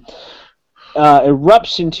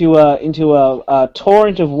erupts into a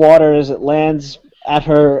torrent of water as it lands at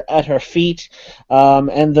her feet,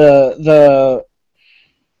 and the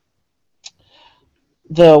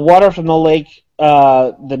water from the lake,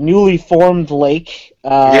 the newly formed lake,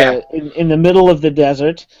 in the middle of the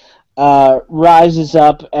desert, rises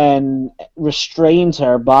up and restrains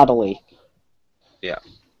her bodily. Yeah.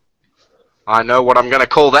 I know what I'm going to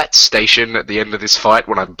call that station at the end of this fight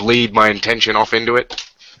when I bleed my intention off into it.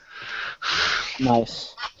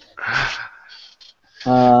 Nice.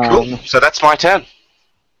 Cool. So that's my turn.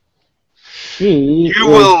 You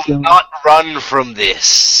will not run from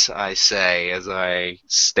this, I say, as I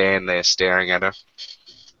stand there staring at her.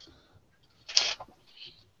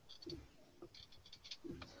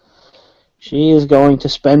 She is going to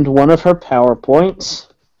spend one of her power points.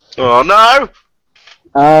 Oh no!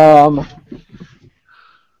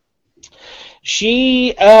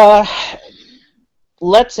 She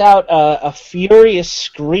lets out a furious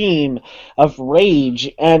scream of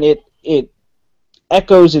rage, and it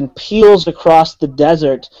echoes and peals across the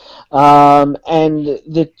desert. And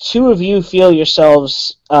the two of you feel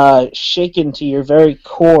yourselves shaken to your very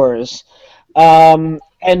cores. And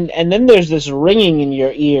then there's this ringing in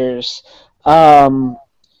your ears.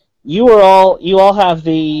 You all have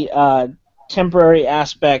the temporary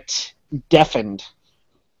aspect deafened.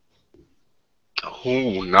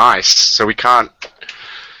 Oh, nice. So we can't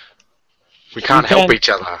help each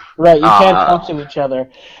other. Right, you can't talk to each other.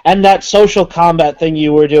 And that social combat thing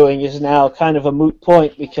you were doing is now kind of a moot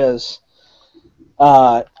point because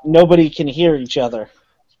nobody can hear each other.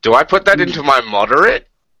 Do I put that into my moderate?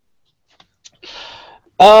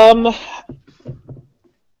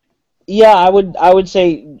 Yeah, I would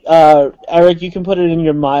say, Eric, you can put it in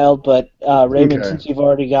your mild, but Raymond, since you've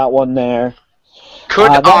already got one there.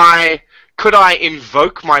 Could I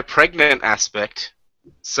invoke my pregnant aspect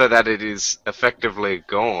so that it is effectively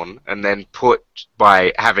gone, and then put,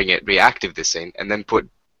 by having it be active this scene, and then put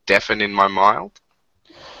deafen in my mild?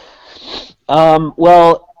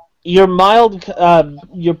 Well, your mild,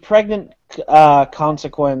 your pregnant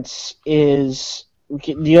consequence is...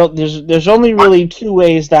 There's only really 2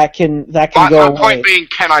 ways that can go away. My point being,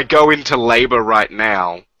 can I go into labor right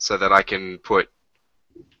now so that I can put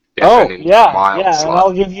deafen in mild slot? And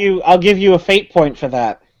I'll give you a fate point for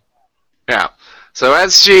that. Yeah. So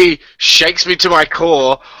as she shakes me to my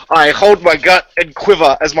core, I hold my gut and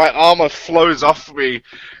quiver as my armor flows off me,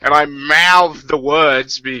 and I mouth the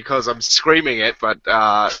words because I'm screaming it, but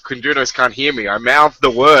Kundunos can't hear me. I mouth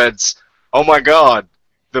the words, "Oh my god,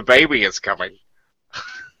 the baby is coming."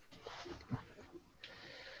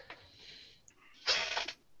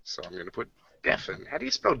 So I'm going to put deafen. How do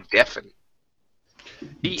you spell deafen?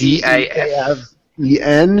 D-E-A-F-E-N?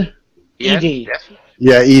 E-D. Deafen?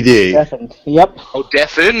 Yeah, E-D. Deafened. Yep. Oh,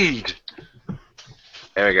 deafened!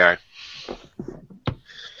 There we go.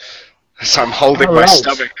 So I'm holding my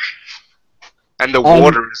stomach. And the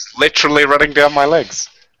water is literally running down my legs.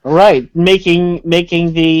 Right, making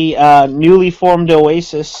the newly formed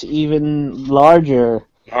oasis even larger.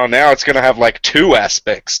 Oh, now it's going to have like 2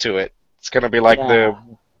 aspects to it. It's going to be like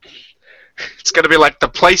It's going to be like the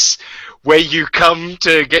place where you come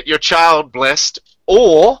to get your child blessed,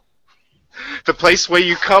 or the place where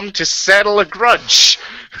you come to settle a grudge.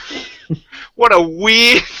 What a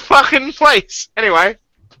weird fucking place. Anyway.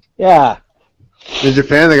 Yeah. In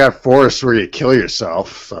Japan, they got forests where you kill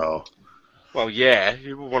yourself, so... Well, yeah,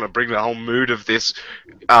 you want to bring the whole mood of this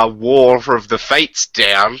war of the fates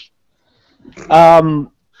down.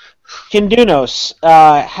 Kindunos,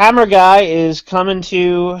 Hammer Guy is coming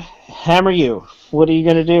to hammer you. What are you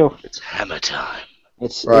going to do? It's hammer time.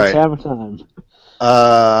 It's hammer time.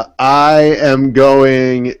 I am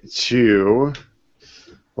going to...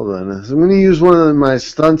 Hold on. So I'm going to use one of my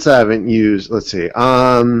stunts I haven't used. Let's see.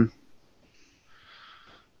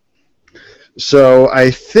 So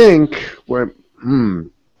I think...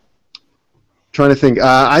 trying to think.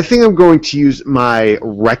 I think I'm going to use my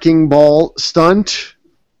Wrecking Ball stunt.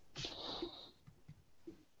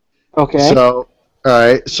 Okay. So All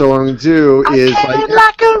right. So what I'm gonna do is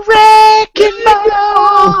like a wrecking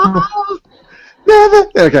ball.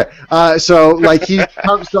 Okay. So like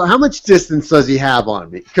so how much distance does he have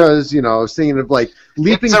on me? Because I was thinking of like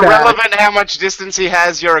leaping It's back. irrelevant how much distance he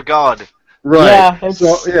has. You're a god. Right. Yeah,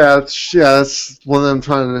 it's- That's one of them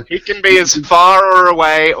trying to. He can be as far or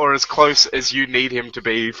away or as close as you need him to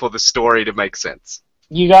be for the story to make sense.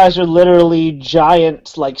 You guys are literally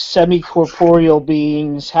giant, like semi-corporeal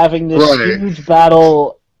beings having this Right. huge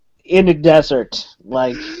battle in a desert.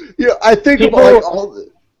 Like Yeah, I think People- about like, all.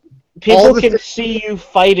 people the can thi- see you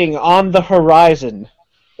fighting on the horizon.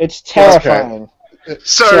 It's terrifying.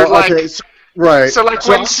 So, like, okay, right. So, like,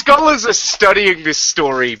 when scholars are studying this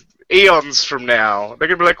story eons from now, they're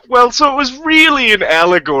going to be like, well, so it was really an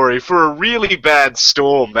allegory for a really bad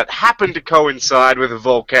storm that happened to coincide with a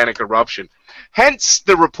volcanic eruption. Hence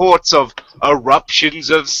the reports of eruptions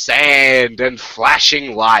of sand and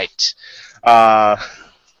flashing light. Right?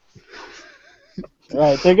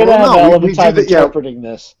 They're gonna Well, have a no, hell of we a do time that- yeah. interpreting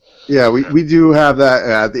this. Yeah, we do have that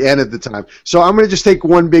at the end of the time. So I'm going to just take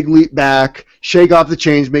one big leap back, shake off the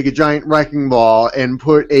chains, make a giant wrecking ball, and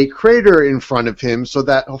put a crater in front of him so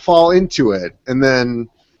that he'll fall into it. And then...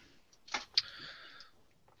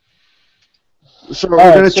 So we're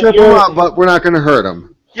Alright, going to so trip him you're- up, but we're not going to hurt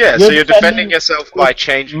him. Yeah, You're so you're defending defending yourself by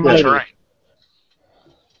changing the mighty. terrain.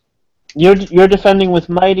 You're defending with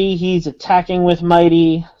mighty. He's attacking with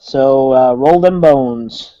mighty. So roll them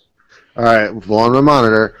bones. All right, blow on the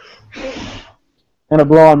monitor. Gonna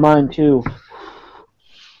blow on mine too.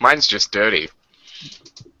 Mine's just dirty.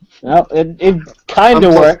 Well, it kind I'm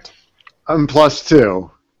of plus- worked. I'm +2.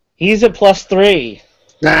 He's at +3.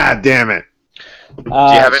 Ah, damn it. Do you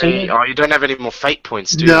have so any? Oh, you don't have any more fate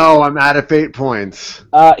points, do you? No, I'm out of fate points.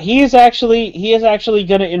 he is actually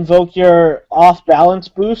going to invoke your off balance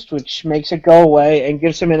boost, which makes it go away and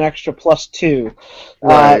gives him an extra +2.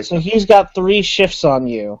 Right. So he's got 3 shifts on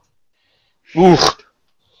you. Oof.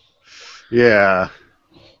 Yeah.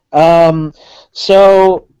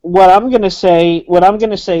 So what I'm gonna say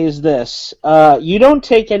is this: you don't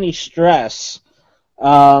take any stress,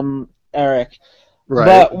 Eric.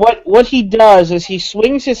 Right. But what he does is he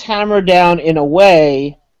swings his hammer down in a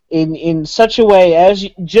way, in such a way as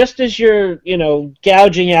just as you're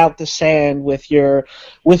gouging out the sand with your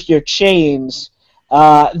chains,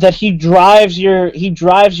 that he drives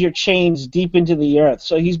your chains deep into the earth.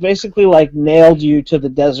 So he's basically like nailed you to the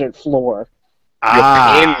desert floor.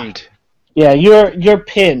 You're pinned. Yeah, you're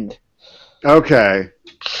pinned. Okay.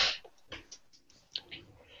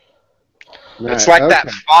 It's Right, like that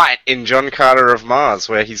okay. fight in John Carter of Mars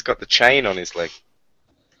where he's got the chain on his leg.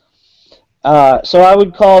 So I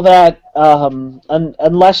would call that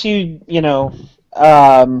unless I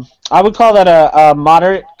would call that a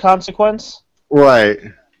moderate consequence. Right.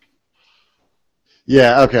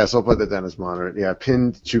 Yeah, okay, so I'll put that down as moderate. Yeah,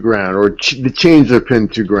 pinned to ground, or the chains are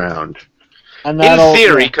pinned to ground. And In that'll,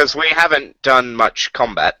 theory, because we haven't done much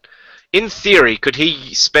combat, in theory, could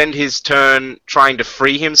he spend his turn trying to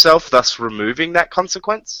free himself, thus removing that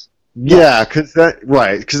consequence? Yeah, because that's,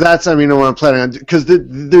 what I'm planning on, because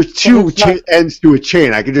there's two it's not- ends to a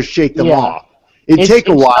chain. I could just shake them Yeah. off. It'd take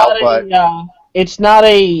a while, but... It's not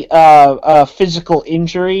a physical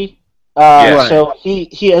injury. Yeah. Right. So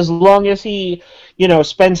he as long as he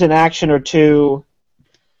spends an action or two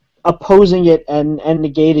opposing it and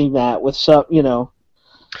negating that with some taking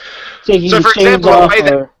So, his for chains example, off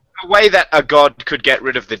a way that a god could get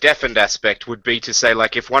rid of the deafened aspect would be to say,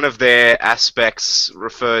 like, if one of their aspects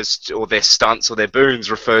refers to, or their stunts or their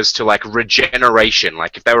boons refers to, like, regeneration.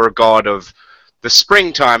 Like, if they were a god of the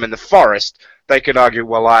springtime in the forest, they could argue,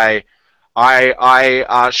 well, I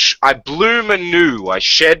bloom anew. I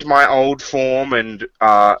shed my old form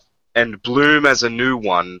and bloom as a new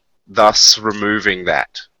one, thus removing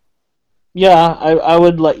that. Yeah, I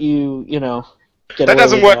would let you get That away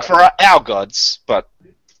doesn't with work that. for our gods, but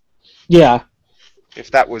Yeah,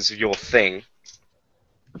 if that was your thing.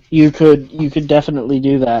 you could definitely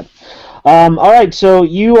do that. All right, so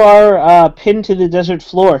you are pinned to the desert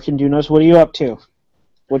floor, Kindunos. What are you up to?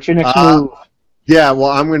 What's your next move? Yeah,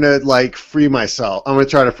 well, I'm going to, free myself. I'm going to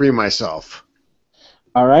try to free myself.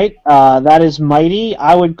 All right, that is mighty.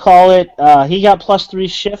 I would call it. He got +3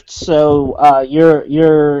 shifts, so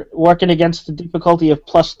you're working against the difficulty of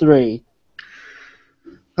 +3.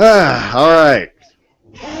 All right.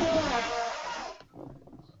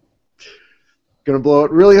 Gonna blow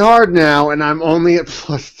it really hard now, and I'm only at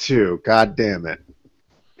 +2. God damn it.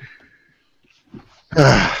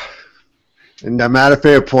 And I'm out of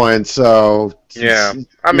fate points, so... Yeah.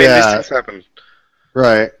 I mean, yeah, these things happen.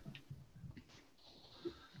 right.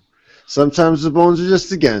 Sometimes the bones are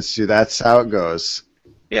just against you. That's how it goes.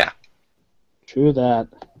 Yeah. True that.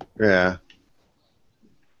 Yeah.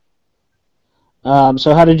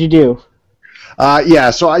 So how did you do? I'm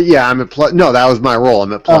at plus. No, that was my roll.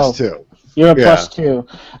 I'm at plus 2. You're a Yeah. plus 2.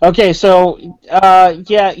 Okay, so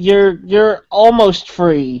you're almost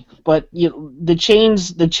free, but the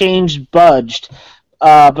chains budged,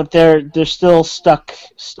 but they're still stuck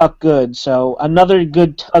good. So another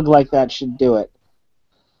good tug like that should do it.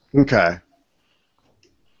 Okay.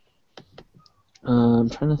 I'm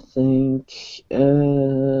trying to think.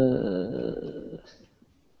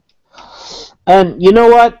 And you know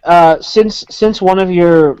what? Since one of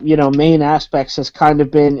your main aspects has kind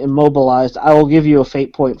of been immobilized, I will give you a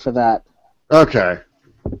fate point for that. Okay.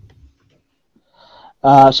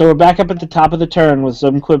 So we're back up at the top of the turn with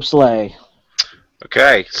Zumquib Slay.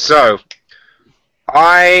 Okay, so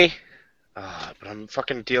but I'm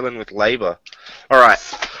fucking dealing with labor. Alright,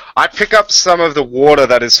 I pick up some of the water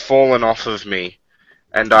that has fallen off of me,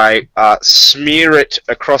 and I smear it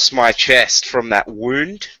across my chest from that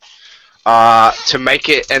wound to make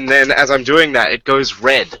it, and then as I'm doing that, it goes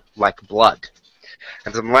red, like blood.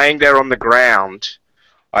 As I'm laying there on the ground,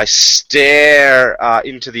 I stare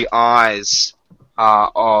into the eyes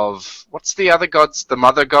of, what's the other god's, the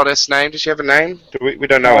mother goddess name? Does she have a name? We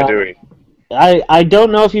don't know her, do we? I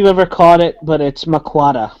don't know if you've ever caught it, but it's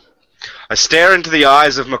Maquata. I stare into the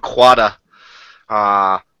eyes of Maquata,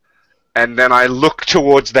 and then I look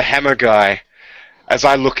towards the hammer guy, as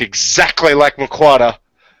I look exactly like Maquata,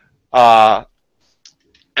 and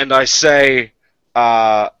I say,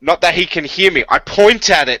 not that he can hear me, I point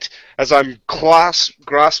at it as I'm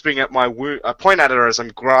grasping at my wound. I point at her as I'm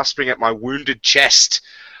grasping at my wounded chest,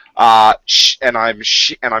 and I'm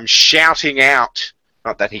shouting out,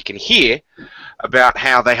 not that he can hear, about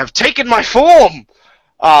how they have taken my form.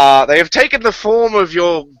 They have taken the form of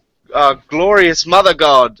your glorious mother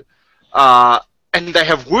god, and they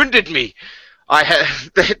have wounded me.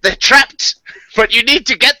 They're trapped, but you need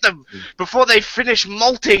to get them before they finish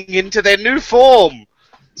molting into their new form.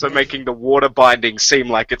 So making the water binding seem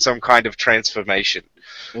like it's some kind of transformation.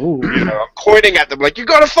 Ooh. You know, I'm pointing at them like, you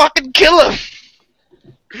gotta fucking kill him!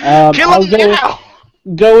 Kill him now!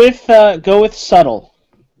 Go with subtle.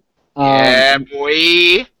 Yeah,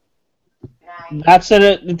 boy. That's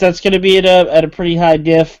going to be at a pretty high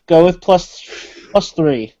diff. Go with plus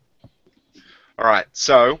 3. Alright,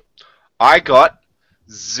 so I got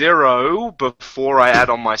 0 before I add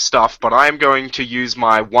on my stuff, but I am going to use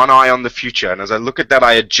my one eye on the future, and as I look at that,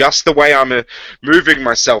 I adjust the way I'm moving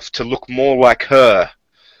myself to look more like her,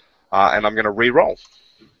 and I'm going to re-roll.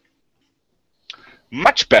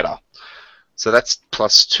 Much better. So that's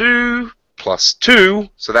plus 2, plus 2,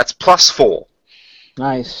 so that's plus 4.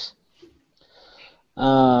 Nice.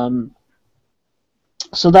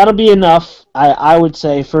 So that'll be enough, I would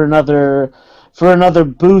say, for another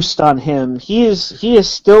boost on him. He is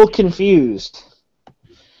still confused,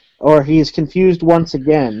 or he is confused once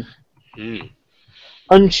again,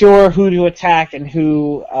 unsure who to attack and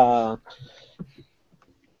who to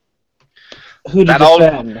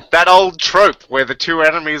defend. That old trope where the two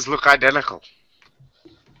enemies look identical,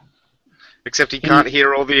 except he can't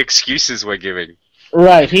hear all the excuses we're giving.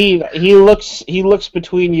 Right, he looks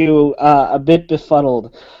between you a bit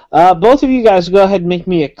befuddled. Both of you guys go ahead and make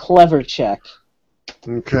me a clever check.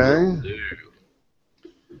 Okay.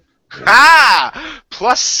 Ah!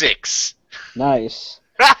 Plus 6. Nice.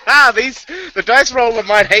 The dice roller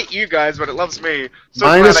might hate you guys, but it loves me. So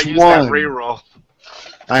glad I Minus used that 1. reroll.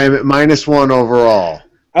 I am at -1 overall.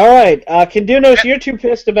 All right, Kandunos, you're too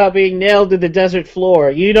pissed about being nailed to the desert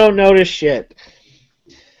floor. You don't notice shit.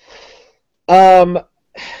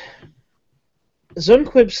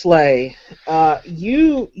 Zunquib Slay,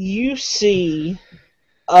 you see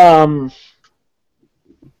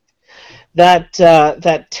that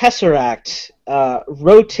tesseract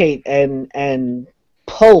rotate and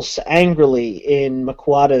pulse angrily in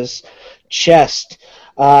Maquata's chest,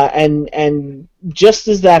 and just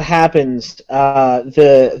as that happens,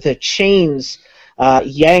 the chains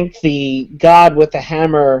yank the god with the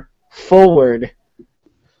hammer forward.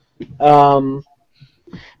 And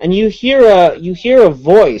you hear a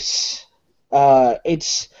voice.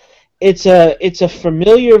 It's a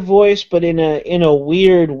familiar voice, but in a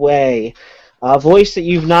weird way. A voice that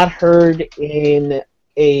you've not heard in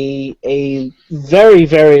a very,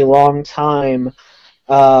 very long time.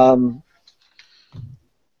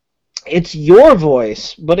 It's your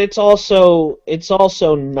voice, but it's also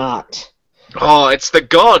not. Oh, it's the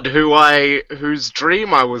god whose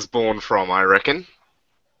dream I was born from, I reckon.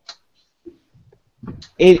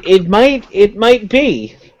 It might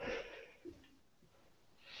be.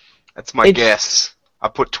 That's my guess. I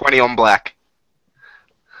put 20 on black.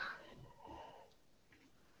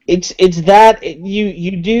 It's that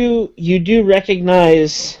you do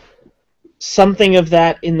recognize something of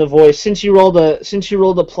that in the voice. Since you rolled a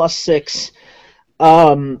 +6,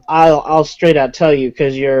 I'll straight out tell you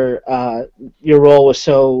because your roll was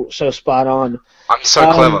so spot on. I'm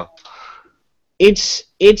so clever. It's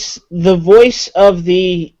the voice of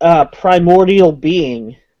the primordial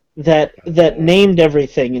being that named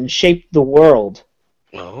everything and shaped the world.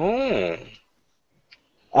 Oh.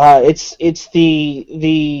 It's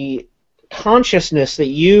the consciousness that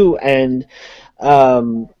you and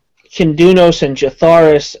Kindunos and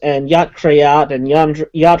Jatharis and Yat Krayat and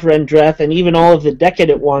Yat Rendreth and even all of the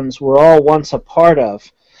Decadent ones were all once a part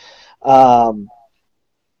of. Our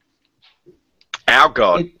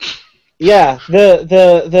god.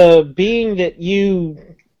 The being that you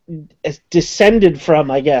descended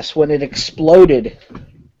from, I guess, when it exploded.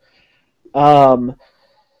 What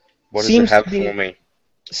does it have for me?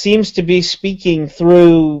 Seems to be speaking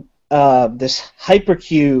through this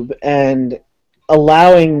hypercube and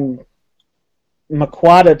allowing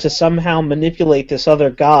Maquada to somehow manipulate this other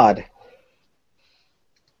god.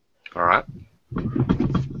 Alright.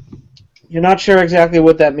 You're not sure exactly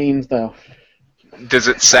what that means, though. Does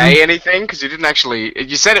it say anything? Because you didn't actually...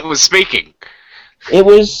 You said it was speaking. It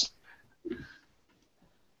was...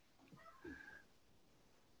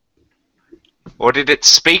 Or did it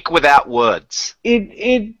speak without words?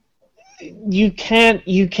 You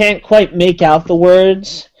can't quite make out the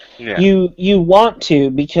words. Yeah. You want to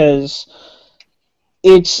because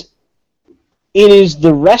it is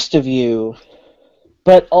the rest of you,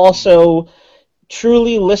 but also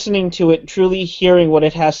truly listening to it, truly hearing what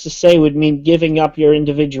it has to say would mean giving up your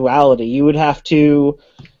individuality. You would have to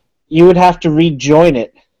rejoin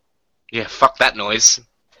it. Yeah, fuck that noise.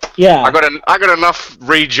 Yeah. I got enough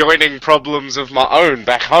rejoining problems of my own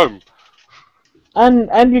back home.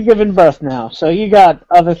 And you're giving birth now, so you got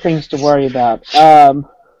other things to worry about.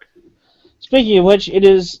 Speaking of which, it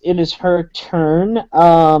is her turn.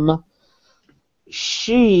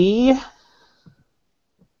 She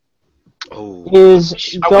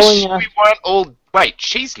is going. We weren't all. Wait,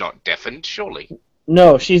 she's not deafened, surely.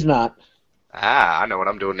 No, she's not. I know what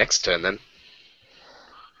I'm doing next turn then.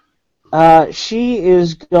 She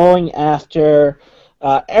is going after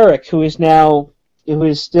Eric, who is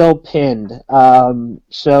still pinned.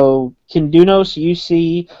 So Kindunos, you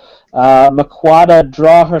see Maquada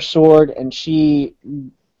draw her sword, and she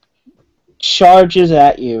charges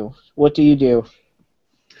at you. What do you do?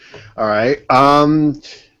 All right.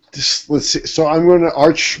 Let's see. So I'm going to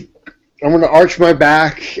arch my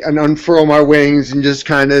back and unfurl my wings and just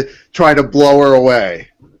kind of try to blow her away.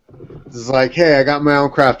 It's like, hey, I got my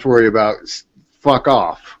own crap to worry about. Fuck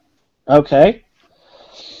off. Okay.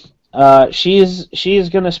 She is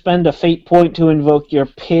going to spend a fate point to invoke your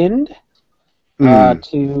pinned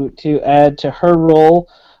to add to her roll.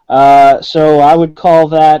 So I would call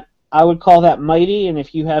that mighty. And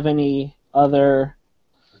if you have any other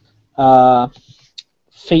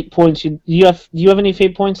fate points, do you have any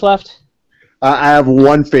fate points left? I have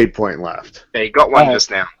one fate point left. Yeah, you got one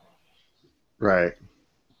just now. Right.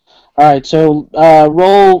 All right. So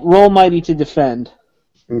roll mighty to defend.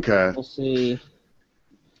 Okay. We'll see.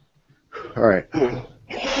 All right.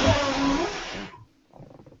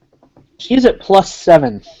 She's at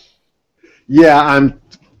 +7. Yeah, I'm.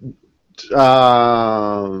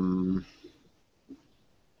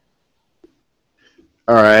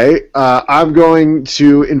 All right. I'm going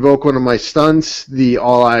to invoke one of my stunts, the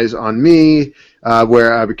All Eyes on Me,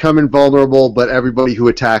 where I become invulnerable, but everybody who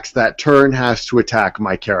attacks that turn has to attack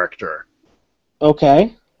my character.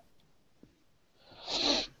 Okay.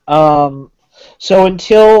 So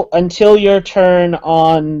until your turn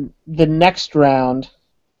on the next round,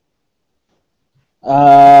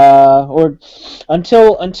 or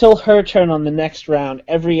until her turn on the next round,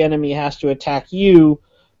 every enemy has to attack you,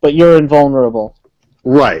 but you're invulnerable.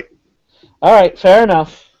 Right. All right, fair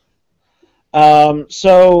enough.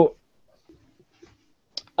 So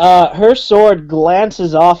her sword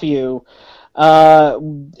glances off you.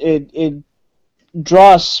 It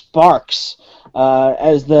draws sparks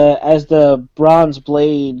as the bronze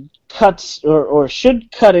blade cuts or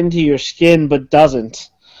should cut into your skin, but doesn't.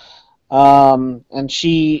 And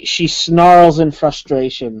she snarls in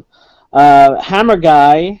frustration. Hammer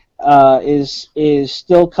Guy is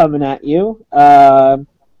still coming at you.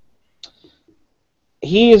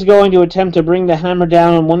 He is going to attempt to bring the hammer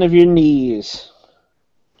down on one of your knees.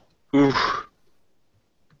 Oof.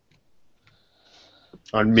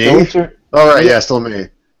 On me? So All right, yeah, still me.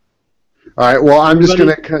 All right, well, I'm just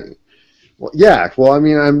going to... Well, yeah. Well, I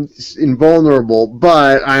mean, I'm invulnerable,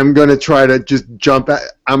 but I'm gonna try to just jump at.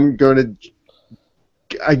 I'm gonna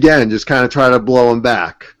again just kind of try to blow him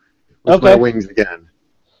back with my Okay. wings again.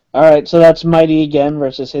 All right, so that's mighty again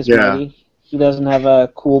versus his Yeah. mighty. He doesn't have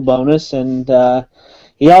a cool bonus, and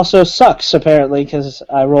he also sucks apparently because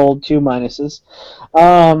I rolled 2 minuses.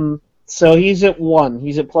 So he's at 1.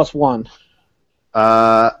 He's at +1.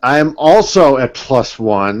 I'm also at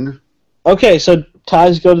 +1. Okay, so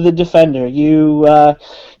ties go to the defender. You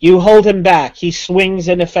hold him back. He swings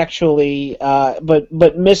ineffectually,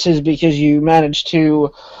 but misses because you managed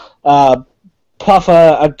to puff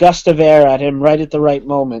a gust of air at him right at the right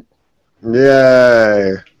moment.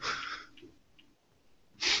 Yay!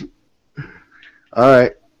 All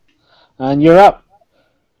right. And you're up.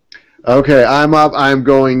 Okay, I'm up. I'm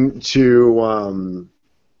going to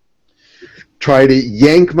try to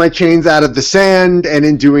yank my chains out of the sand, and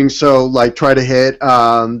in doing so, like try to hit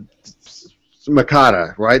Makata.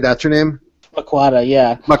 Right? That's her name. Makwata,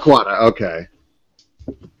 yeah. Makwata. Okay.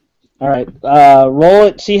 All right. Roll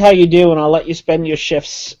it. See how you do, and I'll let you spend your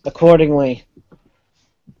shifts accordingly.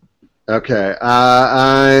 Okay.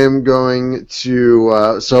 I'm going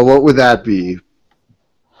to. So what would that be?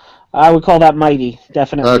 I would call that mighty,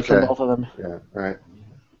 definitely, for Okay. both of them. Yeah. All right.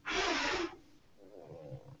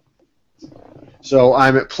 So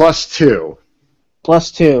I'm at +2.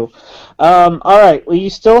 +2. All right. Well, you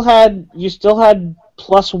still had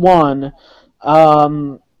 +1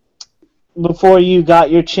 before you got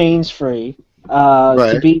your chains free.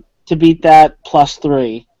 Right. To beat that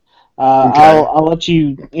 +3. Okay. I'll let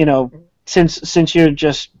you. Since you're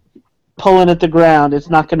just pulling at the ground, it's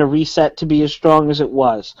not going to reset to be as strong as it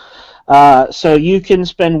was. So you can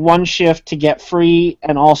spend 1 shift to get free,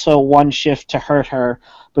 and also 1 shift to hurt her.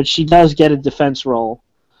 But she does get a defense roll.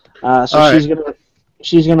 So All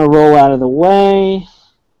she's gonna roll out of the way.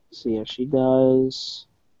 See if she does.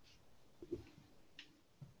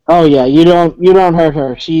 Oh yeah, you don't hurt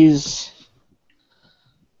her.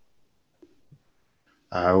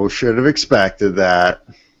 I should have expected that.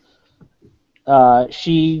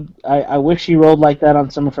 I wish she rolled like that on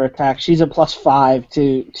some of her attacks. She's a +5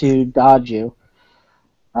 to dodge you.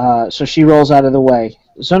 So she rolls out of the way.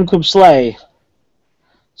 Zunkub Slay.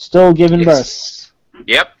 Still giving birth.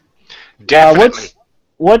 Yep. Definitely.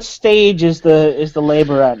 What stage is the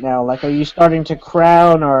labor at now? Like, are you starting to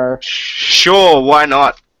crown or? Sure, why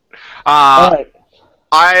not? All right.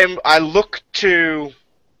 I look to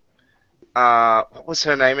what was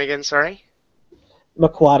her name again, sorry?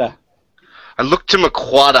 Makwata. I look to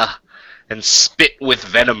Makwata and spit with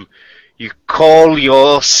venom. You call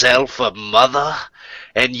yourself a mother,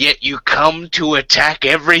 and yet you come to attack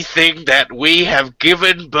everything that we have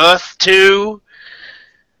given birth to?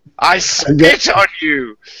 I spit on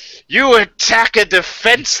you! You attack a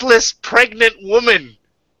defenseless pregnant woman!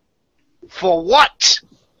 For what?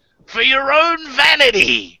 For your own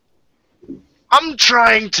vanity! I'm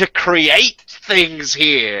trying to create things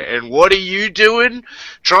here, and what are you doing?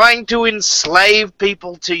 Trying to enslave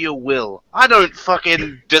people to your will. I don't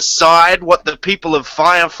fucking decide what the people of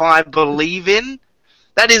Firefly believe in.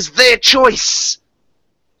 That is their choice.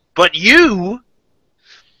 But you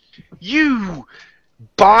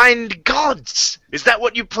bind gods. Is that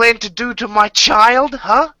what you plan to do to my child,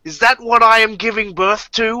 huh? Is that what I am giving birth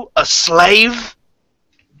to? A slave?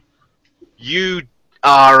 You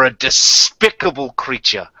are a despicable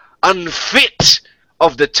creature, unfit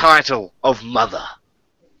of the title of mother.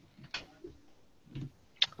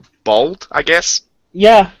 Bold, I guess?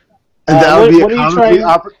 Yeah. And that would be what are you trying?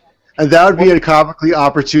 and that would be a comically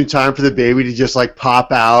opportune time for the baby to just like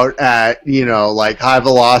pop out at like high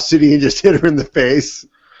velocity and just hit her in the face.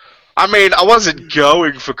 I mean, I wasn't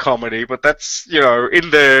going for comedy, but that's in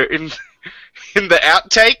the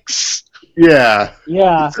outtakes. Yeah.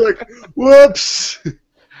 Yeah. It's like, whoops.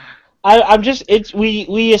 I'm just.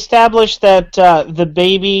 We established that the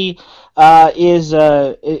baby is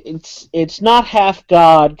it's not half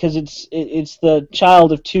god because it's the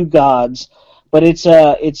child of 2 gods, but it's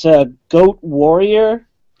a goat warrior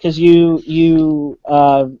because you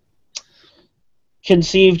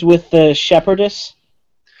conceived with the shepherdess.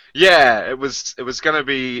 Yeah, it was going to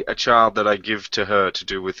be a child that I give to her to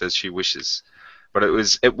do with as she wishes, but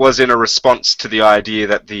it was in a response to the idea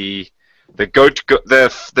that the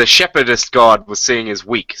shepherdess god was seeing as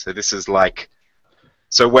weak. So this is like,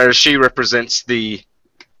 so whereas she represents the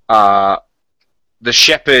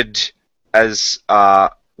shepherd as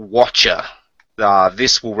watcher,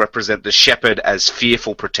 this will represent the shepherd as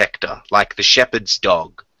fearful protector, like the shepherd's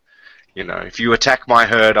dog. If you attack my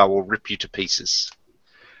herd, I will rip you to pieces.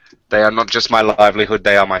 They are not just my livelihood,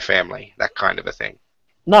 they are my family. That kind of a thing.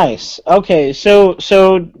 Nice. Okay, so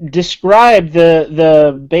describe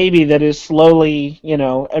the baby that is slowly,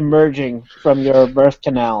 emerging from your birth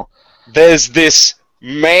canal. There's this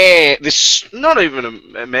man, this not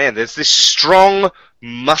even a man. There's this strong,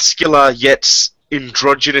 muscular yet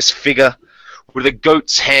androgynous figure with a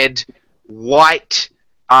goat's head, white,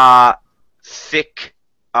 thick,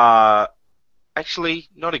 actually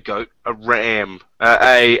not a goat, a ram,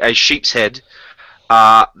 a sheep's head.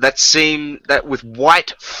 That with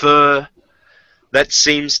white fur that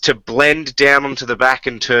seems to blend down onto the back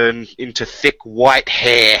and turn into thick white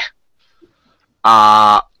hair.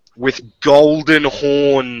 With golden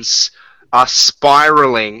horns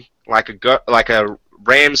spiraling like a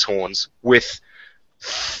ram's horns with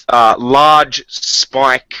large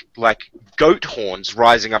spike like goat horns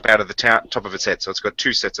rising up out of the top of its head. So it's got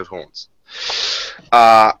two sets of horns.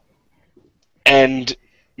 And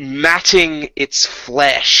matting its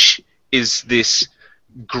flesh is this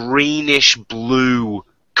greenish blue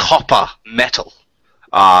copper metal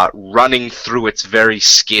running through its very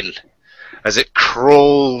skin as it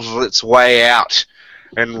crawls its way out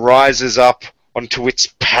and rises up onto its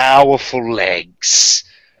powerful legs.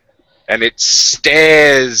 And it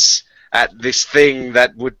stares at this thing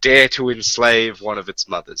that would dare to enslave one of its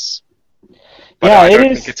mothers. But Yeah, I it don't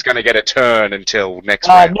is. think it's going to get a turn until next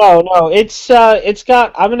round. No. It's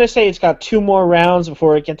got. I'm gonna say it's got 2 more rounds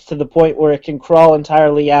before it gets to the point where it can crawl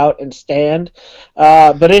entirely out and stand.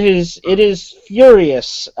 But it is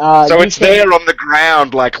furious. So You it's can- there on the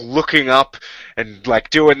ground, like looking up and like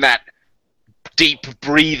doing that deep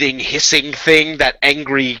breathing, hissing thing that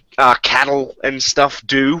angry cattle and stuff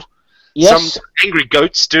do. Yes. Some angry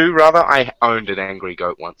goats do, rather. I owned an angry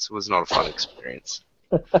goat once. It was not a fun experience.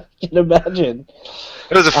 I can imagine.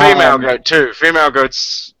 It was a female Um, goat too. Female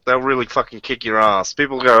goats, they'll really fucking kick your ass.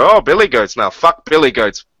 People go, oh, billy goats now. Fuck billy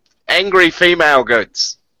goats. Angry female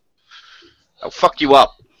goats. They'll fuck you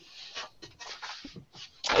up.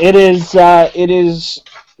 It is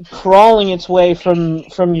crawling its way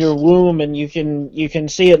from your womb, and you can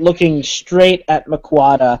see it looking straight at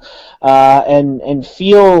Maquada, and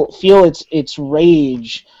feel its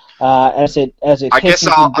rage as it I guess hisses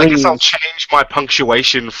I'll and breathes. change my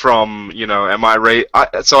punctuation from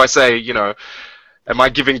am so I say am I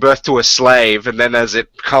giving birth to a slave, and then as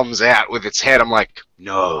it comes out with its head I'm like,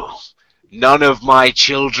 no, none of my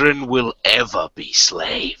children will ever be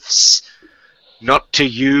slaves, not to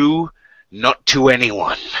you, not to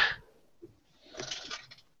anyone.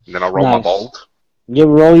 And then I'll roll my Nice. bold. You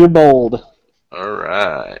roll your bold. All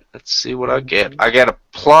right, let's see what I get. I get a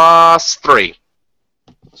 +3.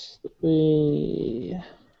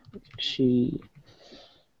 She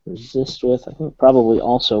resist with, I think, probably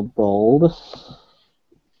also bold.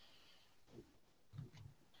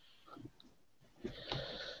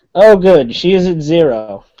 Oh, good. She is at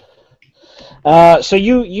 0. So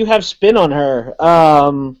you have spin on her.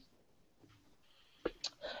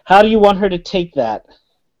 How do you want her to take that?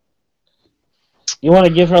 You want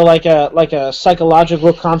to give her like a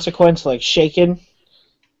psychological consequence, like shaken?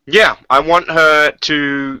 Yeah, I want her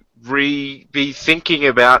to be thinking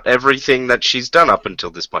about everything that she's done up until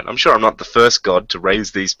this point. I'm sure I'm not the first god to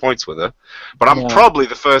raise these points with her, but I'm Yeah. probably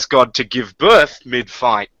the first god to give birth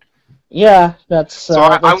mid-fight. Yeah, that's. So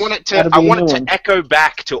I that's want it gotta to be a new to one. echo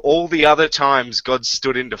back to all the other times God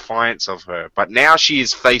stood in defiance of her. But now she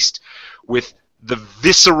is faced with the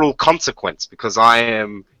visceral consequence because I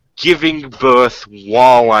am giving birth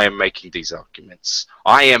while I am making these arguments.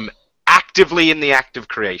 I am actively in the act of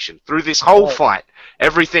creation. Through this whole Right. fight,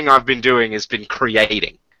 everything I've been doing has been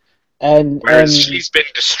creating, And whereas she's been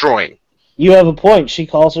destroying. you have a point. She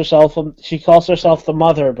calls herself the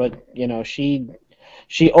mother, but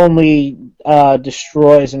she only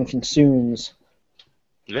destroys and consumes.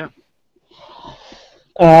 Yeah.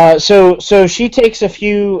 So she takes a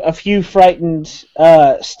few frightened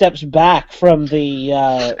steps back from the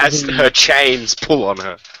As her chains pull on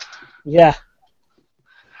her. yeah.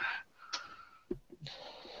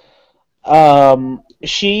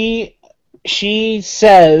 She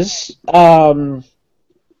says,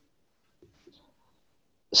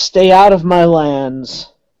 "Stay out of my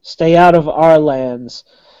lands, stay out of our lands,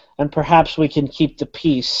 and perhaps we can keep the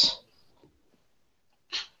peace."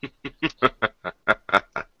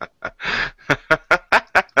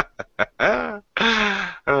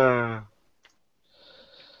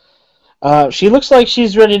 She looks like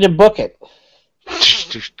she's ready to book it.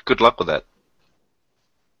 Good luck with that.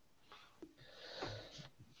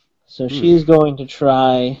 So she's going to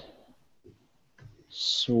try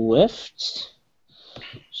swift.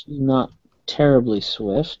 She's not terribly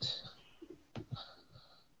swift.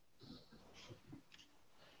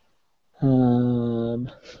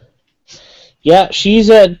 Yeah, she's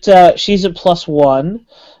at +1.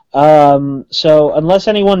 So unless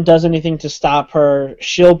anyone does anything to stop her,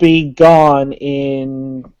 she'll be gone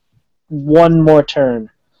in one more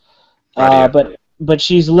turn. But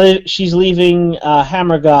she's leaving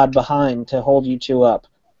Hammer God behind to hold you two up.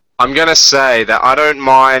 I'm gonna say that I don't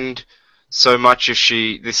mind so much if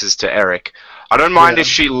she. This is to Eric. I don't mind if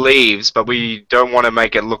she leaves, but we don't want to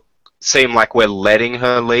make it seem like we're letting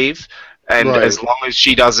her leave. And as long as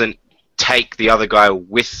she doesn't take the other guy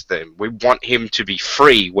with them, we want him to be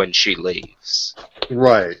free when she leaves.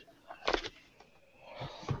 Right.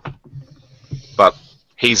 But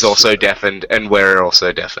he's also deafened, and we're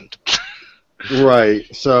also deafened. Right.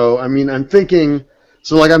 So I'm thinking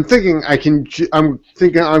I'm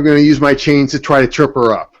thinking I'm going to use my chains to try to trip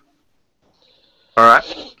her up. All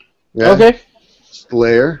right. Yeah. Okay.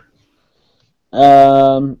 Slayer.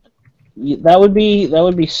 That would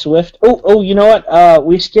be Swift. Oh, you know what?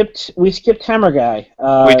 We skipped Hammer Guy.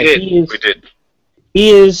 We did. He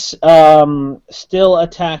is still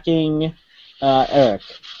attacking Eric.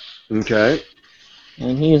 Okay.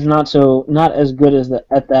 And he is not as good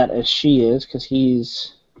at that as she is, because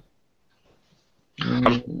he's.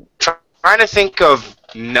 I'm trying to think of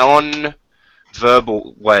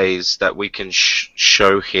non-verbal ways that we can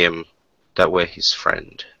show him that we're his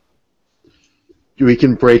friend. We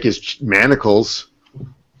can break his manacles.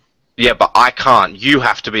 Yeah, but I can't. You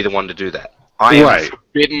have to be the one to do that. I am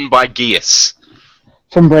forbidden by Geas.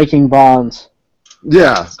 From breaking bonds.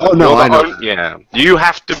 Yeah. Oh no, I know. Yeah, you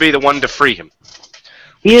have to be the one to free him.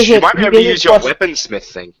 You might be able to use your weaponsmith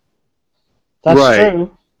thing. That's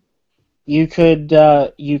true. You could.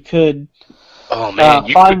 Oh man,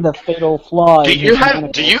 find the fatal flaw. Do you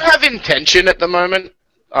have intention at the moment?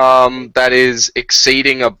 That is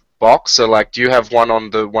exceeding a box. So, like, do you have one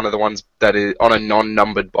of the ones that is on a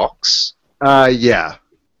non-numbered box? Yeah.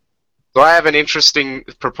 So I have an interesting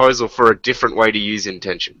proposal for a different way to use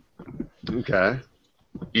intention. Okay.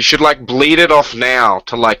 You should bleed it off now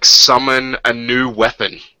to summon a new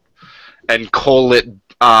weapon, and call it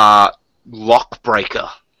Lockbreaker.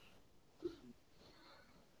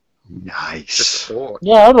 Nice.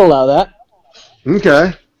 Yeah, I would allow that.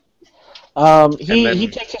 Okay. He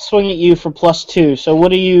takes a swing at you for +2. So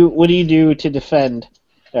what do you do to defend,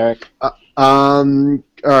 Eric? All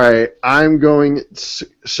right. I'm going to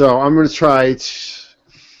try.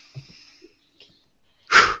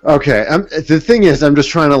 Okay. The thing is, I'm just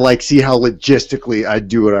trying to see how logistically I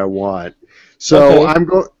do what I want. So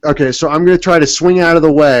okay. So I'm going to try to swing out of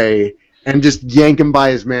the way and just yank him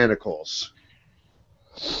by his manacles.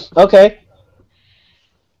 Okay.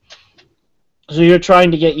 So you're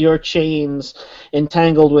trying to get your chains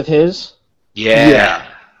entangled with his? Yeah.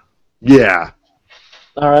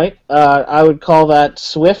 All right. I would call that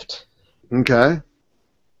Swift. Okay.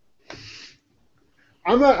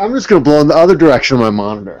 I'm just gonna blow in the other direction of my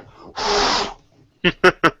monitor.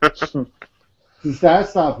 Since that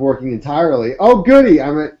stopped working entirely. Oh, goody!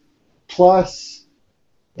 I'm at plus.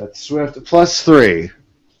 That's Swift +3.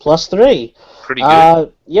 +3. Pretty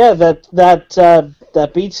good. Yeah,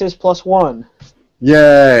 that beats his +1.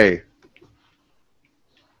 Yay!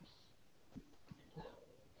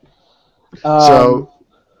 So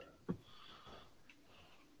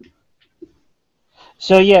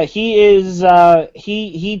yeah, he is.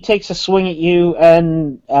 He takes a swing at you,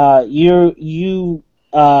 and the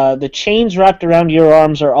chains wrapped around your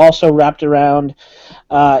arms are also wrapped around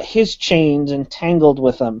his chains and tangled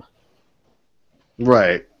with them.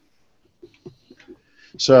 Right.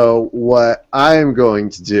 So what I am going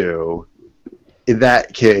to do in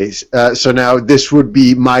that case, so now this would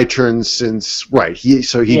be my turn since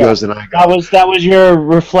he goes and I go. That was your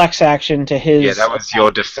reflex action to his. Yeah, that was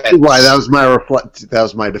your defense. Right, that was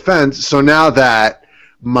my defense. So now that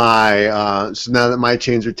my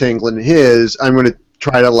chains are tangling his, I'm going to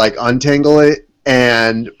try to untangle it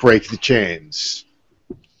and break the chains.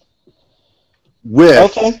 Yeah.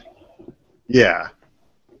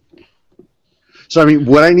 So,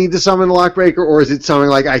 would I need to summon the Lockbreaker, or is it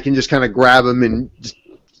something I can just kind of grab him and just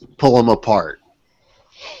pull him apart?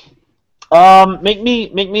 Make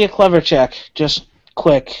me a clever check, just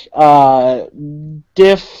quick.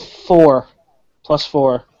 Diff 4,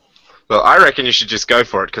 +4. Well, I reckon you should just go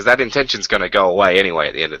for it, because that intention's going to go away anyway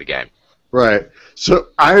at the end of the game. Right. So,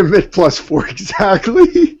 I'm at +4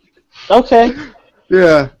 exactly. Okay.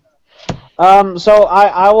 Yeah. So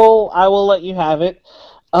I will let you have it.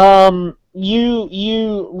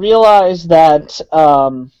 You realize that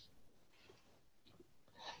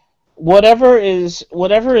whatever is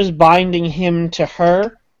binding him to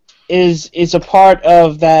her is a part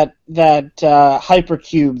of that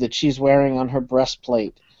hypercube that she's wearing on her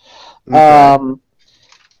breastplate. Okay.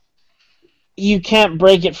 You can't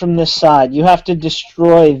break it from this side. You have to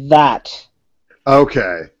destroy that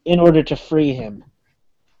Okay. in order to free him.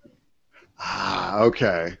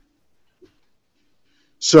 Okay.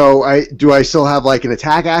 So do I still have like an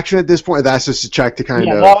attack action at this point? That's just a check to kind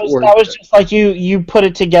Yeah, of. that was just like you put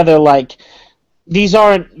it together like these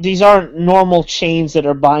aren't normal chains that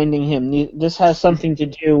are binding him. This has something to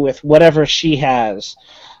do with whatever she has.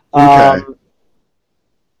 Okay.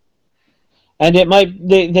 And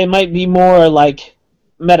they might be more like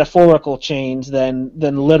metaphorical chains than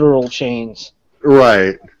literal chains.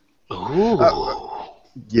 Right. Ooh.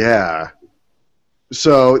 Yeah.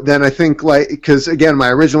 So then I think, like, because again, my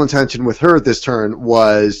original intention with her this turn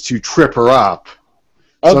was to trip her up.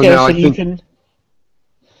 Okay, now so I you think, can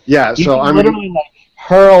yeah. you So can I'm literally like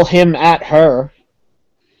hurl him at her.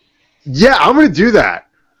 yeah, I'm gonna do that.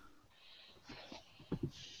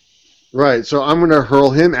 Right. So I'm gonna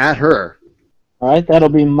hurl him at her. All right, that'll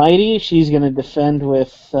be mighty. She's going to defend with.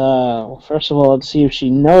 First of all, let's see if she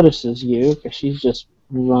notices you because she's just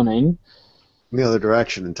running. In the other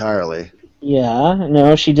direction entirely. Yeah,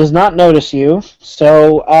 no, she does not notice you.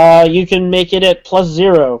 So you can make it at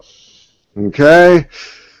 +0. Okay.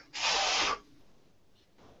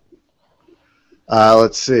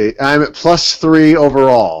 Let's see. I'm at +3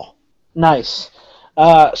 overall. Nice.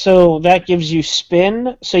 So that gives you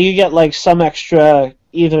spin. So you get like some extra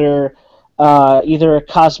either a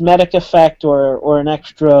cosmetic effect or an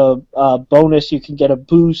extra bonus. You can get a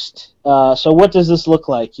boost. So what does this look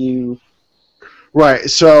like? Right,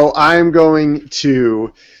 so I'm going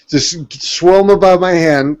to just swirl him above my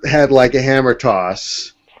head like a hammer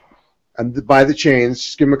toss, and by the chains,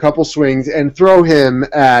 just give him a couple swings, and throw him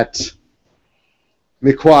at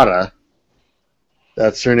Miquata.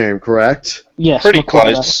 That's her name, correct? Yes, Pretty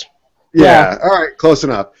Maquada. close. Yeah. All right, close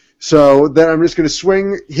enough. So then I'm just going to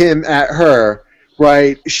swing him at her,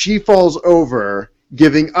 right? She falls over,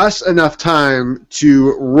 giving us enough time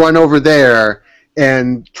to run over there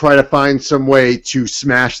and try to find some way to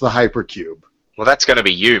smash the hypercube. Well, that's going to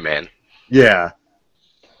be you, man. Yeah.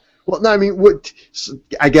 Well, no, I mean,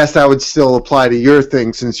 I guess that would still apply to your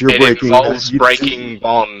thing since you're It breaking. involves breaking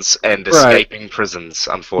bonds and escaping prisons,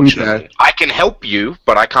 unfortunately. Okay. I can help you,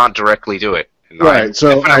 but I can't directly do it. And Right. I'm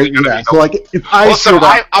So, definitely gonna be so like, if I also, stood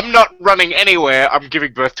up, I'm not running anywhere. I'm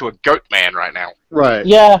giving birth to a goat man right now. right?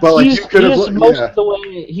 Yeah, But like, he's, you could he's have, most yeah. of the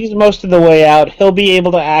way. He's most of the way out. He'll be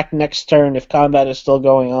able to act next turn if combat is still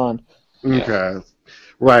going on. Okay.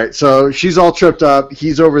 Right. So she's all tripped up.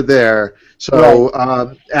 He's over there. So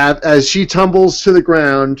as she tumbles to the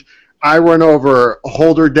ground, I run over,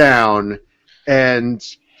 hold her down, and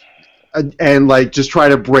like just try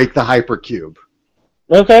to break the hypercube.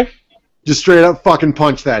 Okay. Just straight up fucking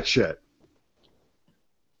punch that shit.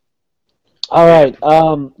 All right.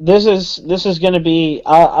 This is going to be.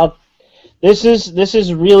 This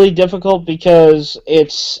is really difficult because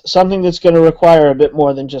it's something that's going to require a bit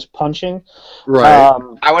more than just punching. Right.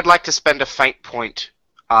 I would like to spend a feint point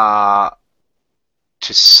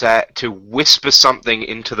to whisper something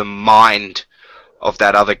into the mind of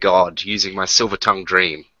that other god using my silver tongue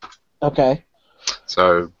dream. Okay.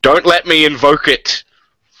 So don't let me invoke it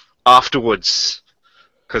afterwards,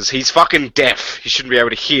 because he's fucking deaf. He shouldn't be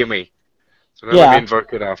able to hear me. So don't let me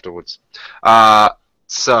invoke it afterwards.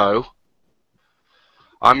 So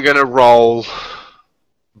I'm gonna roll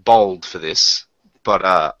bold for this, but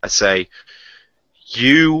I say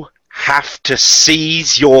you have to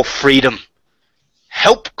seize your freedom.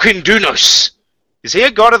 Help Quindunos. Is he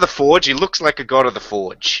a god of the forge? He looks like a god of the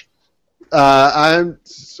forge. I'm.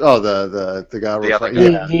 Oh, the guy. The other right, guy.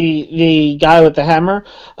 yeah. The guy with the hammer.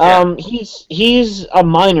 Yeah. He's a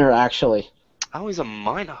miner actually. Oh, he's a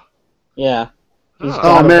miner. Yeah. He's Oh. Oh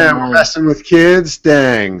god of the man, we're mine. messing with kids.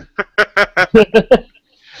 Dang.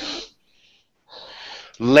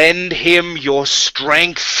 Lend him your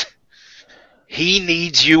strength. He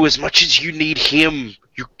needs you as much as you need him.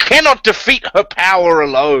 You cannot defeat her power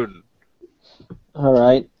alone. All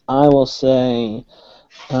right. I will say.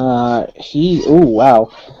 Ooh, wow.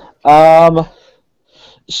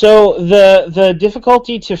 So the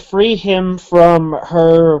difficulty to free him from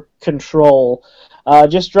her control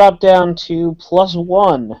just dropped down to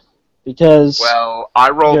 +1 because Well, I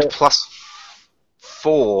rolled Yeah.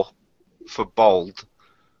 +4 for bold.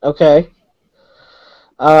 okay.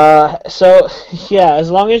 So yeah, as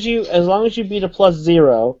long as you beat a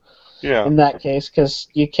 +0 Yeah. in that case, because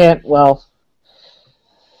you can't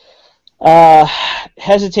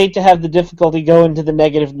hesitate to have the difficulty go into the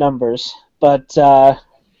negative numbers, but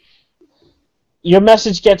your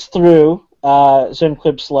message gets through,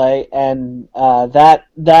 Zunquib Slay, and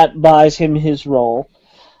that buys him his role.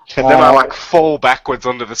 And then I fall backwards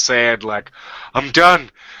onto the sand, like, I'm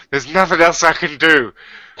done. There's nothing else I can do.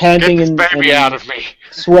 Panting Get this and, baby and out of me.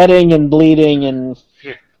 sweating and bleeding and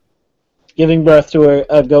Yeah. giving birth to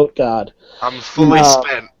a goat god. I'm fully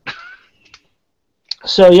spent.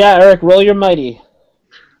 So yeah, Eric, roll your mighty.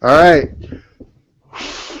 All right.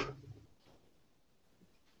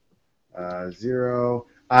 0.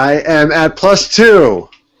 I am at +2.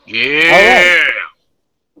 Yeah.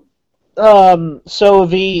 So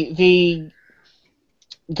the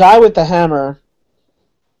guy with the hammer,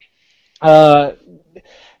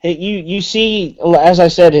 you see, as I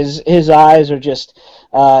said, his eyes are just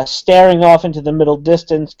staring off into the middle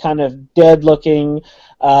distance, kind of dead looking.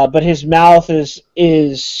 But his mouth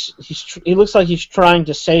he looks like he's trying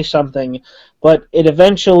to say something, but it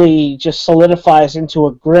eventually just solidifies into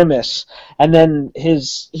a grimace, and then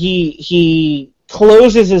he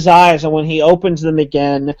closes his eyes, and when he opens them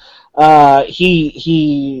again,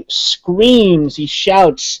 he screams, he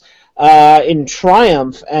shouts in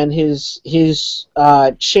triumph, and his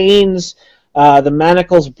chains. The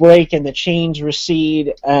manacles break and the chains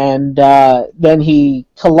recede, and then he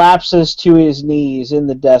collapses to his knees in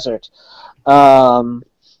the desert.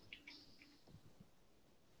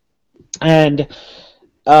 And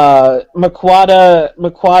Maquada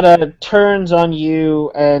turns on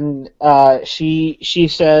you, and she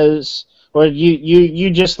says, or you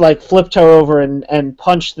just like flipped her over and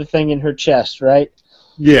punched the thing in her chest, right?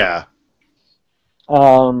 Yeah.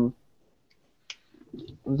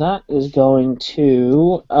 That is going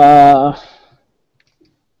to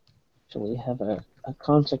actually have a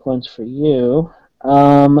consequence for you.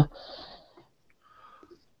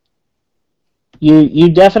 You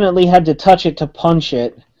definitely had to touch it to punch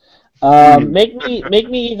it. Make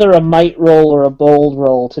me either a might roll or a bold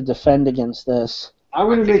roll to defend against this. I'm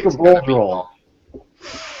going to make a bold roll.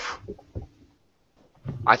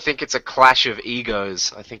 I think it's a clash of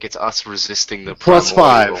egos. I think it's us resisting the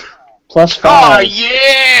 +5. +5. Oh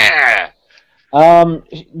yeah!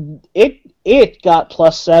 It got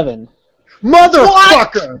 +7.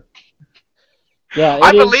 Motherfucker! Yeah,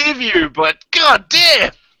 I believe you, but god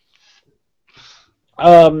damn!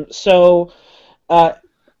 So,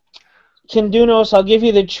 Kindunos, I'll give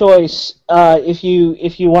you the choice if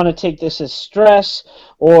you want to take this as stress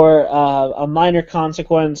or a minor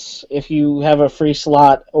consequence if you have a free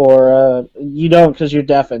slot, or you don't because you're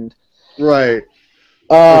deafened. Right.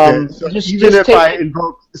 Okay. So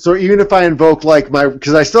even if I invoke like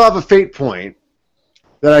because I still have a fate point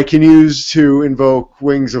that I can use to invoke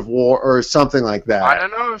Wings of War or something like that. I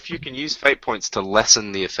don't know if you can use fate points to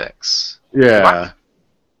lessen the effects. Yeah.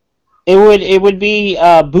 It would be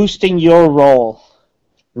boosting your roll.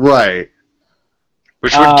 Right.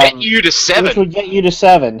 Which would get you to 7. Which would get you to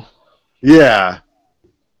 7. Yeah.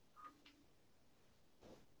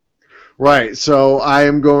 Right. So I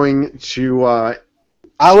am going to.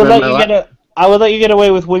 I would let you get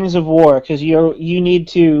away with Wings of War because you need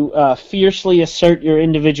to fiercely assert your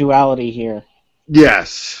individuality here.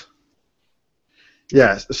 Yes.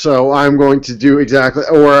 Yes. So I'm going to do exactly,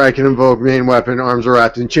 or I can invoke main weapon, arms are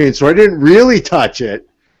wrapped in chains. So I didn't really touch it,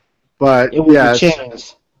 but It was yes. the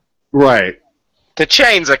chains. Right. The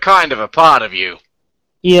chains are kind of a part of you.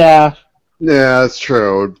 Yeah. Yeah, that's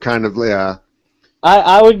true. Kind of. Yeah.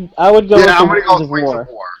 I would go with I'm the gonna go Wings with of Wings War. of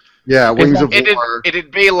War. Yeah, Wings of War.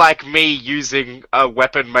 It'd be like me using a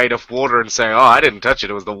weapon made of water and saying, "Oh, I didn't touch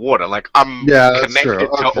it; it was the water." Like I'm connected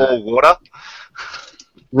to all water.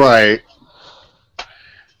 Right.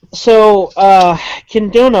 So,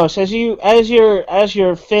 Kindonos, as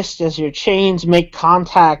your fist, as your chains make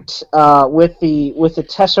contact with the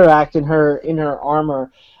tesseract in her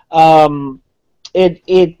armor,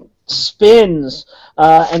 it spins,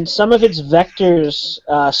 and some of its vectors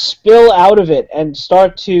spill out of it and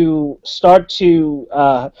start to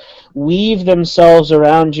weave themselves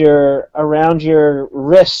around your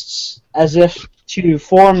wrists as if to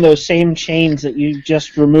form those same chains that you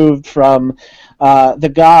just removed from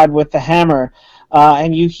the god with the hammer,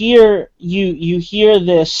 and you hear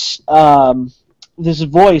this this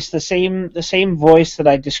voice, the same voice that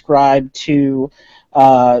I described to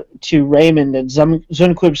Raymond that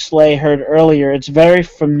Zunquib Slay heard earlier. It's very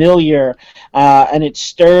familiar, and it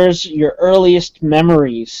stirs your earliest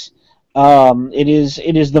memories. It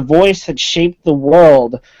is the voice that shaped the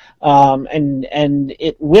world, and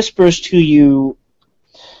it whispers to you,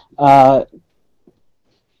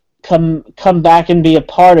 come back and be a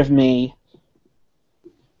part of me.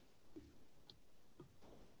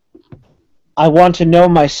 I want to know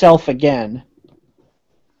myself again.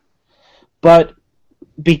 But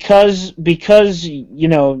because you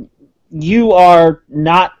know you are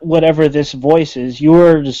not whatever this voice is. You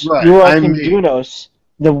are Right, you are I'm me. Kundunos,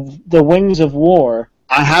 the wings of war.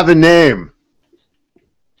 I have a name.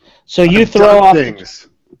 So you I've throw done off things.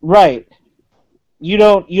 right. You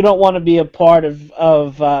don't want to be a part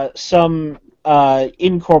of some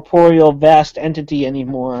incorporeal vast entity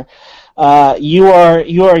anymore. You are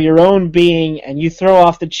your own being, and you throw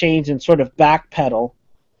off the chains and sort of backpedal.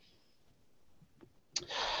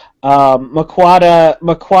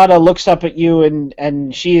 Maquata looks up at you,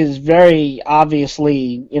 and she is very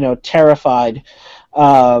obviously, terrified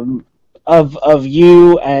of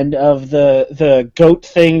you and of the goat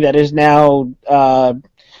thing that is now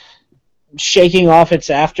shaking off its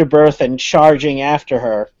afterbirth and charging after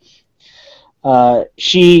her.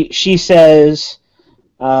 She says,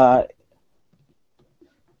 "You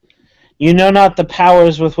know not the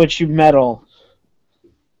powers with which you meddle,"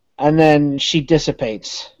 and then she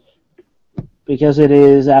dissipates. Because it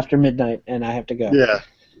is after midnight and I have to go. Yeah.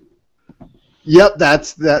 Yep,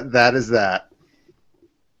 that is that.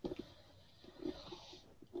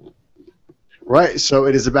 Right, so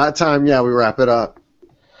it is about time, we wrap it up.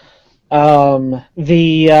 Yes.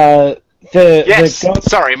 The goat.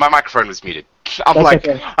 Sorry, my microphone was muted. That's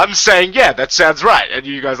okay. I'm saying, yeah, that sounds right, and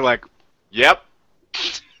you guys are like, yep,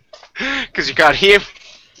 because you can't hear.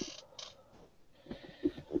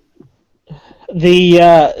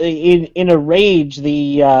 In a rage,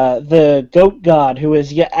 the goat god, who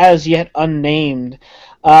is as yet unnamed,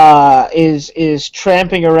 is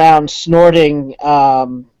tramping around, snorting,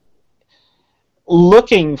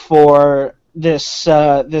 looking for this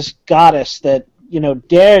goddess that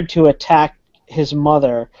dared to attack his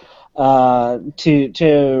mother,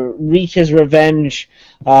 to wreak his revenge.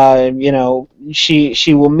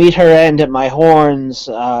 She will meet her end at my horns.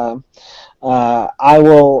 I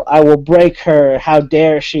will break her. How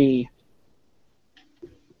dare she?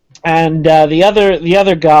 And the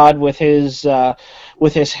other god with his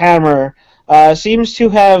hammer seems to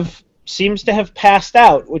have passed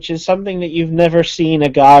out, which is something that you've never seen a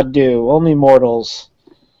god do. Only mortals.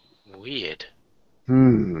 Weird.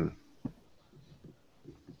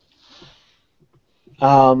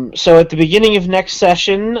 So at the beginning of next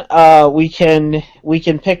session, we can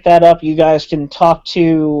pick that up. You guys can talk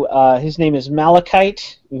to his name is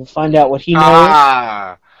Malachite. You can find out what he knows.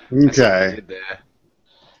 Ah. Okay.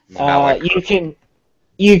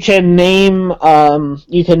 You can name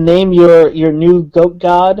your new goat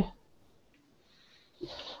god.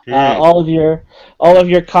 All of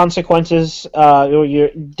your consequences, your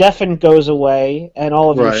deafen goes away, and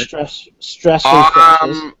all of your stress refreshes.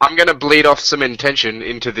 I'm gonna bleed off some intention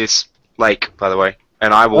into this lake, by the way,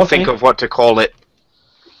 and I will think of what to call it,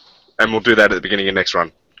 and we'll do that at the beginning of next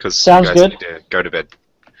run because Sounds you guys good. need to go to bed.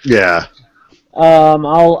 Yeah.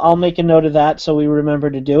 I'll make a note of that so we remember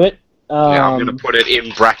to do it. Yeah, I'm gonna put it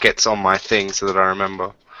in brackets on my thing so that I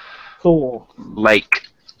remember. Cool. Lake.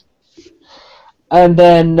 And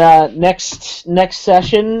then next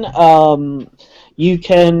session, you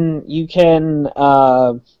can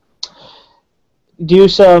do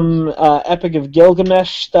some Epic of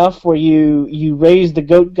Gilgamesh stuff where you raise the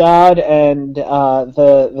goat god and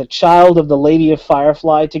the child of the Lady of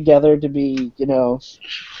Firefly together to be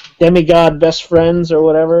demigod best friends or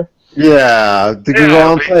whatever. Yeah, they can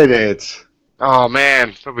go on play dates. Oh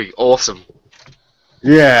man, that'd be awesome.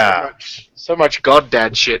 Yeah. So much god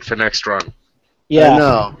dad shit for next run. Yeah. I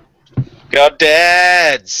know. God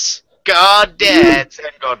dads, and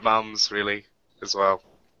god mums, really, as well.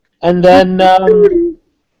 And then the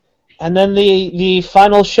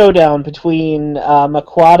final showdown between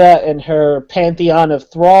Maquata and her pantheon of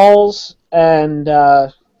thralls and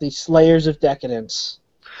the Slayers of Decadence.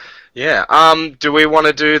 Yeah. Do we want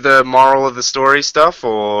to do the moral of the story stuff,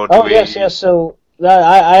 or? Yes. So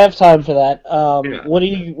I have time for that. Yeah. What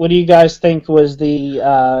do you guys think was the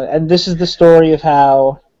and this is the story of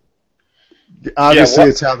how? Obviously,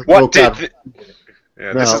 it's how the goat got.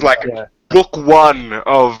 This is like book one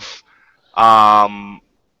of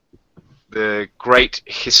the great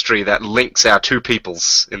history that links our two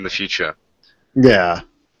peoples in the future. Yeah.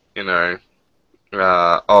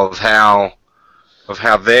 Of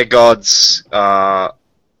how their gods our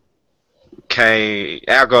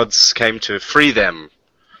gods came to free them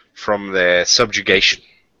from their subjugation.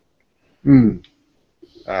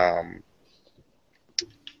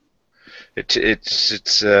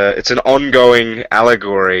 It's an ongoing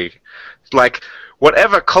allegory, like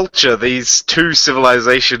whatever culture these two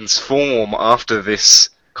civilizations form after this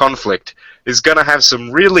conflict is going to have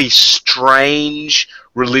some really strange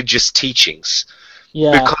religious teachings.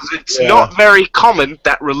 Yeah. Because it's not very common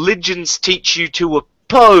that religions teach you to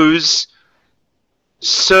suppose,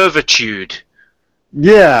 servitude.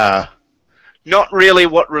 Yeah. Not really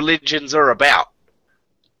what religions are about,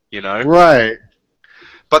 you know? Right.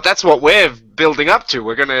 But that's what we're building up to.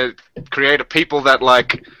 We're going to create a people that,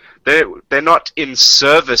 like, they're not in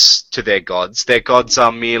service to their gods. Their gods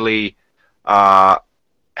are merely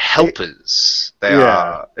helpers. They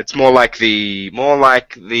are. It's more like the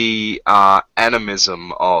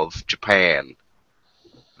animism of Japan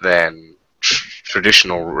than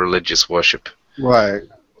traditional religious worship. Right.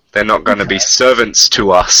 They're not going to be servants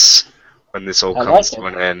to us when this all comes to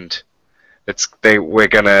an end. We're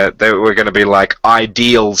gonna be like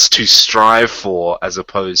ideals to strive for, as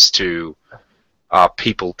opposed to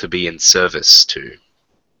people to be in service to.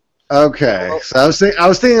 Okay, so I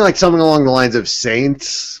was thinking like something along the lines of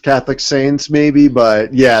saints, Catholic saints, maybe.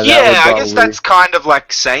 But yeah, I guess that's kind of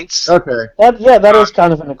like saints. Okay. That is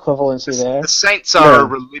kind of an equivalency there. The saints are a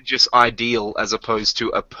religious ideal, as opposed to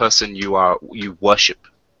a person you worship.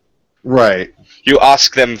 Right. You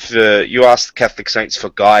ask the Catholic saints for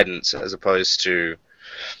guidance, as opposed to.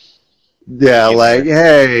 Yeah, like,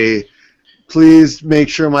 hey, please make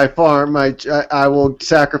sure I will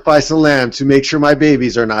sacrifice a lamb to make sure my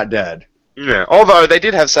babies are not dead. Yeah, although they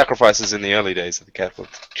did have sacrifices in the early days of the Catholic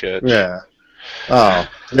Church. Yeah. Oh,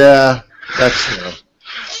 yeah, that's true.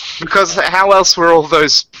 Because how else were all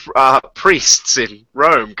those priests in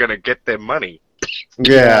Rome going to get their money?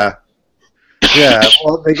 Yeah. Yeah,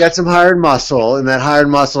 well, they get some hired muscle, and that hired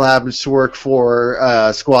muscle happens to work for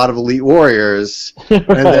a squad of elite warriors, and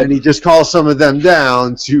then he just calls some of them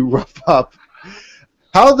down to rough up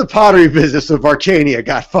how the pottery business of Arcania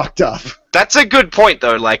got fucked up. That's a good point,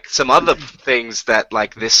 though. Like, some other things that,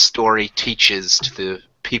 like, this story teaches to the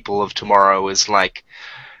people of tomorrow is, like,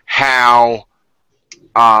 how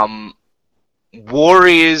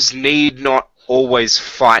warriors need not always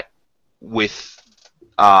fight with...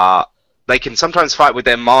 they can sometimes fight with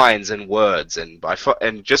their minds and words, and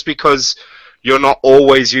just because you're not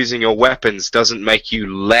always using your weapons doesn't make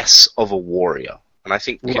you less of a warrior. And I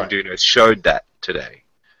think Kinduno showed that today.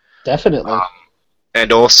 Definitely.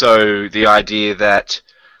 And also the idea that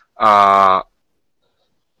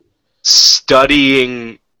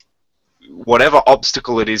studying whatever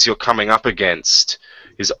obstacle it is you're coming up against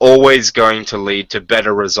is always going to lead to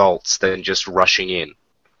better results than just rushing in.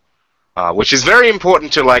 Which is very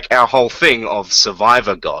important to, like, our whole thing of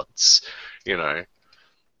survivor gods, you know.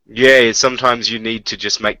 Yeah, sometimes you need to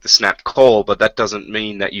just make the snap call, but that doesn't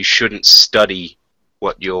mean that you shouldn't study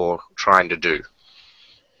what you're trying to do.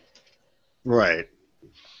 Right.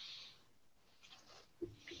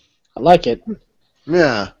 I like it.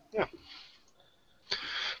 Yeah.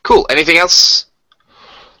 Cool. Anything else?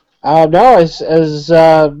 No,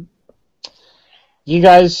 you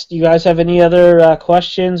guys have any other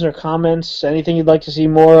questions or comments? Anything you'd like to see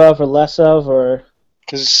more of or less of, or?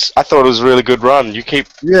 Because I thought it was a really good run. You keep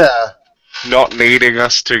not needing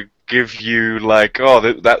us to give you, like, oh,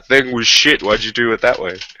 that thing was shit. Why'd you do it that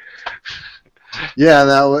way? Yeah,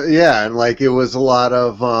 and like it was a lot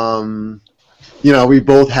of, we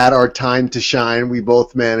both had our time to shine. We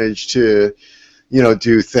both managed to,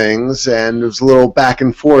 do things, and it was a little back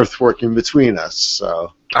and forth working between us.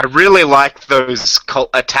 So. I really like those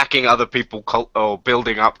attacking other people or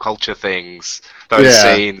building up culture things, those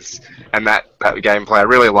scenes, and that gameplay. I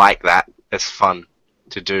really like that. It's fun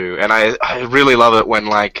to do, and I really love it when,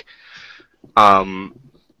 like,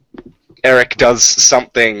 Eric does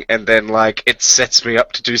something and then, like, it sets me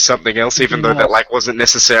up to do something else, even though that, like, wasn't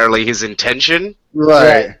necessarily his intention.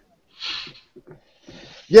 Right.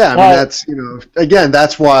 Yeah, I mean, that's, again,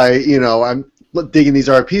 that's why, I'm digging these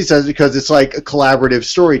RP sets, because it's like a collaborative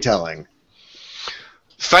storytelling.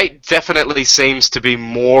 Fate definitely seems to be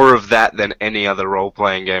more of that than any other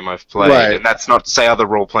role-playing game I've played, and that's not to say other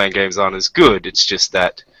role-playing games aren't as good, it's just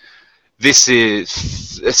that this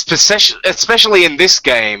is, especially in this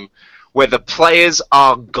game, where the players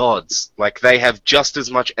are gods. Like, they have just as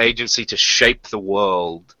much agency to shape the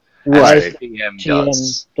world as the GM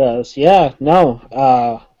does. Yeah, no.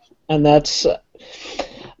 And that's...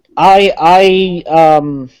 I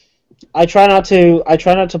try not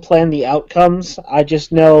to plan the outcomes. I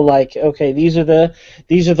just know, like, okay, these are the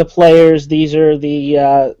players, these are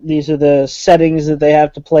the settings that they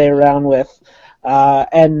have to play around with,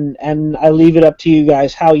 and I leave it up to you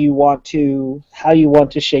guys how you want to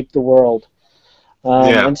shape the world.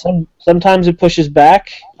 And sometimes it pushes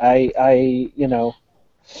back. I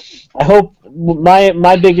hope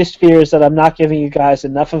my biggest fear is that I'm not giving you guys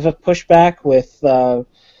enough of a pushback with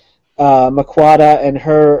Maquata and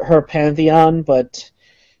her Pantheon, but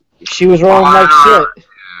she was rolling like shit.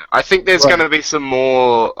 I think there's going to be some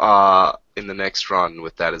more in the next run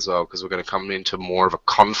with that as well, because we're going to come into more of a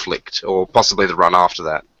conflict, or possibly the run after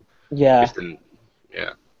that. Yeah.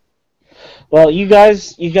 Yeah. Well, you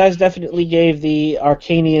guys definitely gave the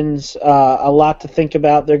Arcanians a lot to think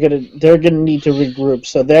about. They're gonna need to regroup,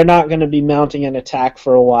 so they're not gonna be mounting an attack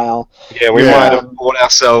for a while. Yeah, we Yeah. might have bought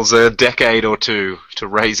ourselves a decade or two to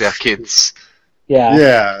raise our kids. Yeah.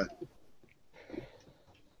 Yeah.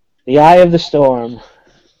 The Eye of the Storm.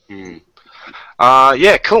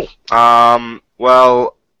 Yeah, cool.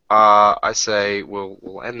 I say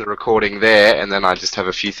we'll end the recording there, and then I just have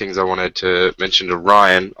a few things I wanted to mention to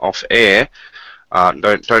Ryan off air.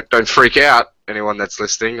 Don't freak out, anyone that's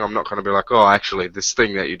listening. I'm not going to be like, oh, actually, this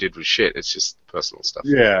thing that you did was shit. It's just personal stuff.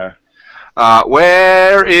 Yeah.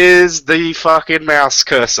 Where is the fucking mouse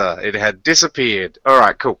cursor? It had disappeared. All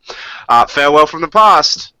right, cool. Farewell from the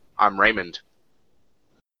past. I'm Raymond.